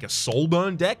 you can make a soul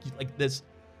burn deck. Like, there's,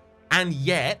 and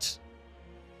yet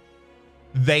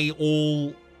they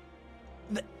all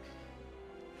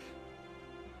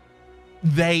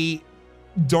they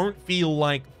don't feel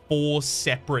like 4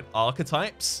 separate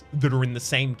archetypes that are in the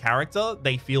same character.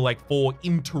 They feel like 4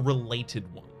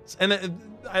 interrelated ones. And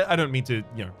I don't mean to,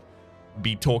 you know,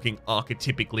 be talking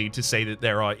archetypically to say that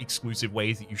there are exclusive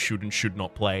ways that you should and should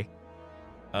not play.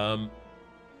 I'm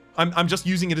just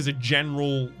using it as a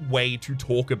general way to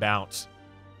talk about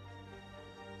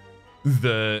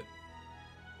the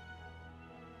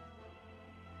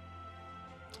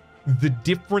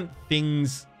different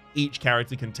things each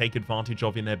character can take advantage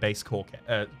of in their base core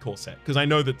set. Because I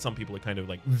know that some people are kind of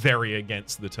like very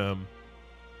against the term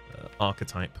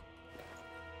archetype.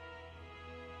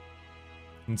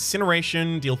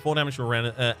 Incineration, deal 4 damage to a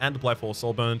random, and apply 4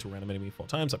 soul burn to a random enemy 4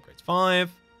 times, upgrades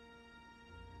 5.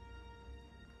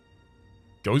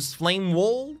 Ghost Flame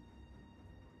Wall.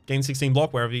 Gain 16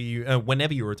 block wherever you,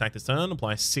 whenever you attack this turn.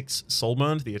 Apply 6 soul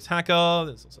burn to the attacker.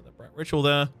 There's also that Bright Ritual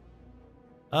there.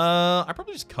 I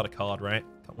probably just cut a card, right?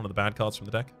 Cut one of the bad cards from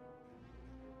the deck.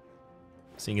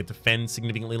 Seeing it defend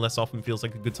significantly less often feels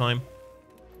like a good time.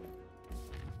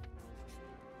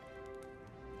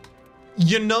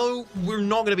 You know, we're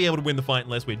not going to be able to win the fight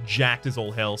unless we're jacked as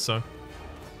all hell, so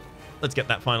let's get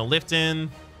that final lift in.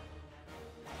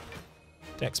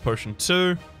 Dex Potion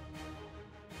 2.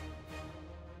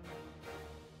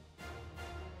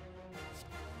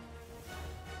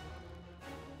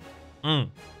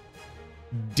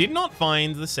 Did not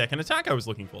find the second attack I was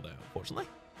looking for there, unfortunately.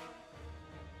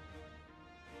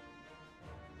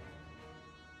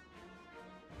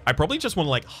 I probably just want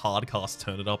to, like, hardcast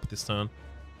turn it up this turn.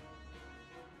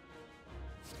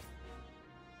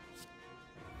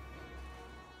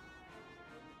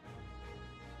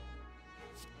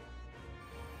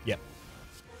 Yep.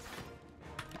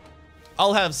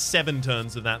 I'll have 7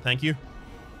 turns of that, thank you.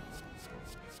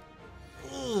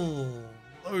 Ooh,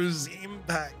 those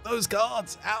impact, those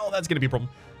cards. Ow, that's going to be a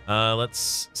problem.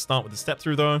 Let's start with the step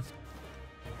through, though.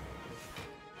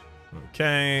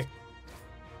 Okay.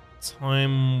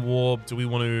 Time warp. Do we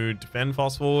want to defend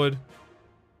fast forward?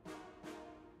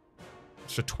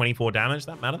 Extra 24 damage. Does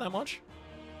that matter that much?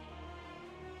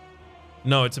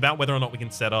 No, it's about whether or not we can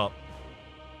set up.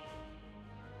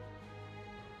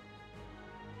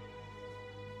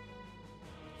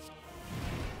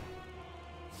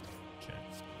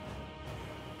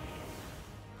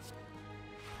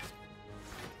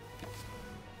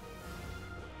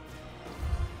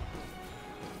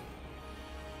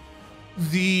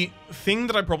 The thing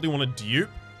that I probably want to dupe,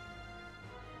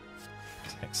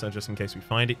 Hexa, just in case we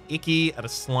find it. Icky at a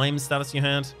slime status in your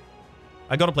hand.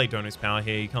 I gotta play Dono's Power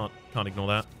here. You can't ignore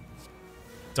that.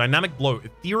 Dynamic Blow.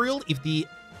 Ethereal. If the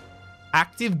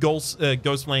active Ghost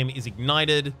Flame is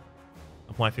ignited,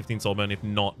 apply 15 soul burn. If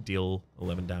not, deal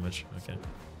 11 damage. Okay.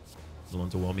 A little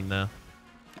underwhelming there.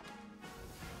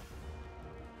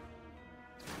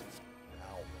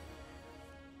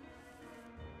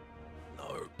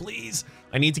 Please.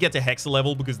 I need to get to Hexa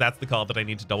level because that's the card that I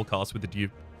need to double cast with the dupe.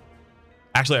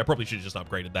 Actually, I probably should have just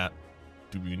upgraded that,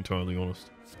 to be entirely honest.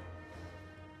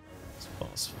 Let's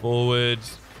fast forward.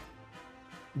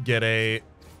 Get a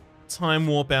time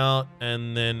warp out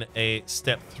and then a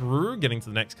step through, getting to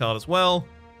the next card as well.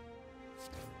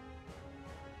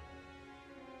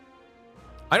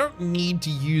 I don't need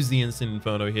to use the Instant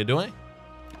Inferno here, do I?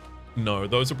 No,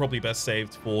 those are probably best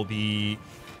saved for the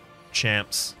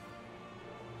champs.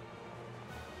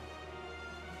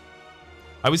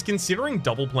 I was considering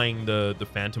double playing the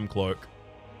Phantom Cloak,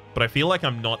 but I feel like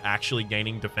I'm not actually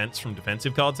gaining defense from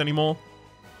defensive cards anymore.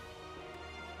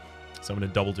 So I'm going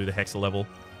to double do the Hexa level.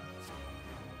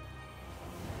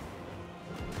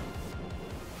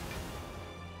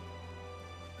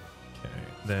 Okay,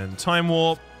 then Time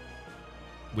Warp.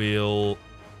 We'll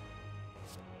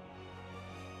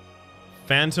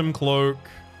Phantom Cloak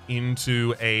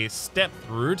into a step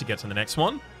through to get to the next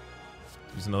one.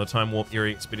 Use another Time Warp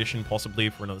Eerie Expedition, possibly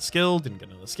for another skill. Didn't get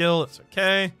another skill. That's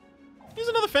okay. Use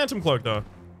another Phantom Cloak, though.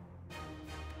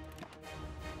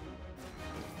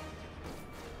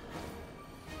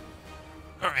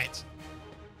 Alright.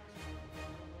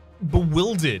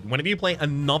 Bewildered. Whenever you play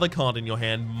another card in your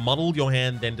hand, muddle your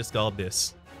hand, then discard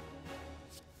this.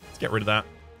 Let's get rid of that.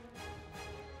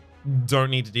 Don't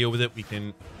need to deal with it. We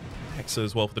can Hexa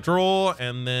as well for the draw,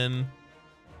 and then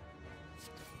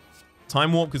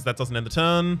Time Warp, because that doesn't end the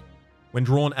turn. When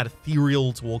drawn, add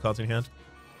Ethereal to all cards in your hand.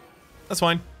 That's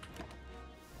fine.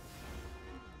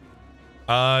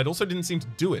 It also didn't seem to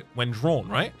do it when drawn,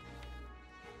 right?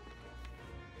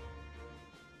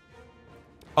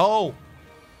 Oh,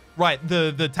 right.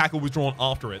 The tackle was drawn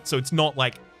after it. So it's not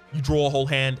like you draw a whole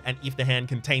hand, and if the hand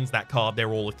contains that card,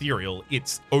 they're all ethereal.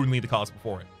 It's only the cards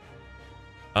before it.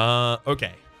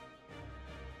 Okay.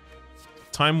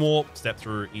 Time Warp, step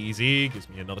through, easy. Gives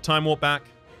me another Time Warp back.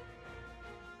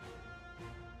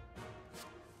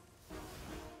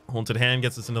 Haunted Hand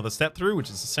gets us another step through, which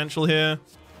is essential here.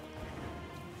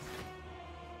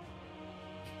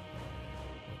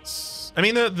 I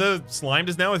mean, the Slimed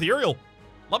is now ethereal.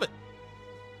 Love it.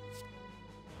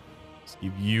 Let's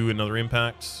give you another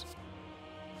impact.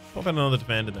 Pop out another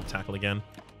defend and then tackle again.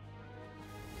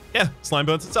 Yeah, Slime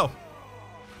burns itself.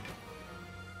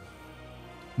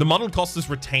 The muddled cost is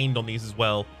retained on these as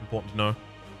well. Important to know.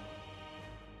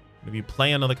 If you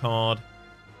play another card,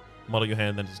 muddle your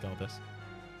hand, then discard this.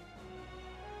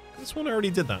 This one already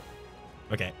did that.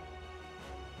 Okay.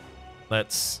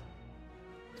 Let's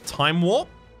Time Warp.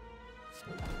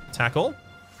 Tackle.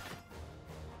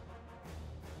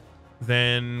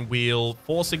 Then we'll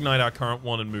Force Ignite our current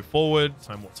one and move forward.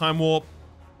 Time Warp, Time Warp.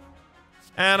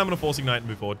 And I'm going to Force Ignite and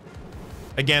move forward.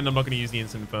 Again, I'm not going to use the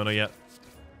Instant Inferno yet.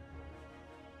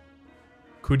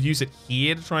 Could use it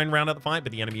here to try and round out the fight,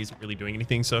 but the enemy isn't really doing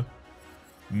anything, so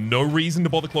no reason to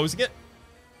bother closing it.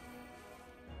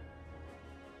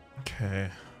 Okay.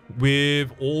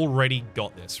 We've already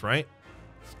got this, right?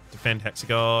 Defend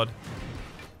Hexaghost.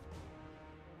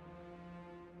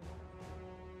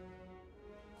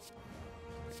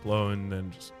 Blow and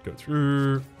then just go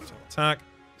through. Attack.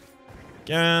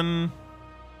 Again.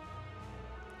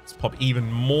 Let's pop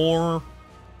even more.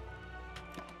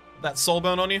 That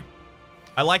Soulburn on you.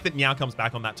 I like that Meow comes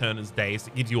back on that turn as dazed.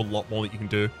 It gives you a lot more that you can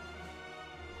do.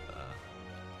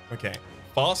 Okay.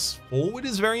 Fast forward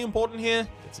is very important here.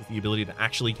 It's the ability to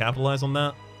actually capitalize on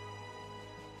that.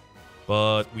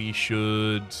 But we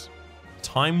should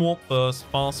Time Warp first,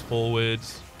 fast forward,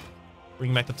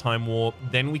 bring back the Time Warp.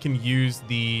 Then we can use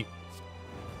the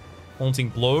Haunting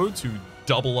Blow to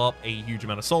double up a huge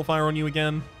amount of Soulfire on you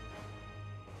again.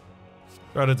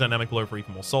 Throw out a Dynamic Blow for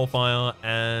even more Soulfire.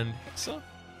 And Hexa?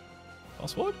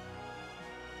 Fast forward?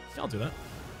 Yeah, I'll do that.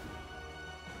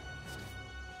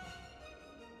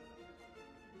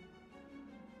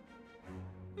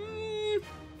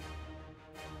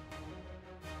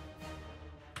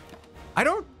 I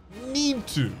don't need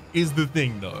to, is the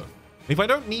thing, though. If I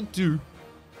don't need to,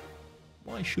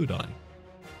 why should I?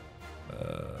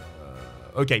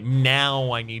 Okay,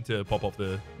 now I need to pop off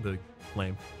the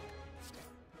flame.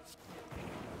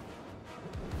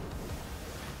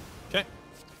 Okay.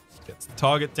 Gets the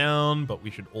target down, but we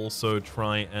should also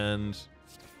try and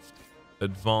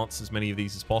advance as many of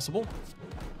these as possible.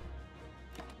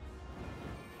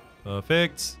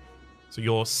 Perfect. So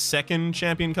your second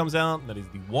champion comes out, and that is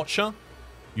the Watcher.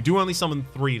 You do only summon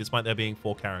 3, despite there being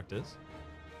 4 characters.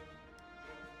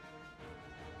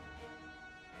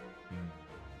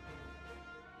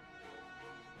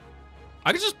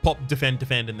 I could just pop defend,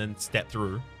 defend, and then step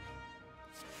through.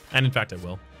 And in fact, I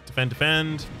will. Defend,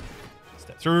 defend.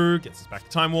 Step through, gets us back to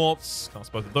Time Warps.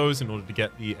 Cast both of those in order to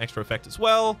get the extra effect as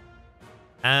well.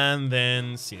 And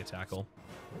then Seer Tackle.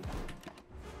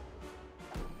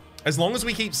 As long as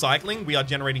we keep cycling, we are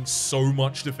generating so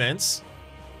much defense.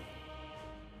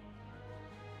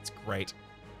 It's great.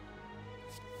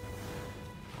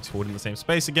 Fast forward in the same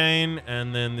space again,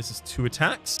 and then this is 2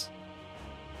 attacks.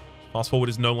 Fast forward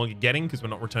is no longer getting because we're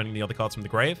not returning the other cards from the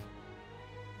grave.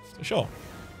 So sure.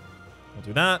 I'll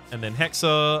do that, and then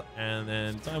Hexa, and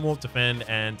then Time Warp, Defend,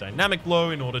 and Dynamic Blow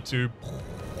in order to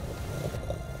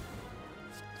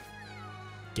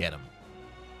get him.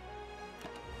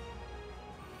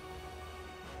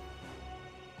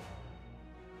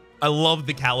 I love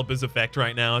the Calibers effect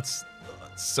right now. It's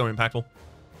so impactful.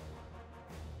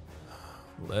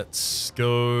 Let's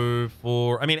go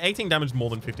for... I mean, 18 damage more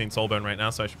than 15 Soulburn right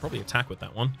now, so I should probably attack with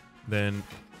that one. Then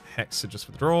Hex it just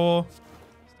for the draw.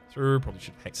 Step through. Probably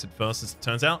should Hex it first, as it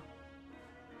turns out.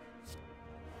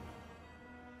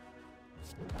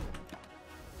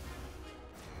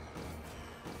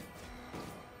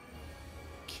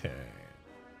 Okay.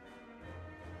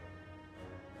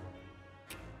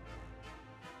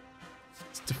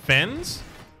 Let's defend.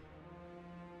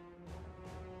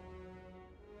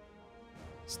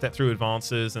 Step through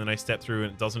advances, and then I step through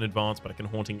and it doesn't advance, but I can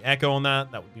Haunting Echo on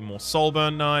that. That would be more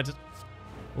Soulburn. No, I just...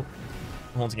 Oh,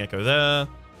 Haunting Echo there.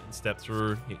 And step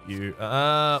through, hit you.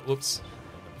 Whoops. Done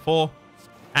that before.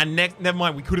 And never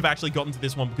mind, we could have actually gotten to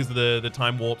this one because of the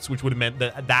Time Warps, which would have meant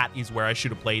that that is where I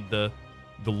should have played the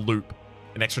loop.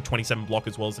 An extra 27 block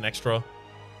as well as an extra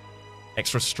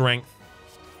strength.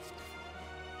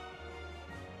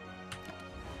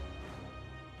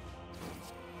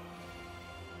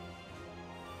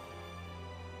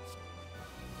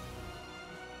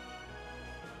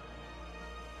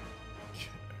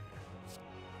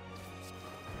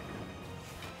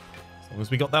 As long as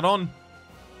we got that on.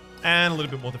 And a little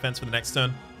bit more defense for the next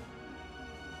turn.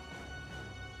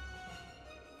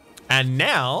 And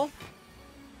now,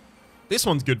 this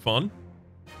one's good fun.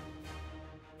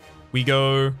 We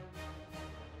go...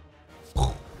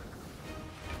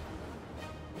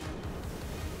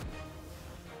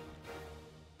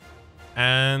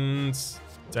 And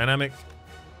dynamic.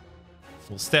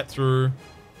 We'll step through.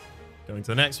 Going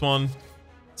to the next one.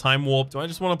 Time warp. Do I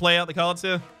just want to play out the cards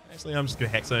here? Actually, I'm just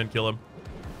going to Hexa and kill him.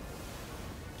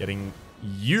 Getting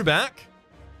you back.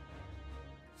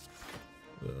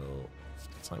 Well,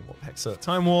 time warp, Hexa,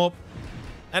 time warp.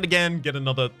 And again, get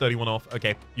another 31 off.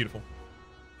 Okay, beautiful.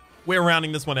 We're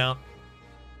rounding this one out.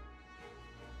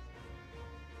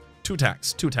 2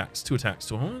 attacks, 2 attacks, 2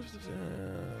 attacks.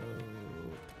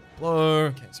 Blow.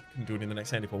 Okay, so we can do it in the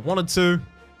next hand if I wanted to.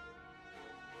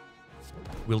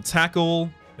 We'll tackle.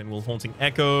 Then we'll Haunting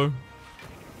Echo.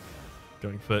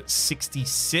 Going for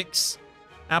 66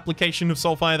 application of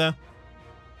Soulfire there.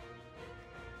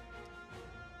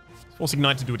 Force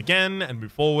Ignite to do it again and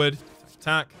move forward.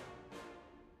 Attack.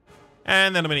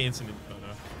 And then I'm going to Instant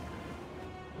Inferno.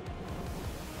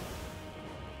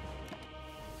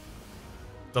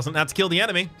 Doesn't have to kill the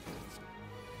enemy.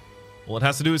 All it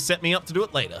has to do is set me up to do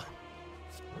it later.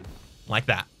 Like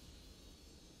that.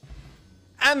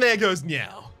 And there goes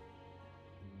Meow.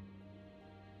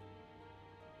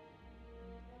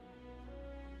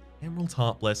 Emerald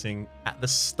Heart Blessing at the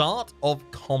start of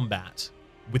combat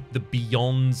with the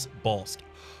Beyond's boss.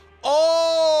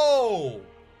 Oh!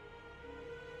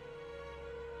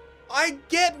 I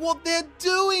get what they're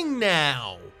doing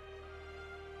now.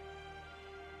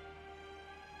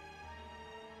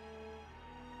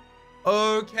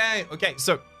 Okay,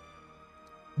 so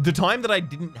the time that I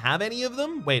didn't have any of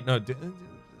them, wait, no,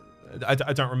 I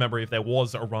don't remember if there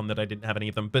was a run that I didn't have any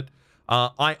of them, but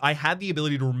I had the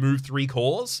ability to remove 3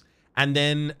 cores, and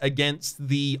then against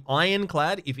the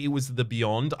Ironclad, if it was the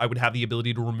Beyond, I would have the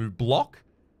ability to remove block.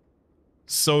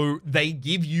 So they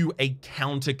give you a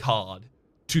counter card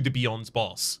to the Beyond's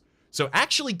boss. So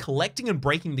actually collecting and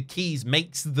breaking the keys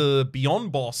makes the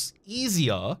Beyond boss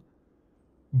easier,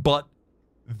 but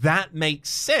that makes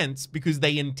sense because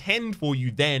they intend for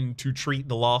you then to treat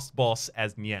the last boss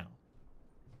as Meow.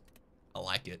 I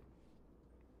like it.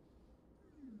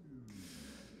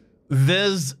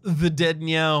 There's the dead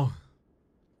Meow.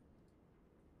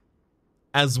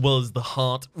 As well as the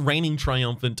heart reigning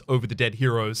triumphant over the dead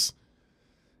heroes.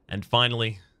 And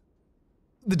finally,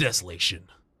 the desolation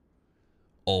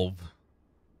of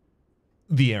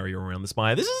the area around the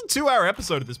spire. This is a 2-hour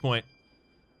episode at this point.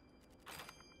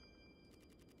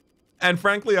 And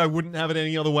frankly, I wouldn't have it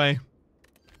any other way.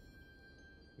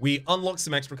 We unlock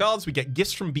some extra cards. We get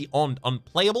gifts from Beyond.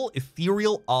 Unplayable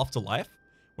Ethereal Afterlife.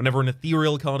 Whenever an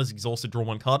Ethereal card is exhausted, draw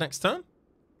 1 card next turn.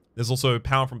 There's also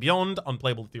Power from Beyond.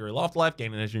 Unplayable Ethereal Afterlife.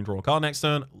 Gain energy and draw a card next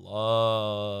turn.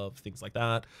 Love things like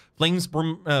that. Flames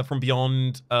from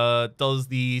Beyond does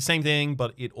the same thing,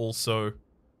 but it also...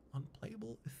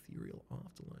 Unplayable Ethereal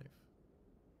Afterlife.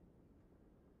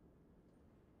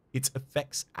 Its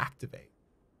effects activate.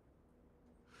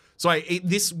 So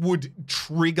this would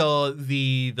trigger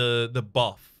the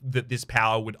buff that this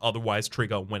power would otherwise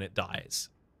trigger when it dies.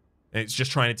 And it's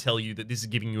just trying to tell you that this is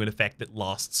giving you an effect that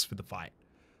lasts for the fight.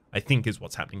 I think is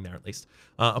what's happening there at least.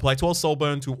 Apply 12 Soul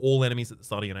Burn to all enemies at the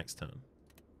start of your next turn.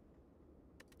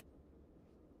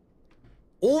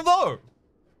 Although,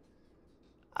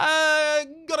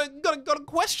 got a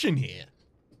question here.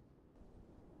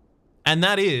 And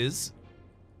that is,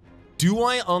 do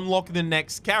I unlock the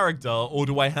next character or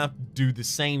do I have to do the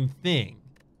same thing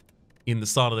in the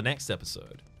start of the next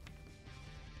episode?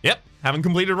 Yep, haven't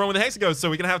completed a run with the Hexaghost, so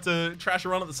we're going to have to trash a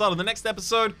run at the start of the next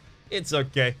episode. It's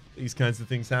okay. These kinds of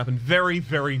things happen. Very,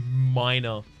 very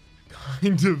minor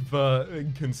kind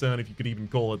of concern, if you could even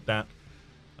call it that.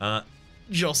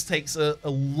 Just takes a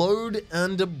load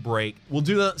and a break. We'll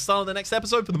do the start of the next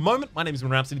episode. For the moment, my name is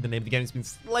Rhapsody. The name of the game has been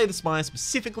Slay the Spire,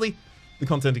 specifically the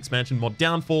content expansion mod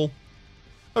Downfall.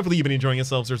 Hopefully you've been enjoying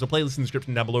yourselves. There's a playlist in the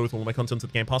description down below with all of my content of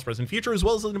the game, past, present, and future, as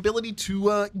well as an ability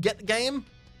to get the game,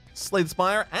 Slay the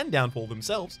Spire, and Downfall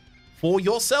themselves for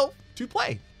yourself to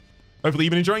play. Hopefully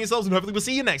you've been enjoying yourselves, and hopefully we'll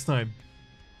see you next time.